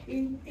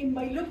 in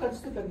my local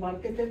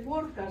supermarket, the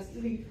workers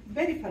live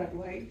very far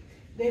away.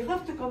 They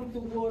have to come to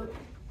work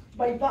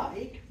by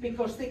bike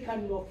because they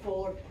cannot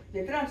afford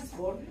the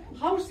transport.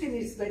 Housing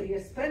is very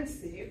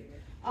expensive,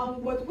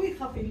 and what we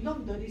have in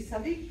London is a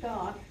big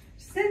car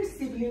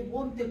sensibly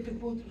wanted to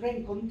put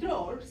rent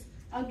controls,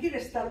 and Keir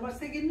Starmer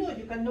saying, no,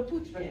 you cannot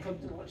put rent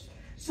controls.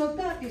 So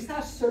that is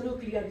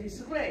absolutely a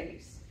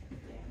disgrace,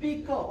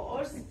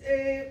 because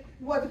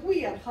what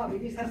we are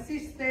having is a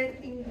system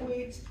in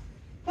which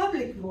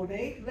public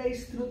money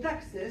raised through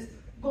taxes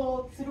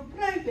go through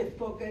private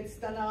pockets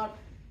that are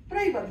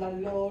private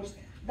landlords,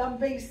 that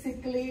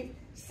basically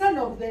some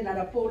of them are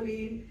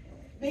appalling.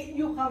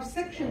 You have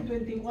Section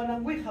 21,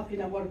 and we have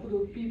in our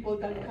group people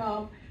that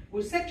come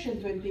with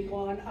Section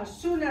 21, as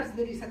soon as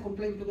there is a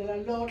complaint to the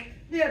landlord,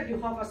 there you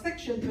have a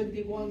Section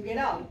 21, get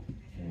out.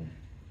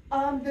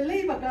 And the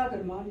Labour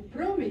government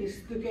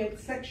promised to get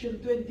Section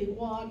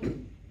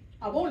 21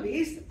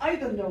 abolished, I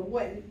don't know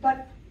when,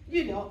 but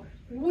you know,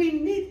 we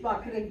need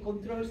back rent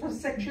controls on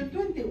Section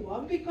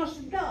 21,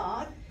 because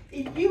that,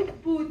 if you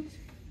put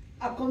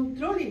a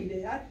control in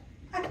there,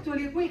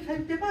 actually will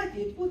help the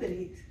budget, wouldn't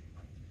it?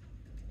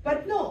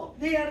 But no,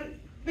 they are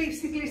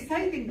basically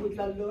siding with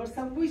landlords,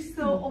 and we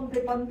saw on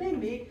the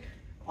pandemic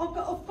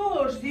Of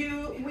course,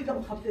 we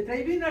don't have the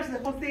tribunals, the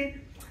whole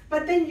thing,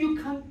 but then you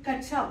can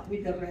catch up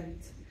with the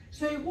rent.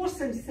 So it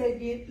wasn't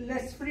saying,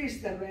 let's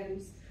freeze the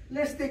rents,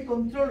 let's take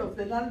control of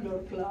the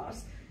landlord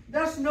class.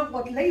 That's not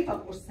what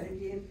Labour was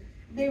saying.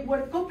 They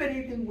were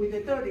cooperating with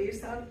the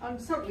Tories, and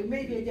certainly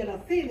maybe again a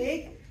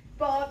cynic,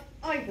 but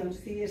I don't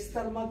see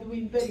Starmer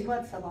doing very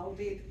much about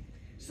it.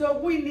 So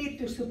we need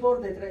to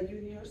support the trade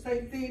unions.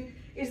 I think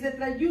it's the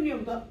trade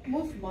union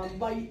movement,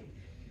 by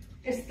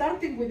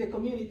starting with the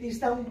communities,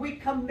 that we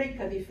can make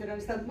a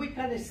difference, that we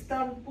can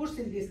start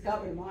pushing this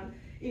government.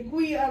 If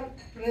we are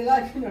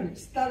relying on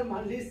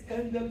Starmer, this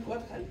kind of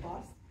what help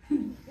us.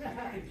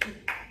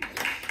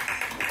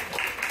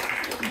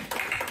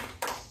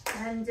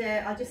 And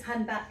I'll just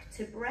hand back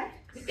to Brett.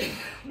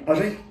 I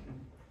think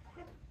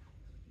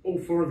all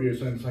four of you are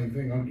saying the same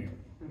thing, aren't you?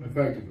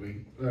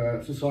 Effectively,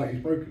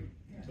 society's broken.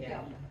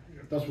 Yeah.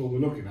 That's what we're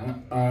looking at.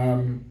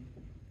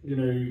 You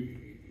know,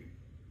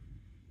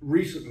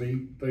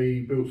 recently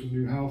they built some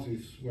new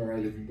houses where I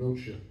live in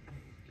Wiltshire,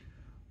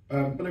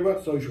 but they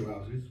weren't social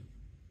houses.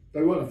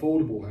 They weren't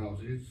affordable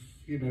houses.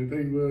 You know,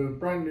 they were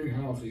brand new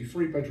houses,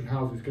 3-bedroom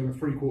houses going at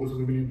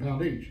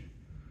 £750,000 each.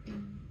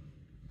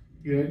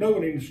 You know, no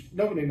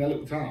one in their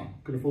little town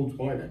could afford to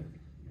buy them.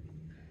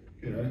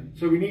 You know,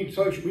 so we need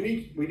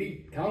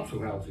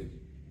council housing,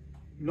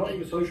 not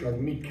even social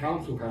housing. We need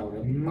council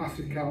housing, a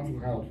massive council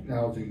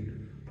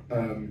housing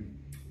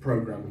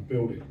program of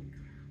building.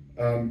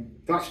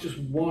 That's just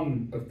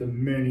one of the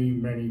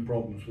many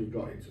problems we've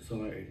got in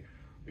society.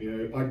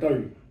 You know,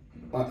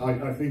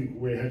 I think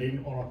we're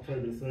heading on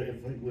October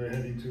 30th. I think we're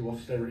heading to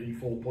austerity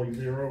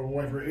 4.0 or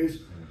whatever it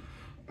is.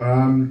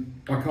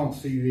 I can't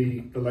see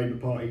the Labour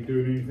Party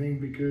doing anything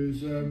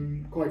because,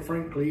 quite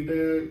frankly,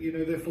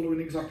 they're following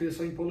exactly the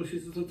same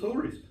policies as the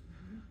Tories.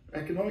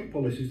 Economic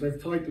policies.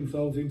 They've tied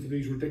themselves into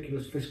these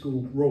ridiculous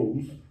fiscal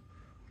rules,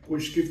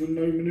 which give them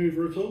no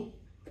manoeuvre at all.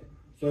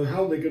 So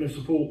how they're going to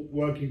support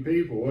working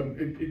people?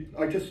 And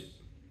I just,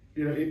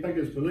 you know, it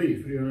beggars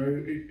belief. You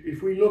know,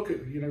 if we look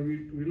at, you know,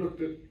 we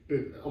looked at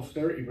the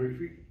austerity, but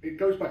it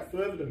goes back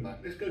further than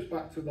that. This goes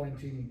back to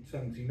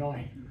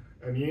 1979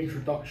 and the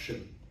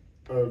introduction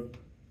of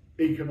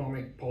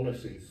economic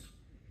policies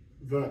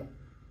that,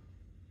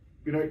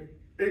 you know,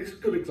 it's a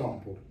good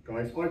example,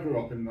 guys. I grew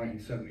up in the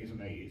 1970s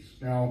and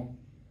 80s. Now,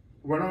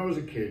 when I was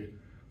a kid,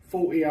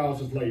 40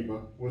 hours of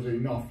labour was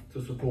enough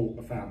to support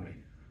a family.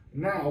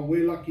 Now,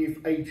 we're lucky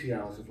if 80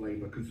 hours of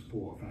labour can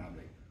support a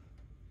family.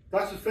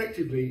 That's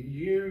effectively,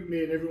 you,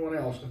 me and everyone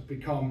else have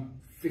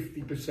become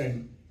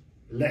 50%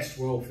 less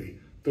wealthy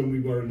than we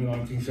were in the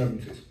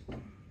 1970s.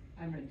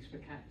 And rents were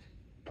capped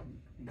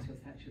until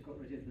Thatcher got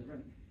rid of the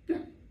rent. Yeah,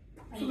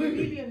 absolutely. And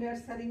the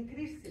billionaires are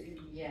increasing.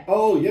 Yeah.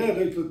 Oh yeah,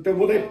 they've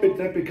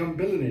become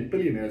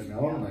billionaires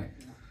now, aren't they?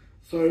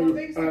 So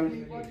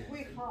basically what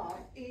we have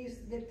is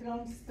the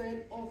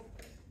transfer of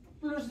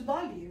plus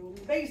value.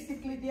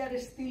 Basically they are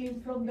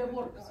stealing from the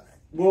workers.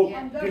 Well,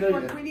 and that's you know,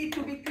 what we need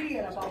to be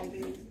clear about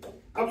it.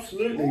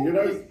 Absolutely, All you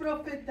know. this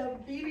profit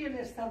that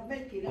billionaires are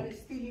making are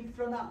stealing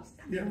from us.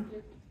 Yeah.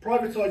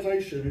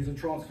 Privatisation is a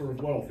transfer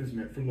of wealth, isn't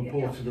it, from the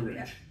poor to the rich?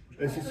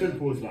 Yeah. It's as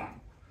simple as that.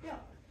 Yeah.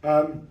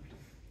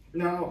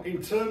 Now,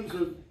 in terms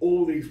of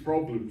all these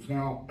problems,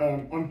 now,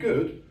 I'm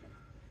good,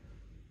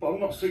 but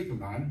I'm not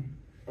Superman,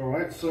 all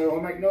right? So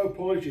I make no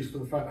apologies for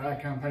the fact that our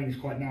campaign is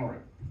quite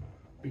narrow,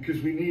 because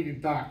we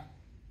needed that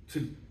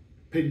to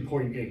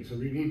pinpoint in, so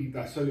we needed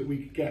that so that we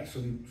could get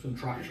some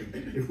traction.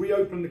 If we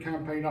open the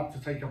campaign up to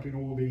take up in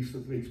all these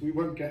things, we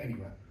won't get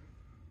anywhere.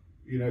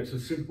 You know, it's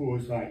as simple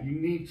as that. You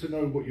need to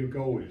know what your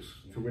goal is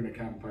to win a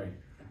campaign.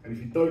 And if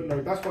you don't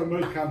know, that's why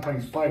most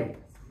campaigns fail.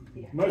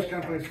 Most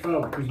campaigns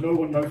fail because no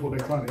one knows what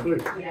they're trying to do.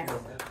 Yes.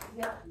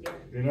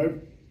 You know,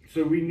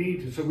 so we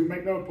need to, so we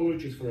make no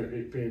apologies for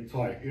it being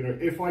tight. You know,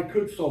 if I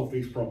could solve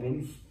these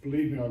problems,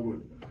 believe me, I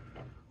would.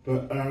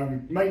 But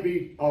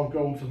maybe I'll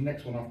go on to the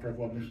next one after I've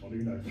won this one,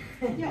 who knows?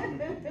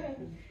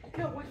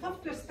 No, we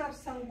have to start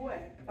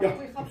somewhere, but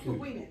we have to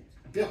win it.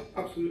 Yeah,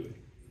 absolutely.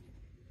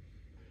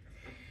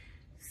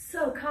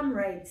 So,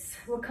 comrades,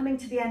 we're coming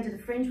to the end of the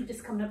Fringe. We're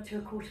just coming up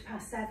to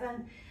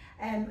 7:15.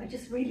 I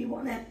just really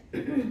want to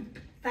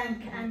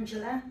thank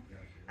Angela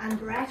and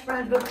Brett.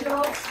 Round of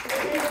applause.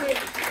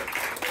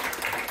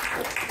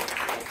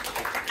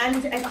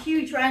 And a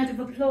huge round of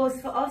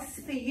applause for us,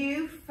 for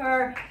you,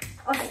 for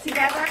us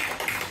together.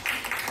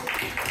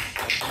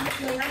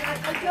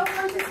 I don't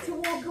want us to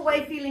walk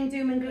away feeling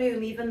doom and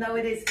gloom, even though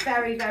it is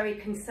very, very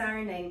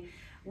concerning.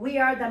 We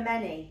are the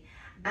many.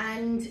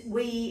 And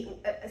we,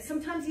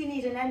 sometimes you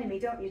need an enemy,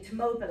 don't you, to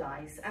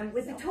mobilise. And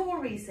with the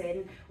Tories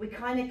in, we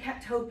kind of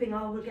kept hoping,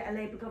 oh, we'll get a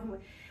Labour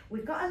government.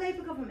 We've got a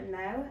Labour government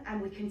now, and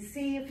we can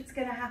see if it's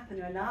going to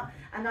happen or not.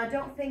 And I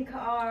don't think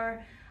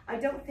our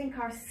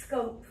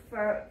scope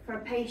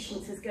for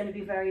patience is going to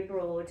be very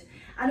broad.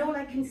 And all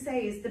I can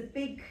say is the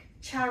big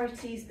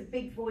charities, the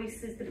big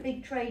voices, the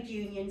big trade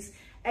unions,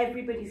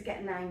 everybody's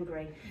getting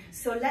angry.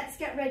 So let's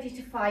get ready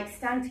to fight,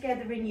 stand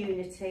together in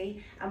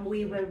unity, and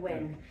we will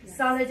win.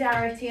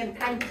 Solidarity, and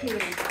thank you.